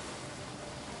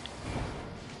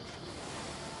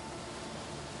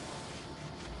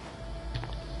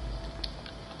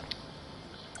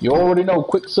 You already know,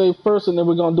 quick save first, and then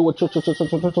we're gonna do a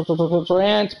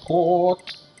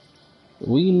transport.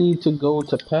 We need to go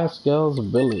to Pascal's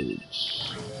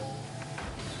village.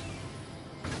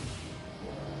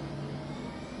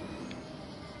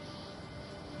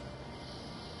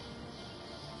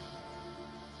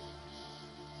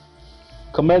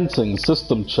 Commencing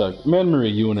system check. Memory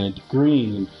unit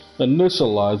green.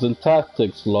 Initializing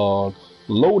tactics log.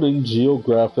 Loading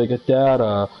geographic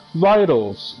data.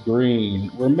 Vitals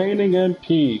green. Remaining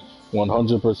MP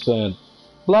 100%.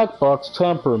 Black box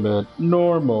temperament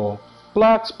normal.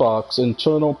 Black box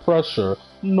internal pressure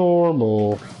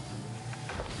normal.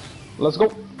 Let's go.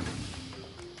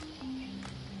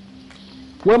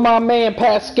 Where my man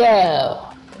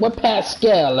Pascal? Where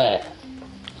Pascal at?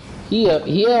 He up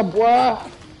here, boy.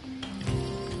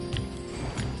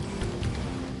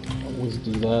 Always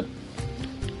do that.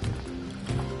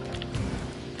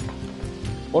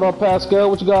 What up, Pascal?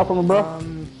 What you got from him, bro?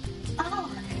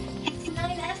 Oh, it's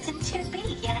 9S and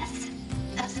 2B, yes.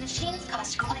 Those machines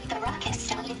cost quite the ruckus,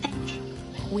 don't you think?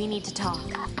 We need to talk.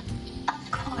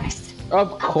 Of course.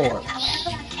 Of course.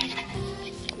 However I can.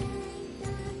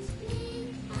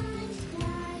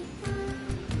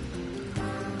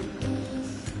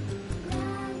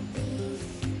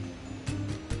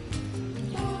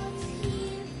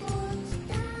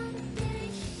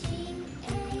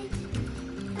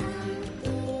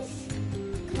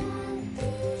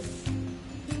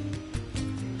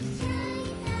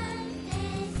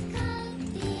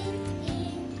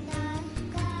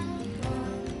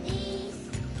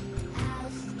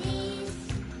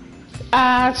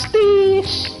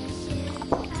 Artstation.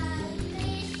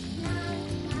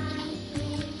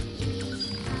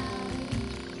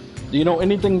 Do you know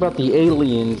anything about the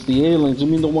aliens? The aliens, you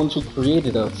mean the ones who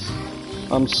created us?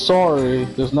 I'm sorry,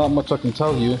 there's not much I can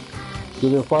tell you.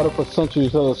 We've been fighting for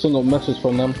centuries without a single message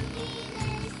from them.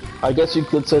 I guess you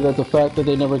could say that the fact that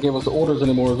they never gave us orders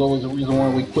anymore is always the reason why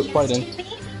we quit fighting.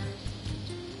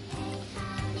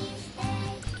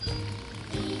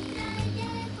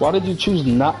 Why did you choose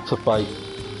not to fight?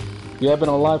 We have been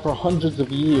alive for hundreds of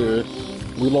years.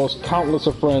 We lost countless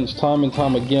of friends time and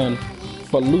time again.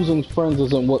 But losing friends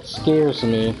isn't what scares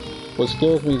me. What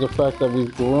scares me is the fact that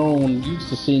we've grown used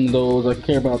to seeing those I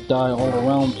care about die all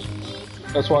around me.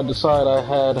 That's why I decided I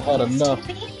had enough.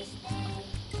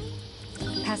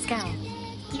 Pascal.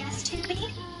 Yes, 2B?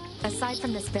 Aside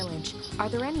from this village, are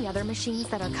there any other machines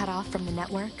that are cut off from the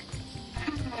network?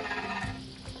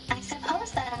 I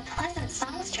suppose that unpleasant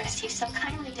songstress you so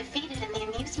kindly defeated in the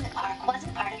amusement park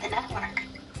wasn't part of the network.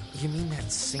 You mean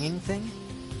that singing thing?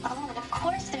 Oh, and of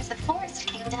course there's the Forest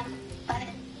Kingdom, but...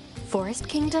 Forest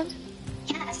Kingdom?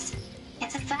 Yes.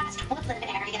 It's a vast woodland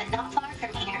area not far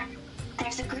from here.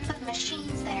 There's a group of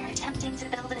machines there attempting to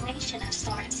build a nation of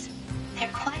sorts. They're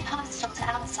quite hostile to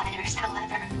outsiders,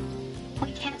 however.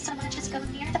 We can't so much as go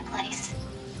near the place.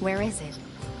 Where is it?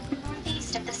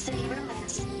 Northeast of the city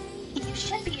ruins. You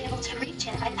should be able to reach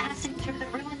it by passing through the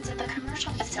ruins of the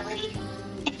commercial facility.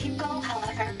 If you go,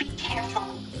 however, be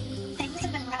careful. Things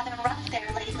have been rather rough there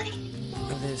lately.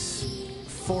 This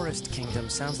Forest Kingdom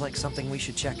sounds like something we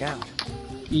should check out.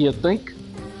 You think?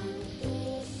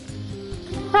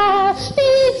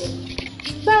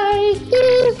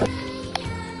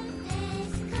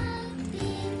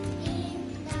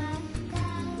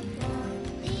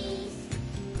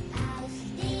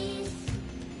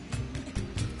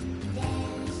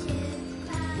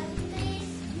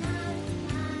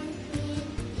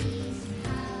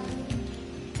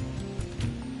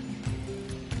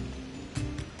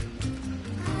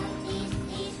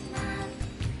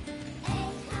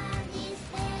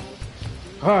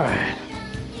 Alright.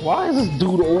 Why is this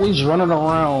dude always running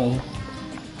around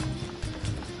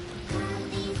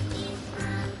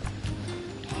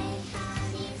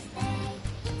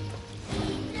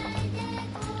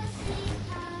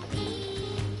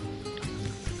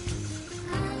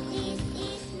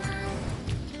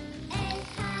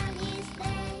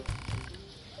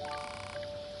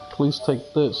please take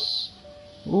this.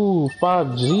 Ooh,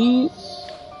 5 G's?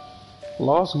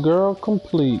 Lost girl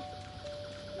complete.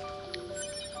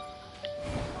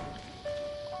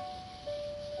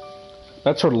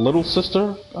 That's her little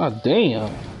sister? God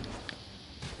damn.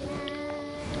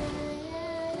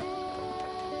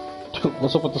 Dude,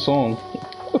 what's up with the song?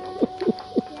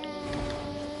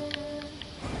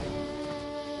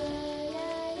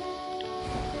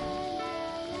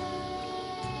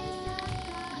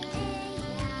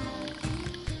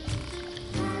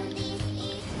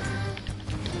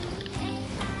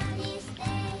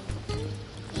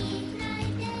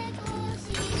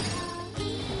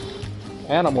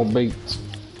 Animal bait.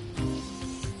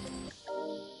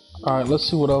 Alright, let's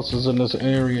see what else is in this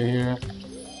area here.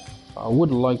 I would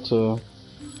like to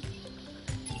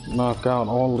knock out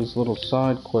all these little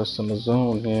side quests in the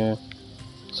zone here.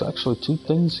 It's actually 2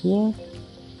 things here.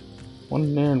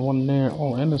 One there and one there.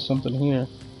 Oh, and there's something here.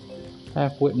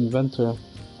 Half-wit inventor.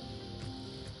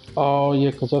 Oh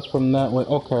yeah, because that's from that way.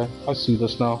 Okay, I see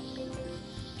this now.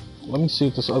 Let me see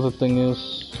what this other thing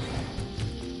is.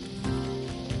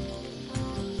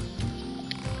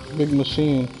 Big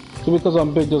machine. So because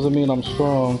I'm big doesn't mean I'm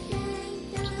strong.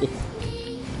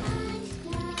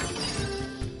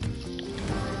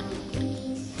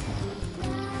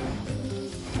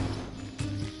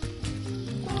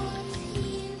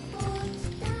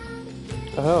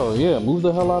 Hell yeah, move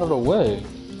the hell out of the way.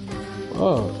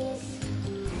 Oh.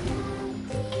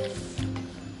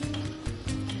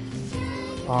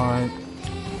 Alright.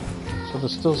 So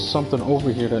there's still something over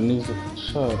here that needs to be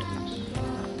checked.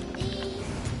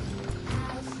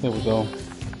 Here we go.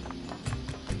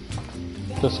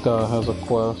 This guy has a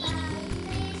quest.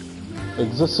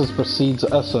 Existence precedes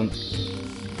essence.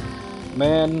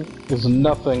 Man is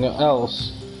nothing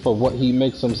else but what he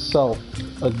makes himself.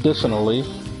 Additionally,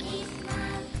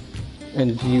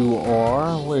 and you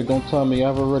are... Wait, don't tell me.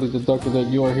 I've already deducted that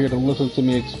you are here to listen to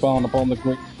me expound upon the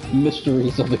great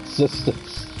mysteries of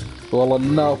existence. Well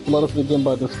enough, let us begin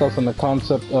by discussing the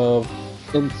concept of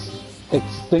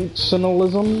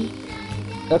extinctionalism.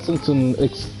 Essence and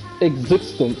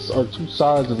existence are 2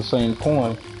 sides of the same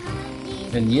coin.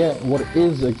 And yet, what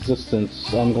is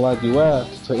existence? I'm glad you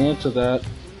asked. To answer that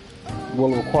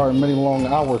will require many long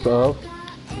hours of.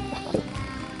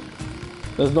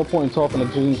 There's no point in talking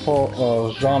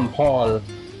to Jean-Paul.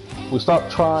 We stopped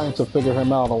trying to figure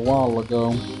him out a while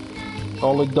ago.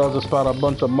 All he does is spout a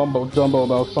bunch of mumbo-jumbo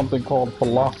about something called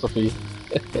philosophy.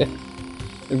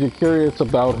 If you're curious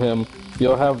about him,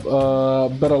 you'll have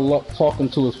better luck talking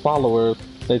to his followers.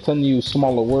 They tend to use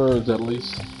smaller words, at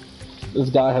least. This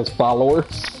guy has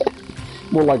followers.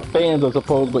 More like fans, I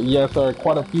suppose, but yes, there are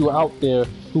quite a few out there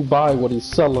who buy what he's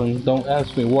selling. Don't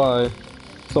ask me why.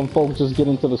 Some folks just get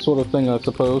into the sort of thing, I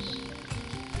suppose.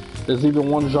 There's even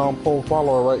one Jean-Paul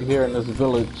follower right here in this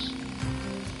village.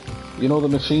 You know the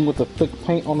machine with the thick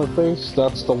paint on her face?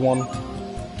 That's the one.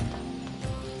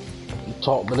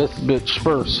 Talk to this bitch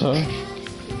first, huh?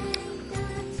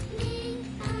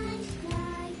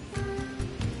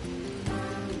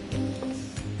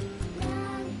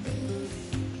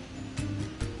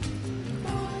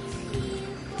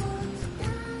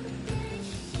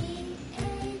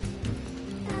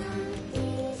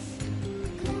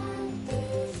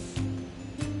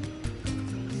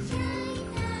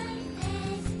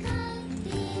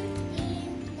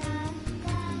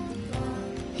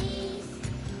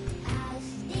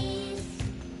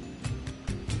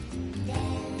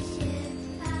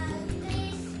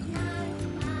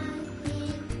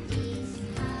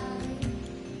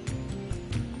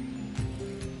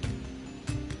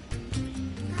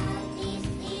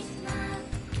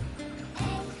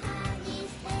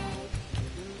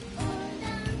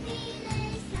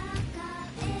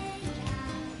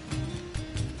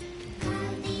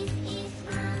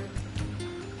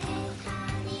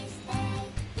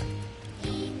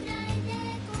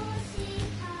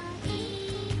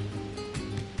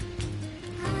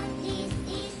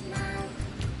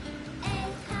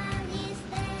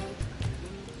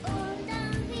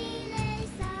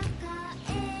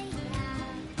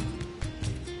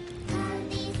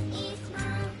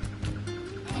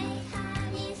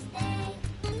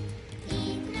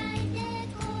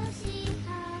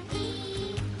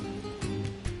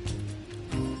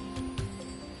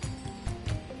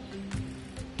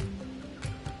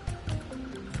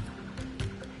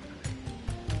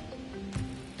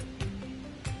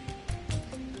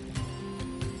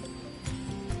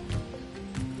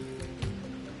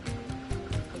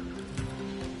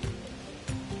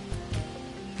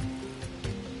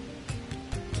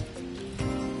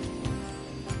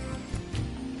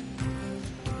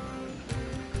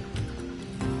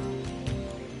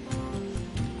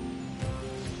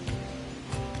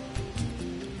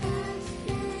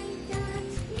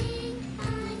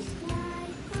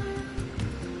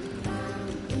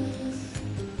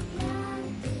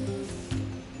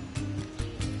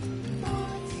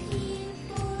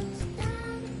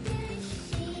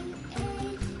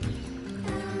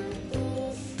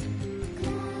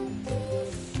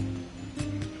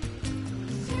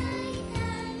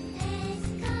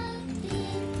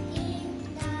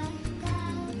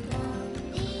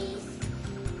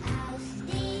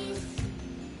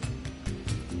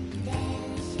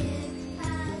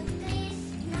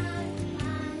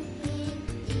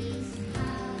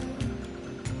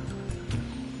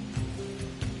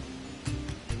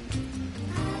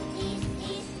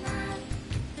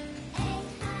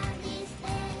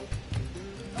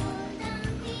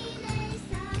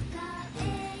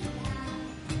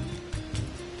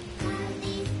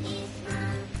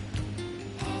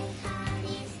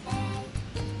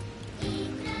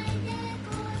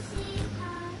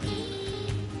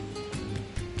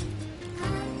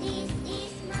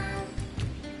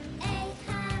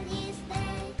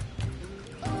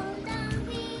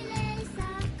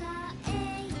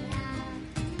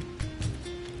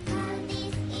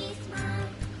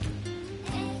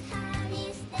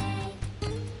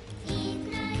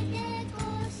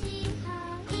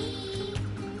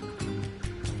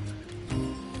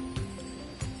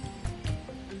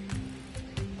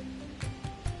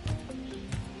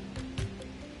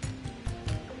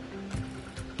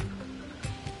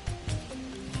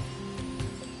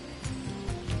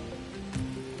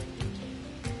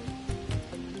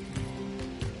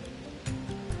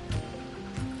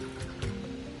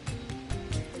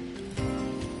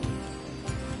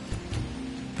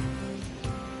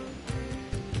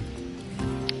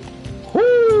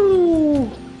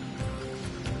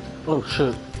 Oh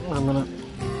shit, wait a minute.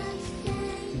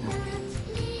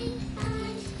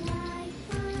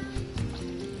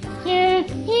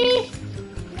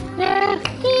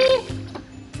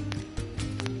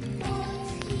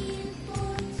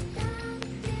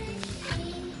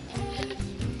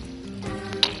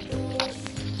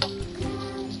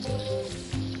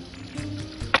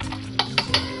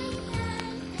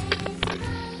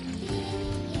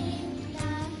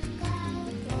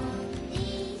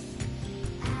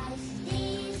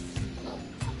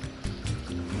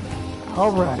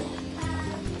 All right.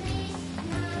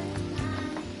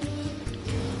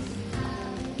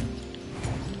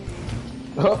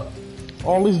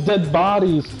 All these dead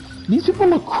bodies. These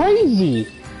people are crazy.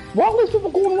 Why are these people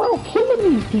going around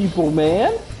killing these people,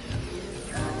 man?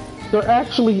 They're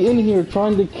actually in here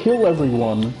trying to kill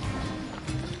everyone.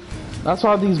 That's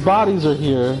why these bodies are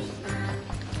here.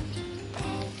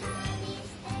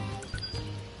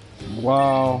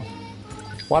 Wow.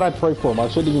 Why'd I pray for him? I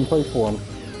shouldn't even pray for him.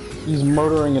 He's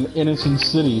murdering an innocent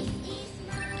city.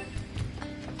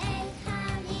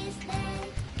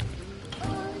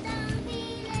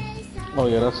 Oh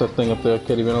yeah, that's that thing up there.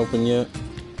 Can't even open yet.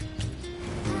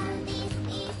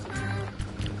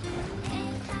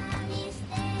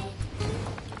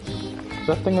 Is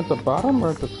that thing at the bottom or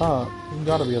at the top? It's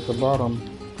gotta be at the bottom.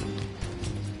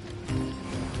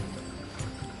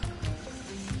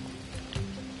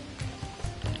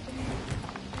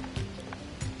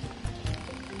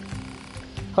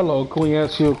 Hello, can we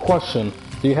ask you a question?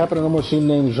 Do you happen to know a machine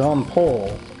named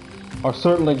Jean-Paul? I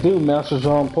certainly do. Master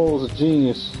Jean-Paul is a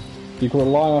genius. You can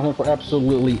rely on him for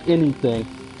absolutely anything.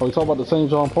 Are we talking about the same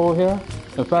Jean-Paul here?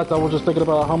 In fact, I was just thinking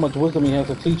about how much wisdom he has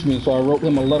to teach me, so I wrote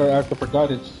him a letter asking for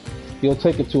guidance. You'll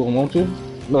take it to him, won't you?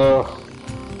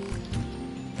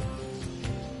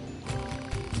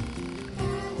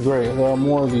 Great, there are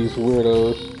more of these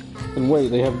weirdos. And wait,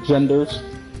 they have genders?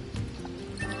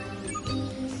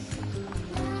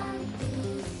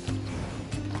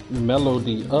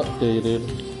 Melody updated.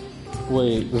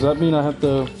 Wait, does that mean I have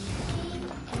to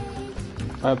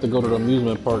go to the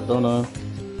amusement park, don't I?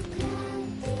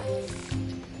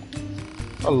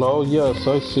 Hello, yes,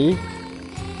 I see.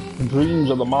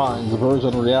 Dreams of the mind's version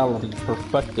of reality,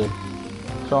 perfected.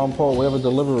 Jean-Paul, we have a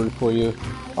delivery for you.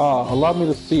 Ah, allow me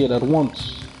to see it at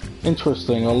once.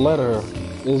 Interesting, a letter.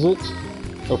 Is it?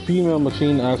 A female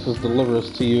machine access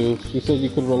delivers to you. She said you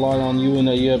could rely on you and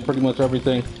that you had pretty much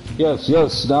everything. Yes,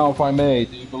 yes, now if I may,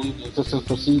 do you believe the existence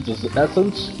precedes its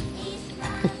essence?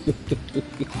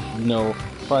 No.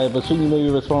 Right, but shouldn't you maybe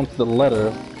respond to the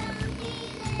letter?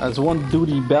 As one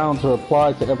duty bound to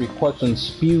reply to every question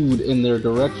spewed in their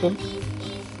direction?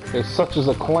 If such is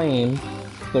a claim,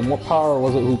 then what power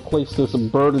was it who placed this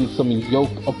burdensome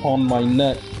yoke upon my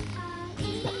neck?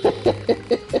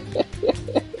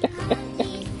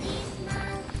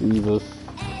 Jesus.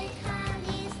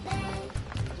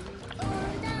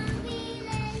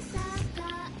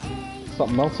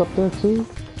 Something else up there too?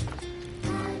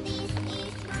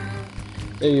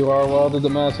 There you are. What did the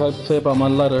master have to say about my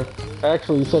letter?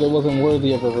 Actually, he said it wasn't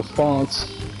worthy of a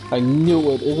response. I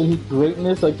knew it. Isn't he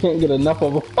greatness? I can't get enough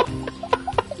of him.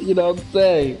 You know what I'm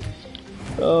saying?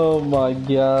 Oh my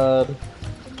god.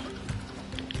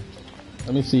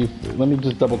 Let me see. Let me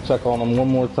just double check on him one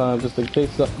more time just in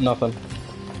case nothing.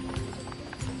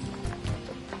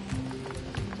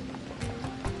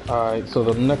 Alright, so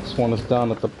the next one is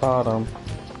down at the bottom.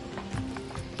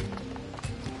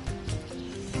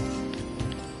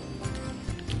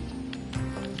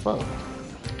 Oh.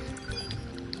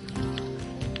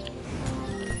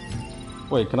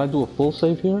 Wait, can I do a full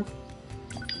save here?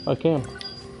 I can.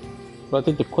 But I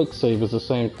think the quick save is the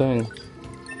same thing.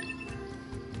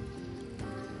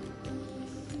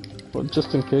 But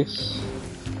just in case.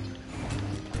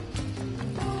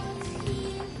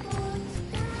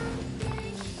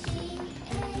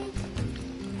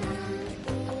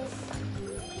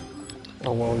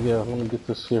 Oh well, yeah, let me get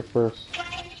this here first.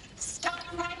 Stop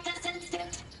right this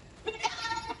instant! No!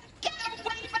 Get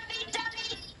away from me, dummy!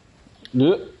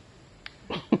 Yep.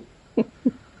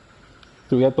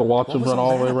 Do we have to watch him run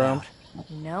all the way around?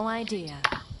 No idea.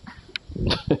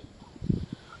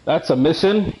 That's a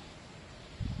mission.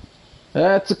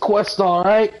 That's a quest,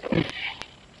 alright.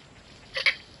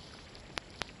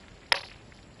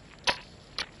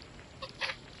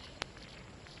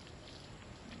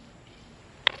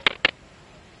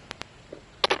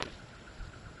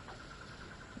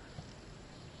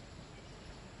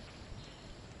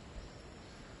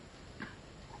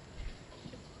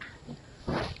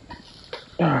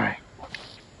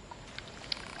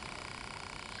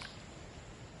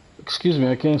 Excuse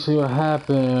me, I can't see what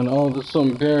happened. Oh, this is so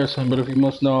embarrassing, but if you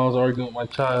must know I was arguing with my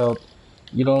child,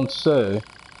 you don't say.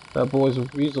 That boy's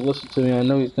refused to listen to me. I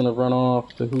know he's gonna run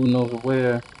off to who knows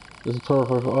where. This is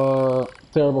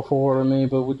terrible for me,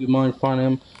 but would you mind finding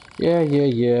him?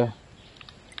 Yeah.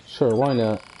 Sure, why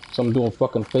not? So I'm doing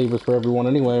fucking favors for everyone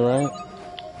anyway, right?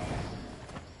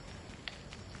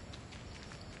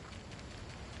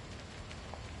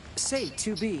 Say,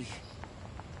 2B.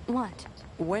 What?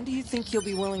 When do you think you'll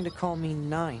be willing to call me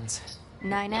Nines?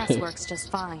 9S works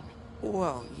just fine.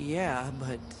 Well, yeah,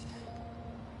 but...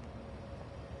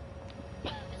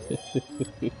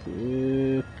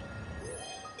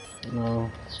 No,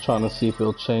 it's trying to see if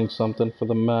it'll change something for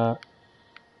the map.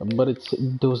 But it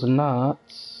does not.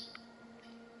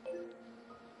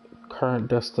 Current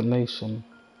destination.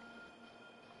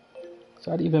 Is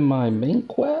that even my main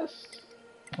quest?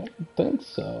 I don't think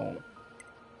so.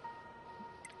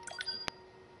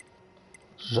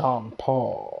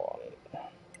 Jean-Paul.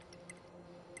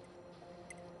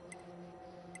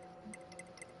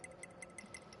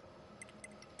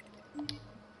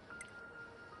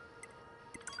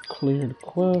 Cleared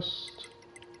quest.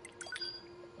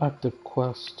 Active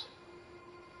quest.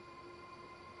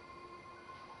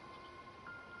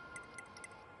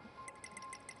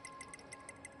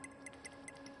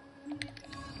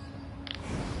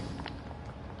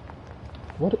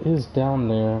 What is down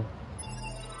there?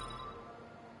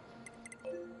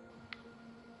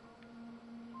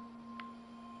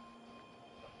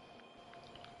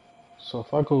 So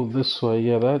if I go this way,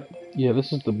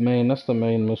 this is that's the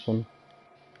main mission.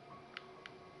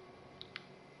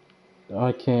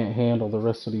 I can't handle the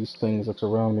rest of these things that's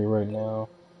around me right now.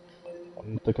 I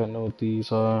don't think I know what these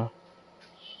are.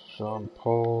 Jean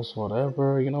Paul's,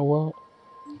 whatever, you know what?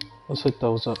 Let's hit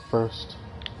those up first.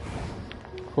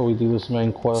 Before we do this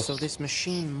main quest. So this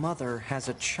machine mother has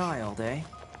a child, eh?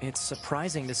 It's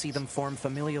surprising to see them form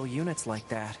familial units like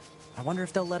that. I wonder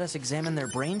if they'll let us examine their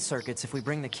brain circuits if we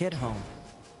bring the kid home.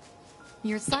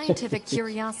 Your scientific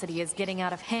curiosity is getting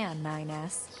out of hand,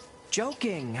 9S.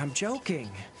 Joking, I'm joking.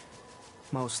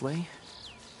 Mostly.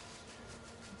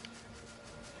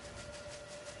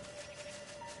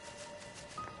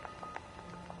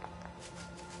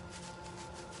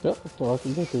 Yep, that's all I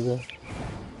can get through there.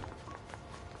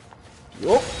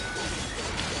 Oh!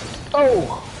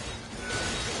 Oh!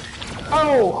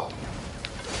 Oh!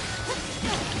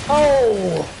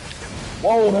 Oh!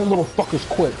 Whoa, that little fucker's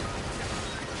quick.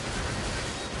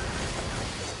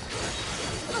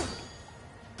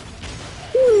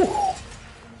 Whew.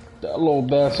 That little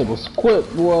bastard was quick,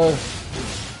 boy.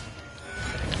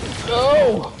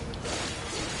 Oh!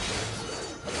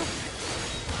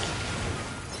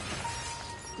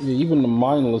 Yeah, even the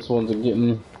mindless ones are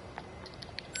getting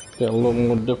a little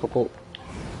more difficult.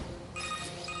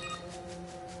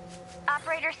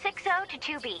 Operator 60 to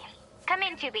 2B. Come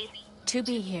in, 2B.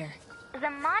 2B here. The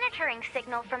monitoring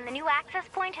signal from the new access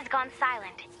point has gone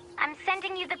silent. I'm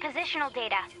sending you the positional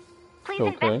data. Please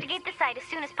investigate the site as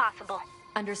soon as possible.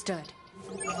 Understood.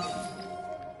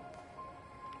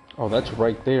 Oh, that's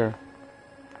right there.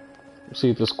 Let's see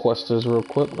if this quest is real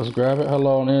quick. Let's grab it.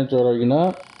 Hello, on Android, are you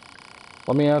not?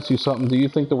 Let me ask you something. Do you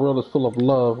think the world is full of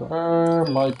love?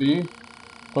 Might be.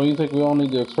 Don't you think we all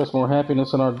need to express more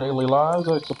happiness in our daily lives,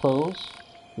 I suppose?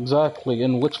 Exactly.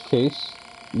 In which case,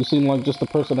 you seem like just the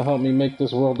person to help me make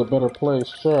this world a better place.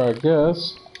 Sure, I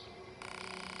guess.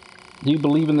 Do you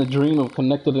believe in the dream of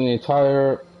connecting the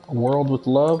entire world with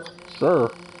love?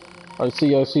 Sure. I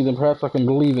see, then perhaps I can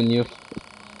believe in you.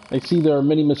 I see there are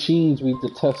many machines we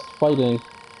detest fighting.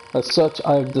 As such,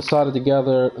 I have decided to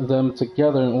gather them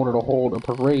together in order to hold a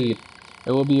parade.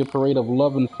 It will be a parade of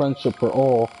love and friendship for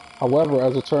all. However,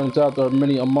 as it turns out, there are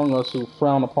many among us who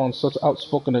frown upon such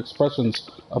outspoken expressions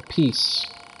of peace.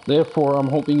 Therefore, I'm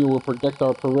hoping you will protect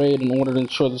our parade in order to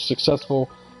ensure the successful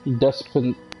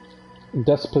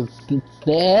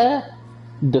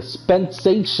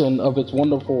dispensation of its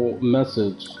wonderful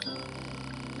message.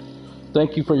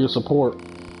 Thank you for your support.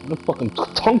 What a fucking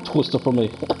tongue twister for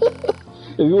me.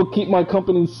 If you will keep my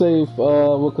company safe,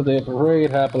 we'll continue a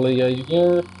parade happily,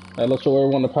 and let's show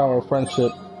everyone the power of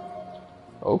friendship.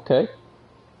 Okay,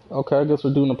 I guess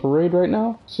we're doing a parade right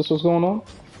now? Is this what's going on?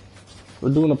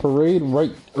 We're doing a parade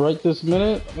right this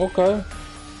minute? Okay,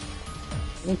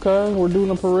 we're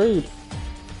doing a parade.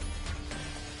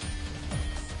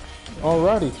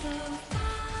 Alrighty.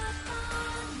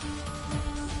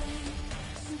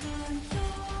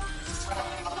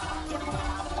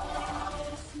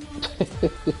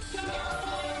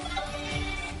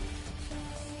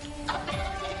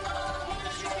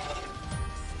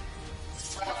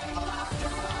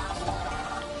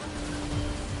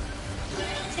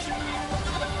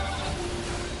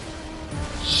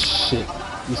 shit.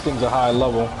 These things are high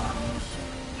level.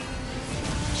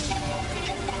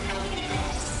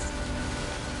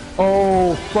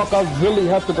 Oh, fuck, I really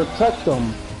have to protect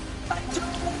them.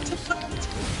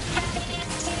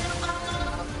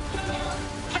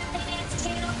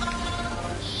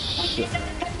 Shit.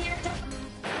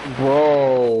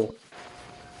 Bro.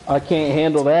 I can't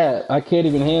handle that. I can't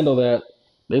even handle that.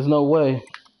 There's no way.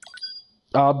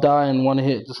 I'll die in one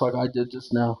hit, just like I did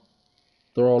just now.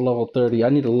 They're all level 30. I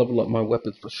need to level up my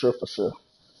weapons for sure, for sure.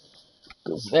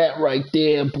 Cause that right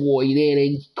there, boy, that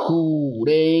ain't cool.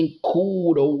 That ain't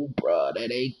cool though, bruh. That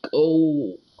ain't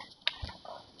cool.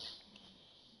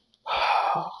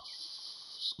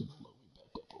 Just gonna load me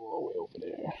back up all the way over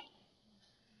there.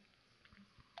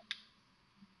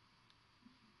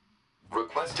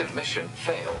 Requested mission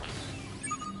failed.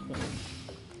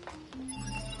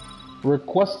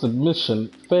 Requested mission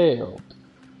failed.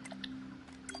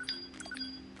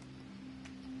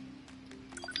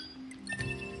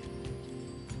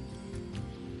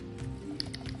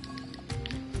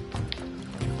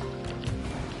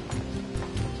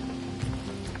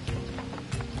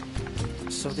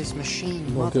 So this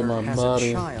machine mother has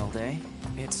a child, eh?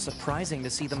 It's surprising to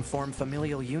see them form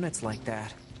familial units like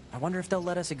that. I wonder if they'll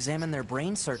let us examine their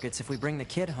brain circuits if we bring the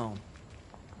kid home.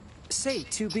 Say,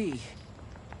 2B.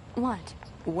 What?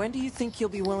 When do you think you'll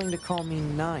be willing to call me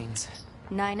Nines?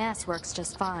 9S works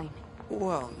just fine.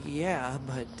 Well, yeah,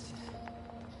 but...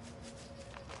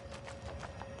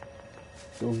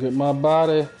 Go get my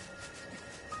body.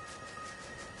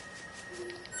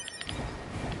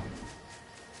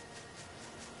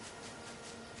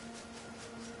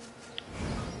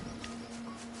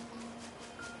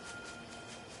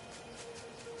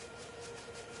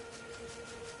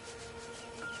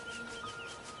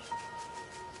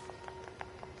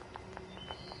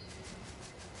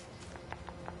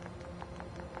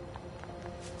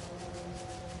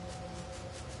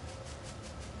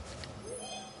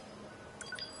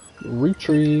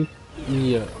 Retrieve,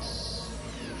 yes.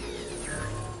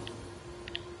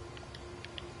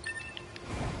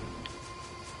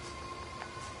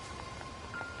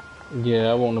 Yeah,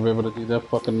 I won't be able to do that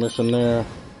fucking mission there.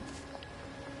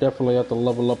 Definitely have to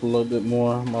level up a little bit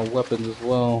more. My weapons as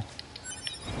well.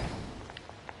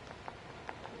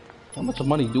 How much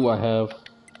money do I have?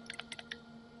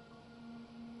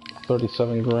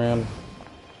 37 grand.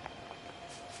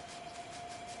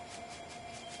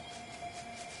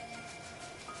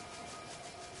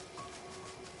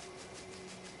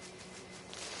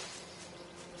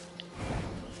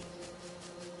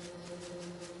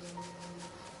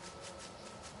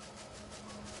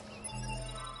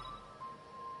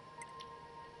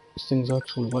 These things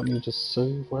actually let me just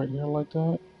save right here like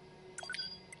that.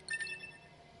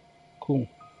 Cool.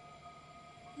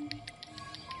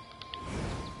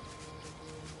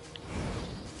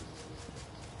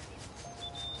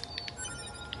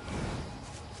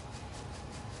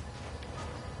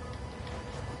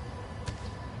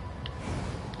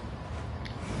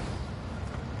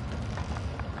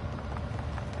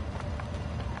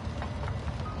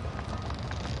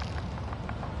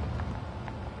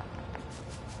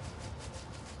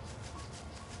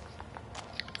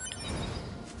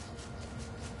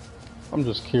 I'm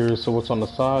just curious of what's on the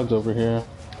sides over here.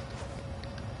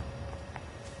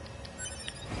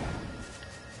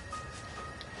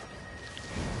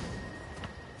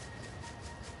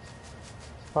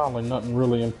 Probably nothing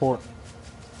really important.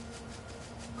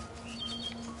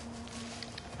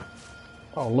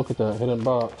 Oh, look at that hidden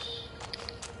box.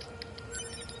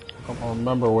 I don't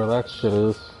remember where that shit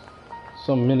is.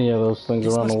 So many of those things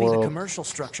around the world. This must be the commercial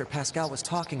structure Pascal was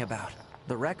talking about.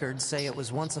 The records say it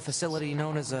was once a facility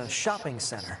known as a shopping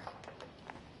center.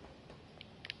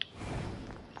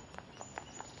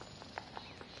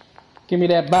 Give me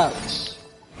that box.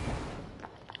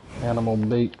 Animal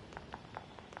bait.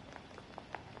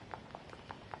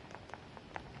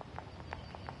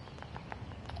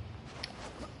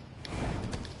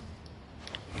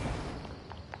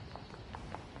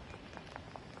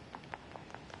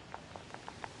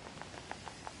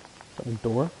 Got a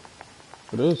door?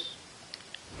 It is.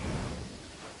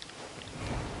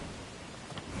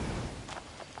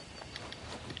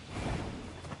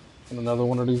 And another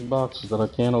one of these boxes that I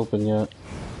can't open yet.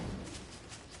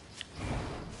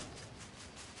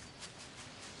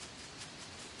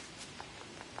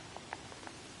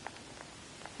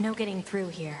 No getting through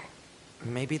here.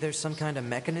 Maybe there's some kind of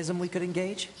mechanism we could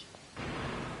engage?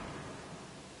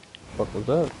 What was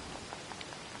that?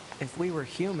 If we were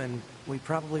human, we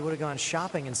probably would have gone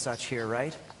shopping and such here,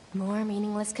 right? More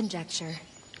meaningless conjecture.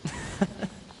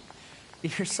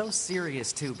 You're so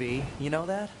serious, 2B. You know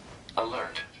that?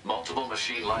 Alert. Multiple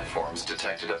machine life forms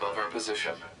detected above our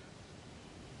position.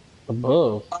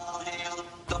 Above?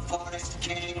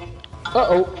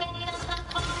 Uh-oh.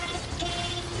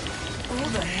 Who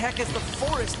the heck is the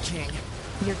Forest King?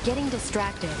 You're getting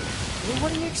distracted. Well,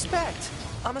 what do you expect?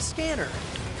 I'm a scanner.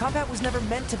 Combat was never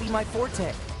meant to be my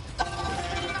forte.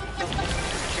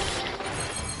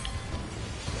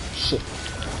 Shit.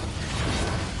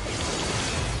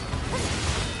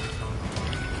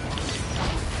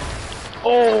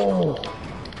 Oh!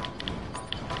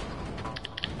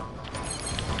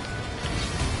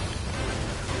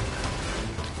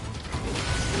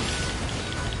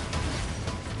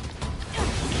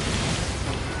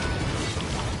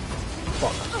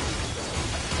 Fuck.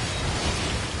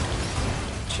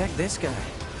 Check this guy.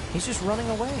 He's just running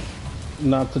away.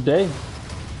 Not today.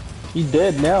 He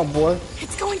dead now, boy.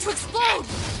 It's going to explode!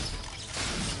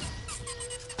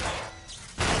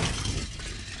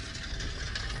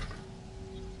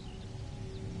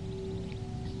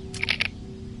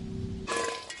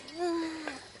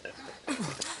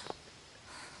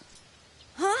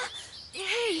 Huh?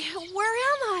 Hey, where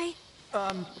am I?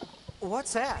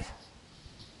 What's that?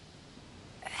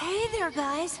 Hey there,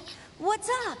 guys. What's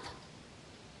up?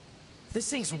 This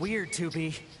thing's weird,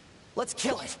 2B. Let's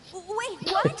kill it.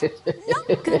 Wait, what? No.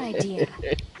 Good idea.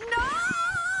 No!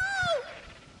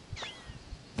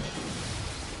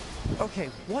 Okay,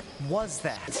 what was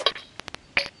that?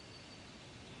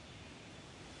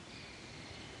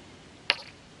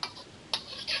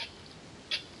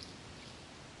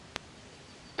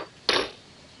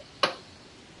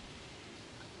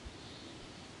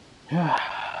 Ha!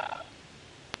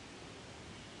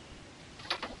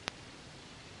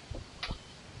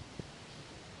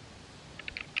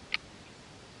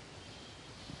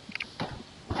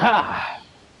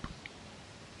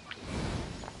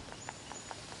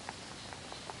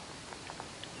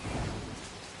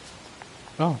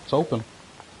 Oh, it's open.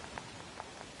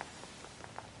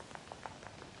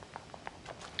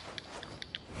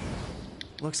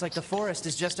 Looks like the forest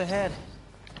is just ahead.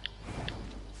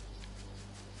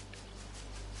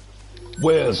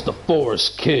 Where's the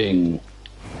Forest King?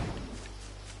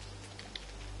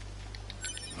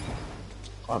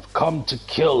 I've come to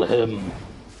kill him.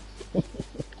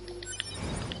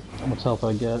 How much health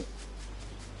I get?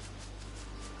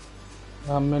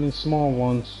 Not many small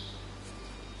ones.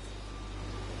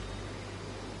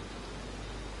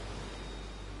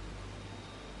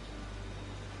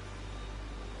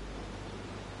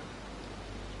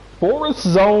 Forest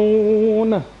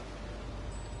Zone! Aim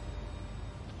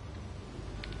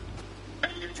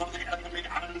for the enemy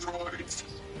androids.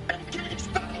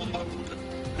 Engage battle mode.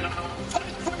 Now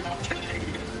fight for your king.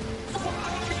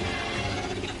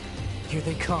 Here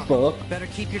they come. Fuck. Better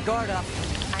keep your guard up.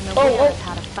 I'm aware of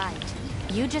how to fight.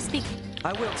 You just be...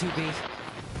 I will, 2B.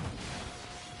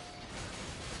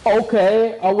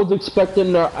 Okay, I was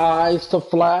expecting their eyes to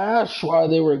flash while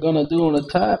they were gonna do an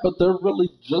attack, but they're really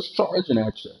just charging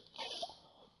at you.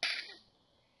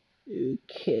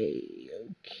 Okay.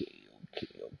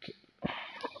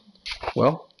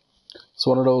 Well, it's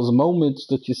one of those moments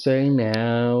that you say,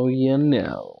 now you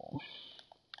know.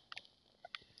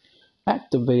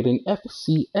 Activating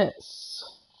FCS.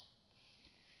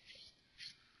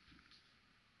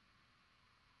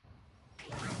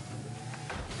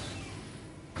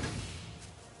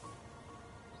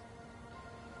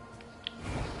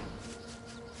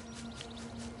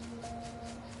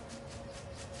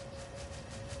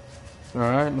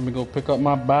 Alright, let me go pick up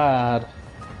my body.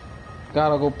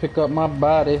 Gotta go pick up my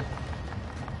body.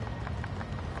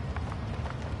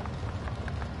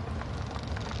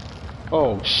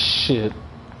 Oh shit.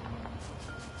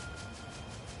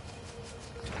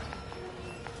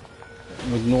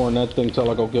 I'm ignoring that thing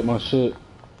till I go get my shit.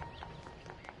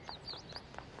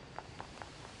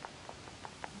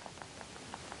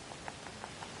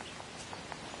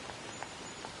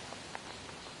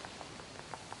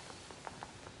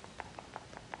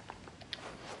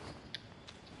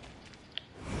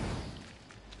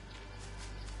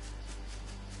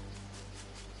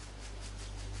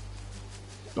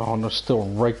 Oh, and they're still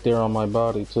right there on my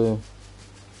body, too.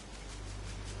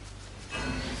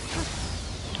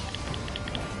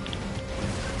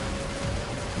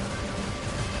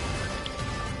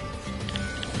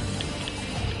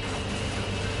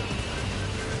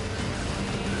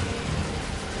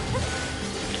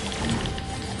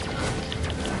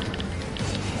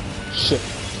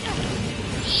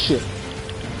 Shit.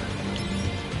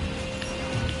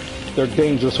 They're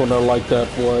dangerous when they're like that,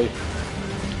 boy.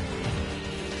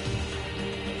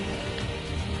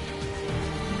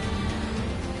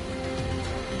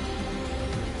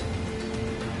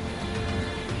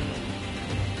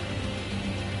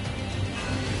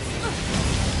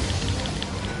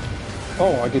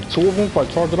 Oh, I get 2 of them if I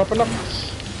charge it up enough.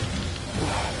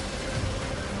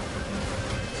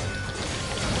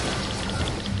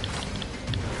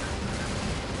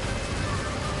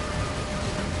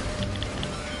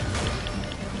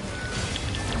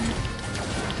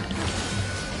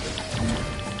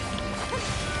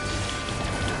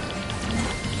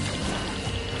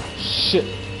 Shit.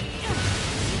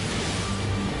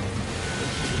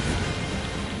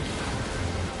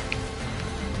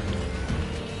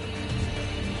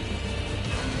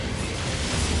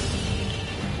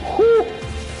 Whew.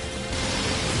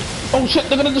 Oh shit,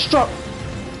 they're gonna destruct.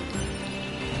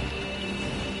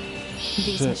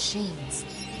 These machines.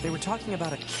 They were talking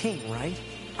about a king, right?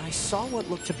 I saw what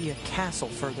looked to be a castle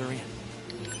further in.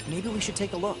 Maybe we should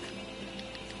take a look.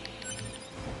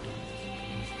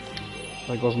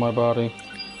 There goes my body.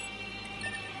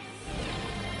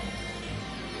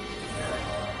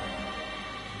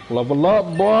 Level up,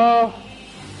 boy!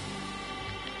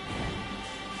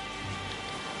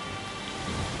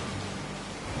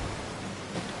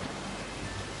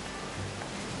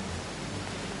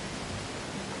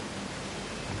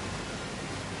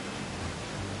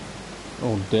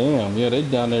 Oh damn, yeah, they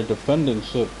down there defending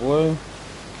shit, boy.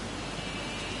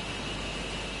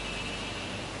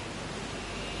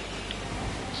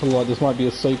 So like, this might be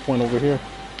a safe point over here.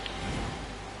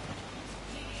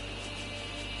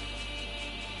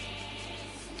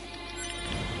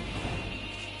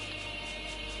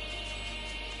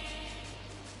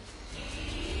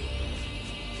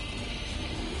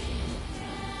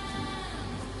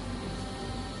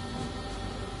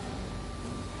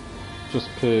 Just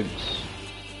pigs.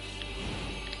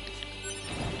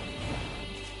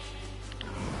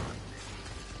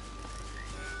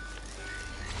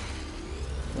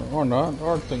 Or not. There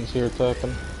are things here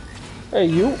attacking. Hey,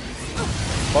 you!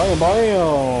 Bam,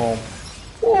 bam!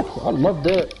 Oh, I love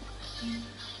that.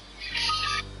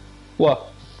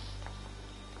 What?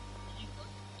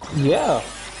 Yeah.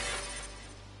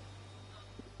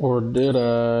 Or did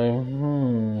I?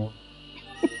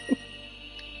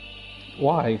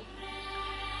 Why?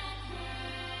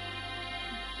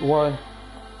 Why?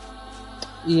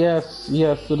 Yes,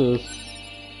 yes it is.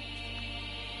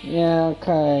 Yeah,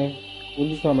 okay. When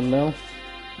you coming now?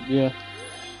 Yeah.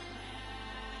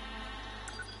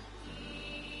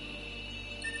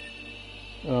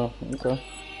 Oh, okay.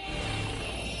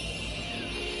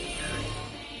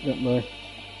 Yep, man.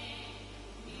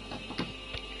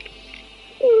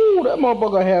 Ooh, that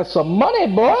motherfucker has some money,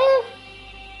 boy!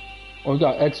 Oh, we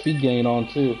got XP gain on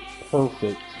too.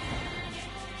 Perfect.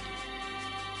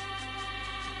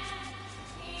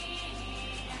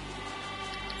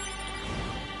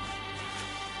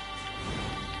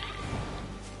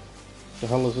 The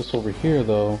hell is this over here,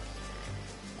 though?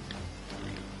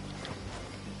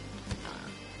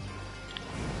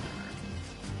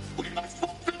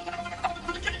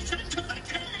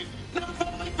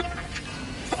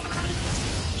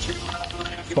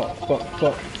 Fuck, fuck,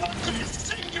 fuck.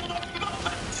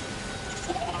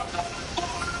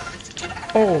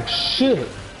 Oh, shit.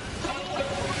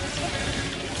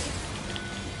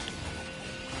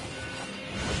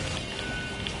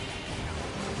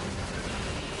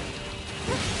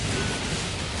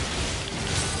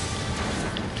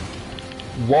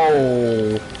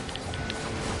 Whoa.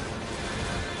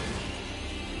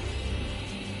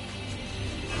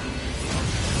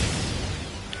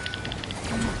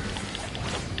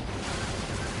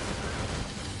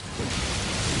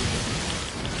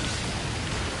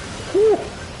 Whew.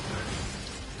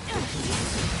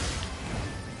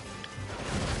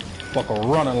 Fucking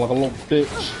running like a little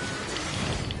bitch.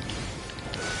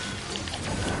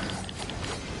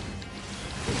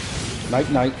 Night,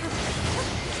 night.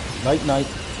 Night, night.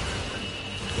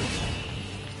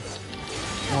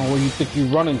 Oh, where you think you're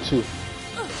running to?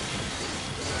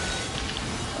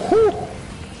 Whew.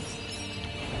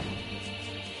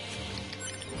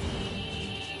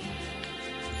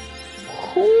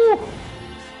 Whew.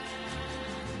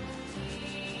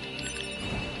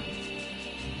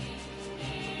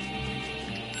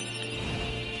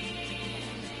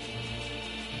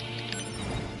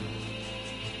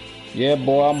 Yeah,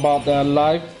 boy, I'm about that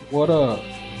life. What up?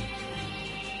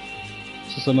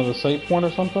 Is this another save point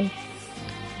or something?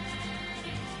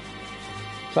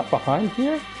 Is that behind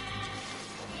here?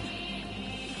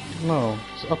 No,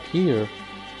 it's up here.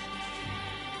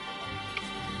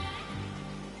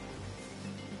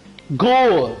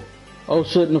 Gold! Oh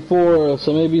shit in the forest,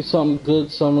 so maybe something good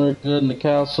somewhere good in the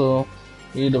castle.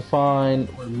 Need to find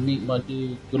or meet my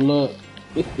dude. Good luck.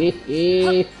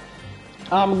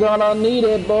 I'm gonna need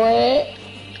it, boy!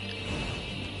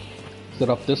 Is it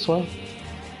up this way?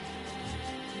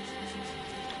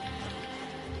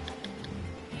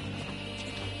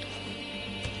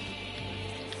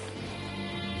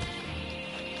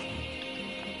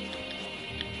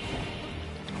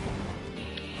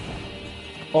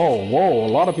 Oh, whoa,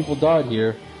 a lot of people died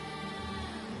here.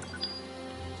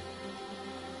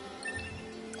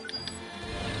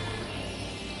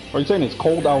 Are you saying it's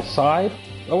cold outside?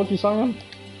 Is that what you're saying?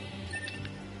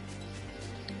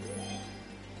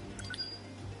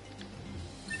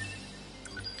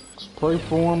 Spray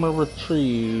form or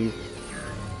retrieve.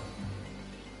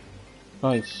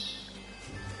 Nice.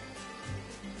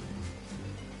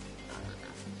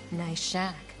 Nice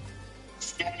shack.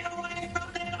 Stay away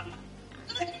from them!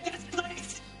 Leave this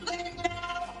place! Leave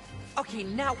now! Okay,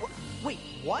 now wait,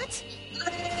 what?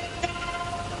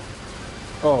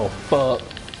 Oh, fuck.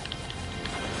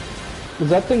 Is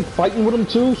that thing fighting with him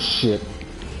too? Shit.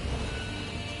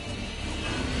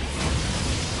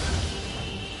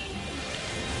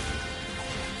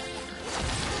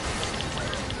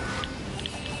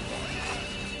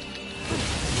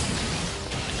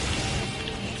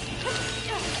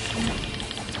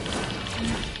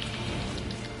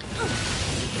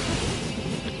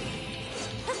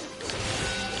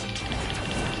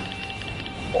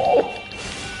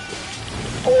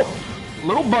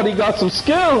 Little buddy got some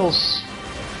skills.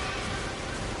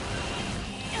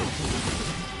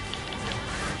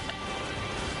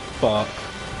 Fuck.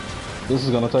 This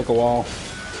is gonna take a while.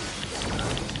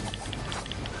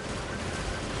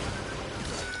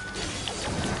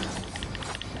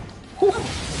 Whew.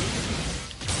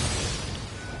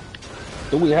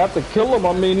 Do we have to kill him?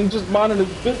 I mean, he's just minding his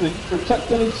business,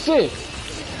 protecting his shit.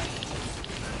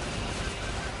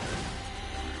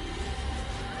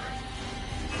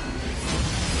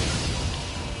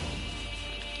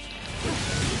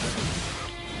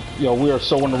 Yo, we are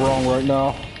so in the wrong right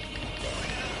now.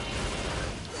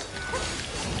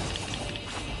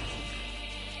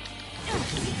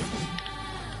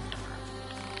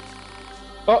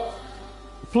 Oh,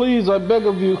 please, I beg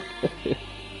of you.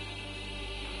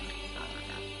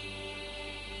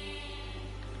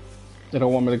 They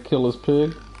don't want me to kill his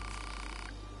pig.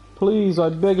 Please, I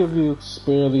beg of you,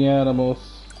 spare the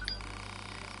animals.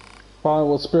 Fine,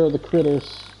 we'll spare the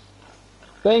critters.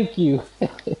 Thank you.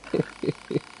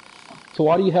 So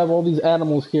why do you have all these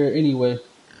animals here anyway?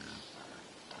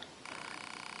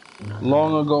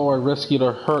 Long ago I rescued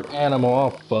a hurt animal. Oh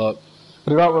fuck. I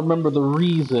do not remember the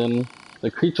reason. The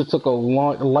creature took a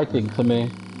liking to me.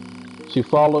 She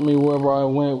followed me wherever I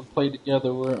went. We played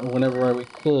together whenever we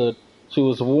could. She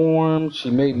was warm. She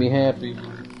made me happy.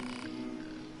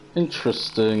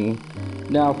 Interesting.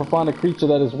 Now, if I find a creature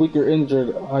that is weak or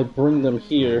injured, I bring them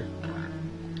here.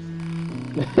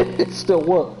 Still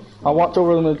what? I watch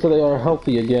over them until they are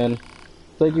healthy again.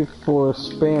 Thank you for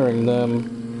sparing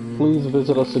them. Please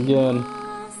visit us again.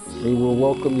 We will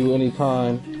welcome you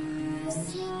anytime.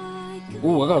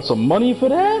 Ooh, I got some money for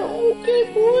that?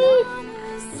 Okay, boy.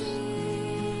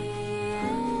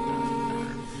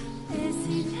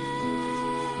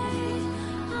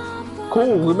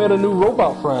 Cool, we made a new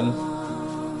robot friend.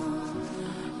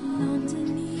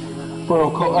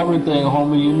 Bro, call everything,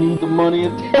 homie. You need the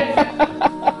money.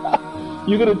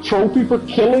 You get a trophy for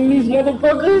killing these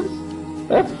motherfuckers?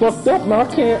 That's fucked up, man.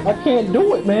 I can't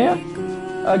do it,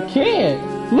 man. I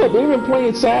can't. Look, they've been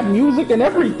playing sad music and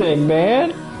everything,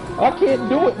 man. I can't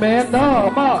do it, man. Nah,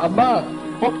 I'm out.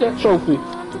 Fuck that trophy.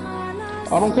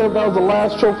 I don't care if that was the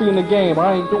last trophy in the game.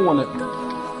 I ain't doing it.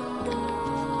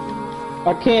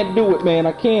 I can't do it, man.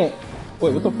 I can't.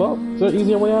 Wait, what the fuck? Is there an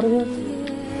easier way out of here?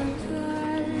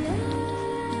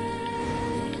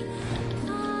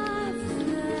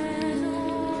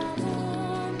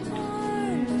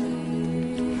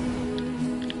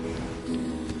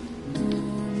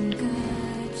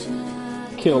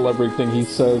 Kill everything he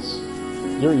says.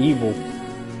 You're evil.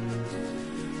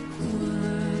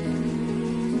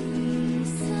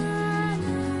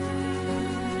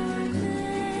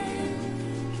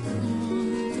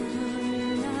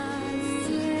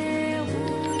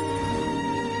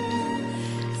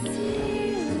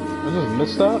 I just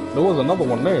missed that? There was another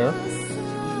one there.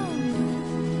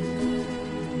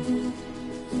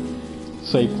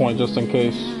 Save point just in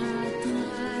case.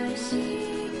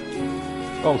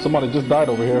 Oh, somebody just died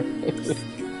over here.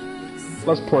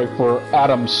 Let's pray for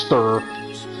Adam Stir.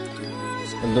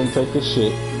 And then take a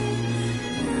shit.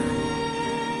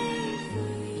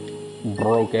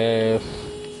 Broke ass.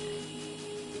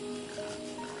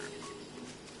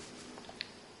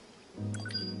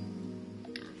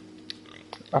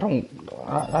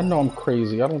 I know I'm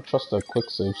crazy. I don't trust that quick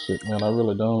save shit, man. I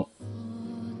really don't.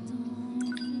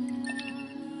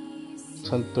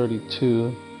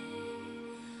 10:32.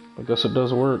 I guess it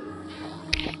does work.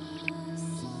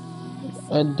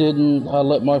 I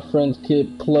let my friend's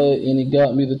kid play and he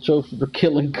got me the trophy for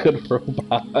killing good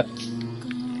robots.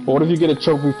 But what if you get a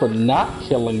trophy for not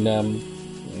killing them?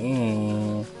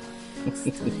 Is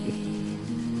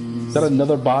that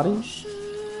another body?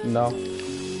 No.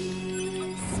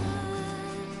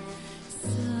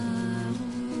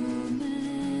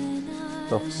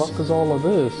 The fuck is all of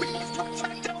this?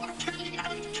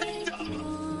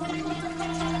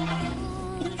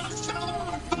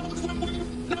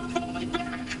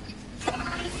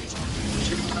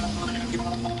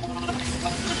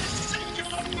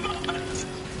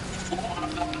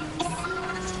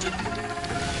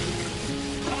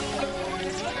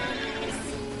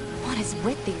 What is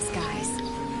with these guys?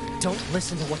 Don't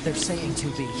listen to what they're saying,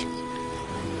 2B.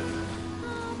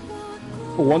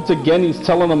 Once again, he's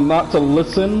telling them not to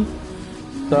listen.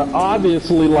 They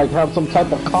obviously like have some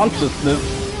type of consciousness.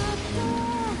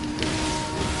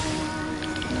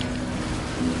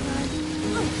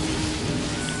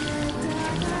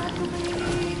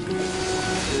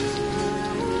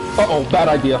 Uh-oh, bad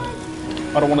idea.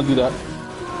 I don't want to do that.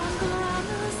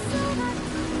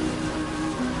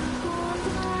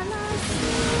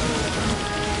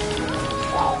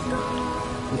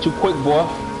 I'm too quick, boy.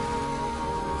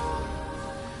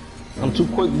 I'm too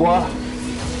quick, boy.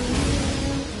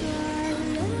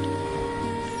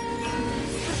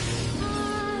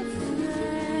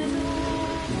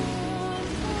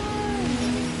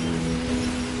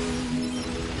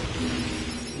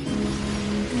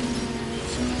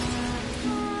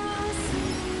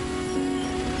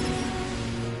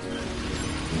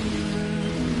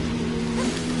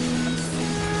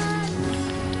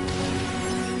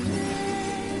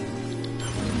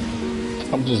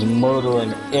 I'm just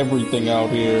murdering everything out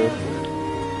here.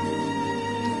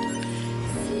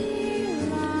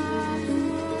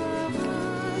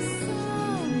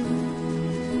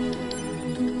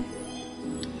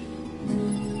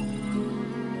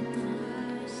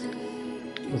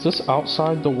 Is this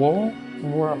outside the wall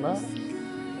where I'm at?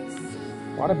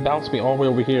 Why'd it bounce me all the way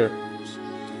over here?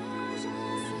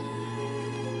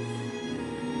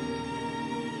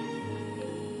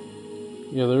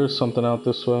 Yeah, there is something out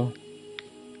this way.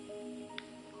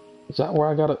 Is that where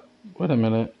I gotta... Wait a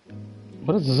minute.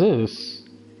 What is this?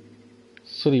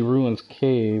 City Ruins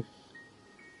Cave.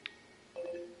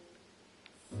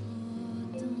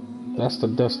 That's the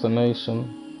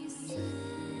destination.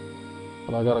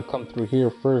 But I gotta come through here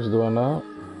first, do I not?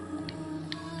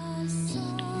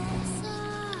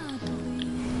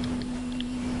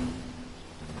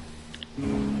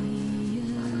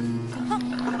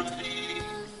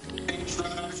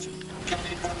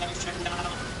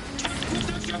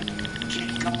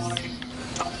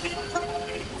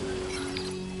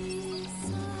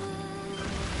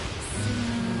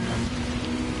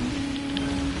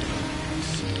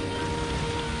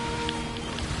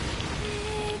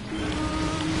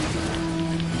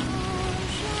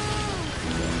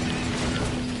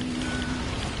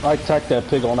 I attacked that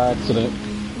pig on accident.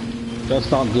 That's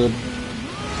not good.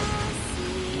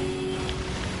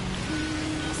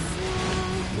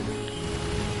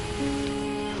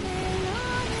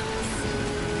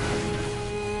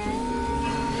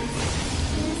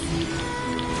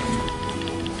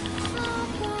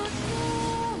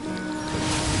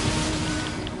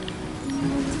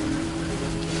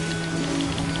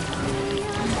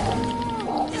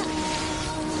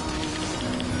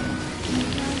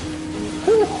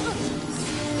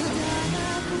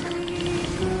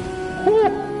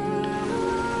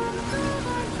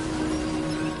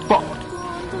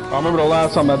 I remember the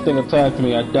last time that thing attacked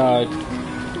me, I died.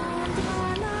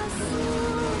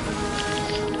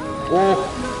 Oh.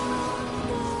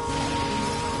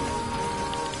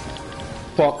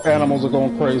 Fuck, animals are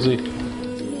going crazy.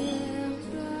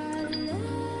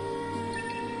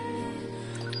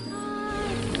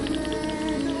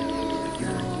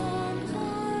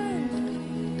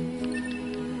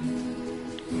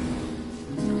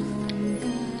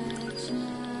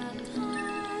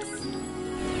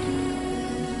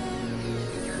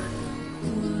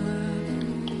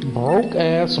 Broke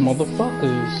ass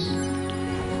motherfuckers.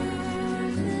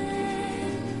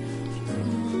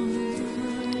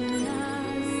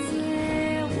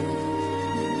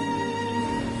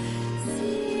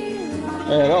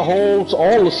 Yeah, that holds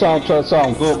all the soundtracks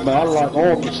sound good, man. I like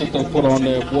all the shit they put on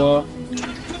there, boy.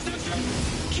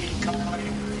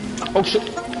 Oh shit.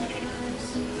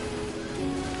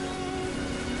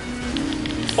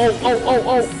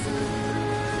 Oh.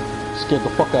 Scared the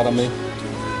fuck out of me.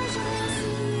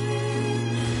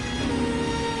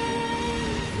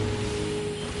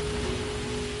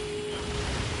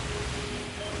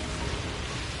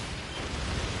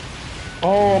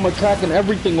 Oh, I'm attacking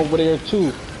everything over there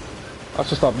too. I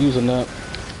should stop using that.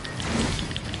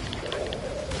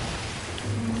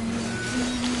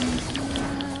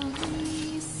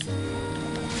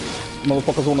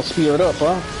 Motherfuckers wanna spear it up,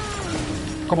 huh?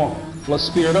 Come on, let's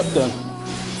spear it up then.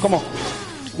 Come on.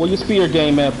 Where your spear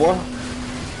game at, boy?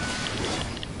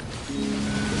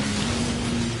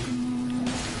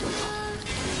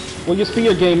 Where your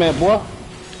spear game at, boy?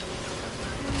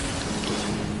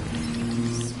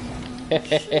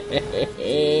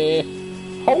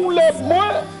 Hold up,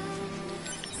 boy!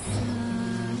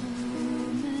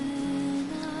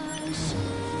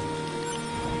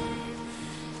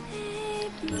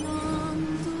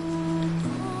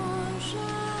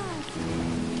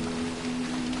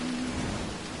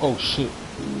 Oh shit.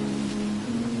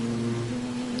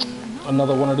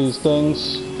 Another one of these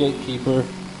things. Gatekeeper.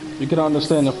 You can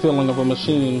understand the feeling of a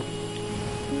machine.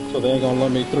 So they ain't gonna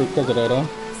let me through because of that, huh?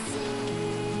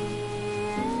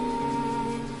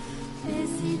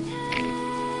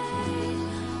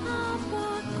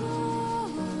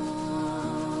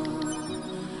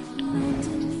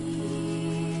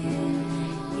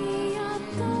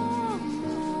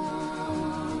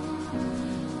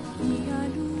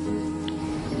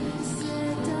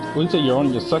 What, you say you're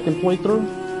on your second playthrough?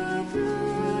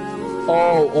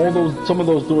 Oh, some of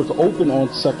those doors open on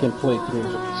second playthrough,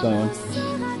 is what you're saying.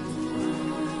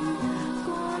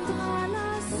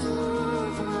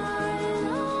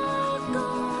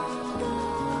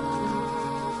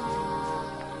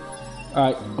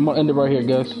 Alright, I'm gonna end it right here,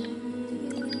 guys.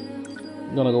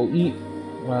 I'm gonna go eat.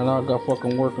 Man, I got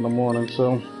fucking work in the morning,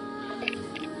 so.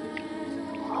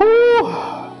 Whew.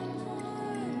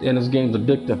 And this game's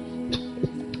addicting.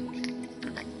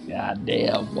 God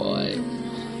damn, boy.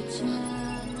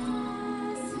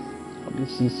 Let me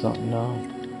see something now.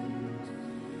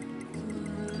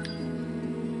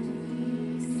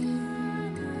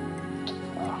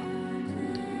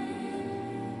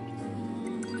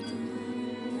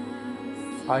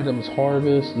 Items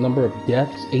harvest, number of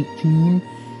deaths 18.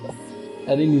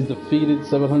 Enemies defeated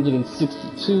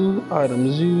 762.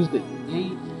 Items used 8.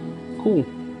 Cool.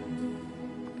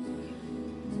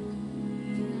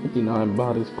 59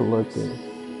 bodies collected.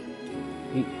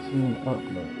 18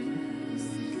 uploads.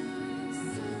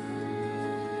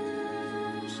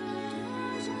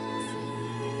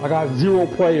 I got 0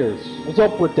 players. What's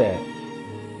up with that?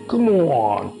 Come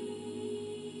on.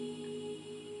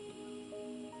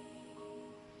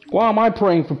 Why am I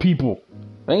praying for people?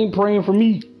 They ain't praying for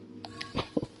me.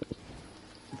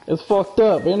 It's fucked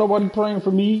up. Ain't nobody praying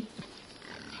for me.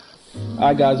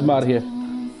 Alright guys, I'm out of here.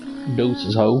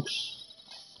 Deuces, hoes.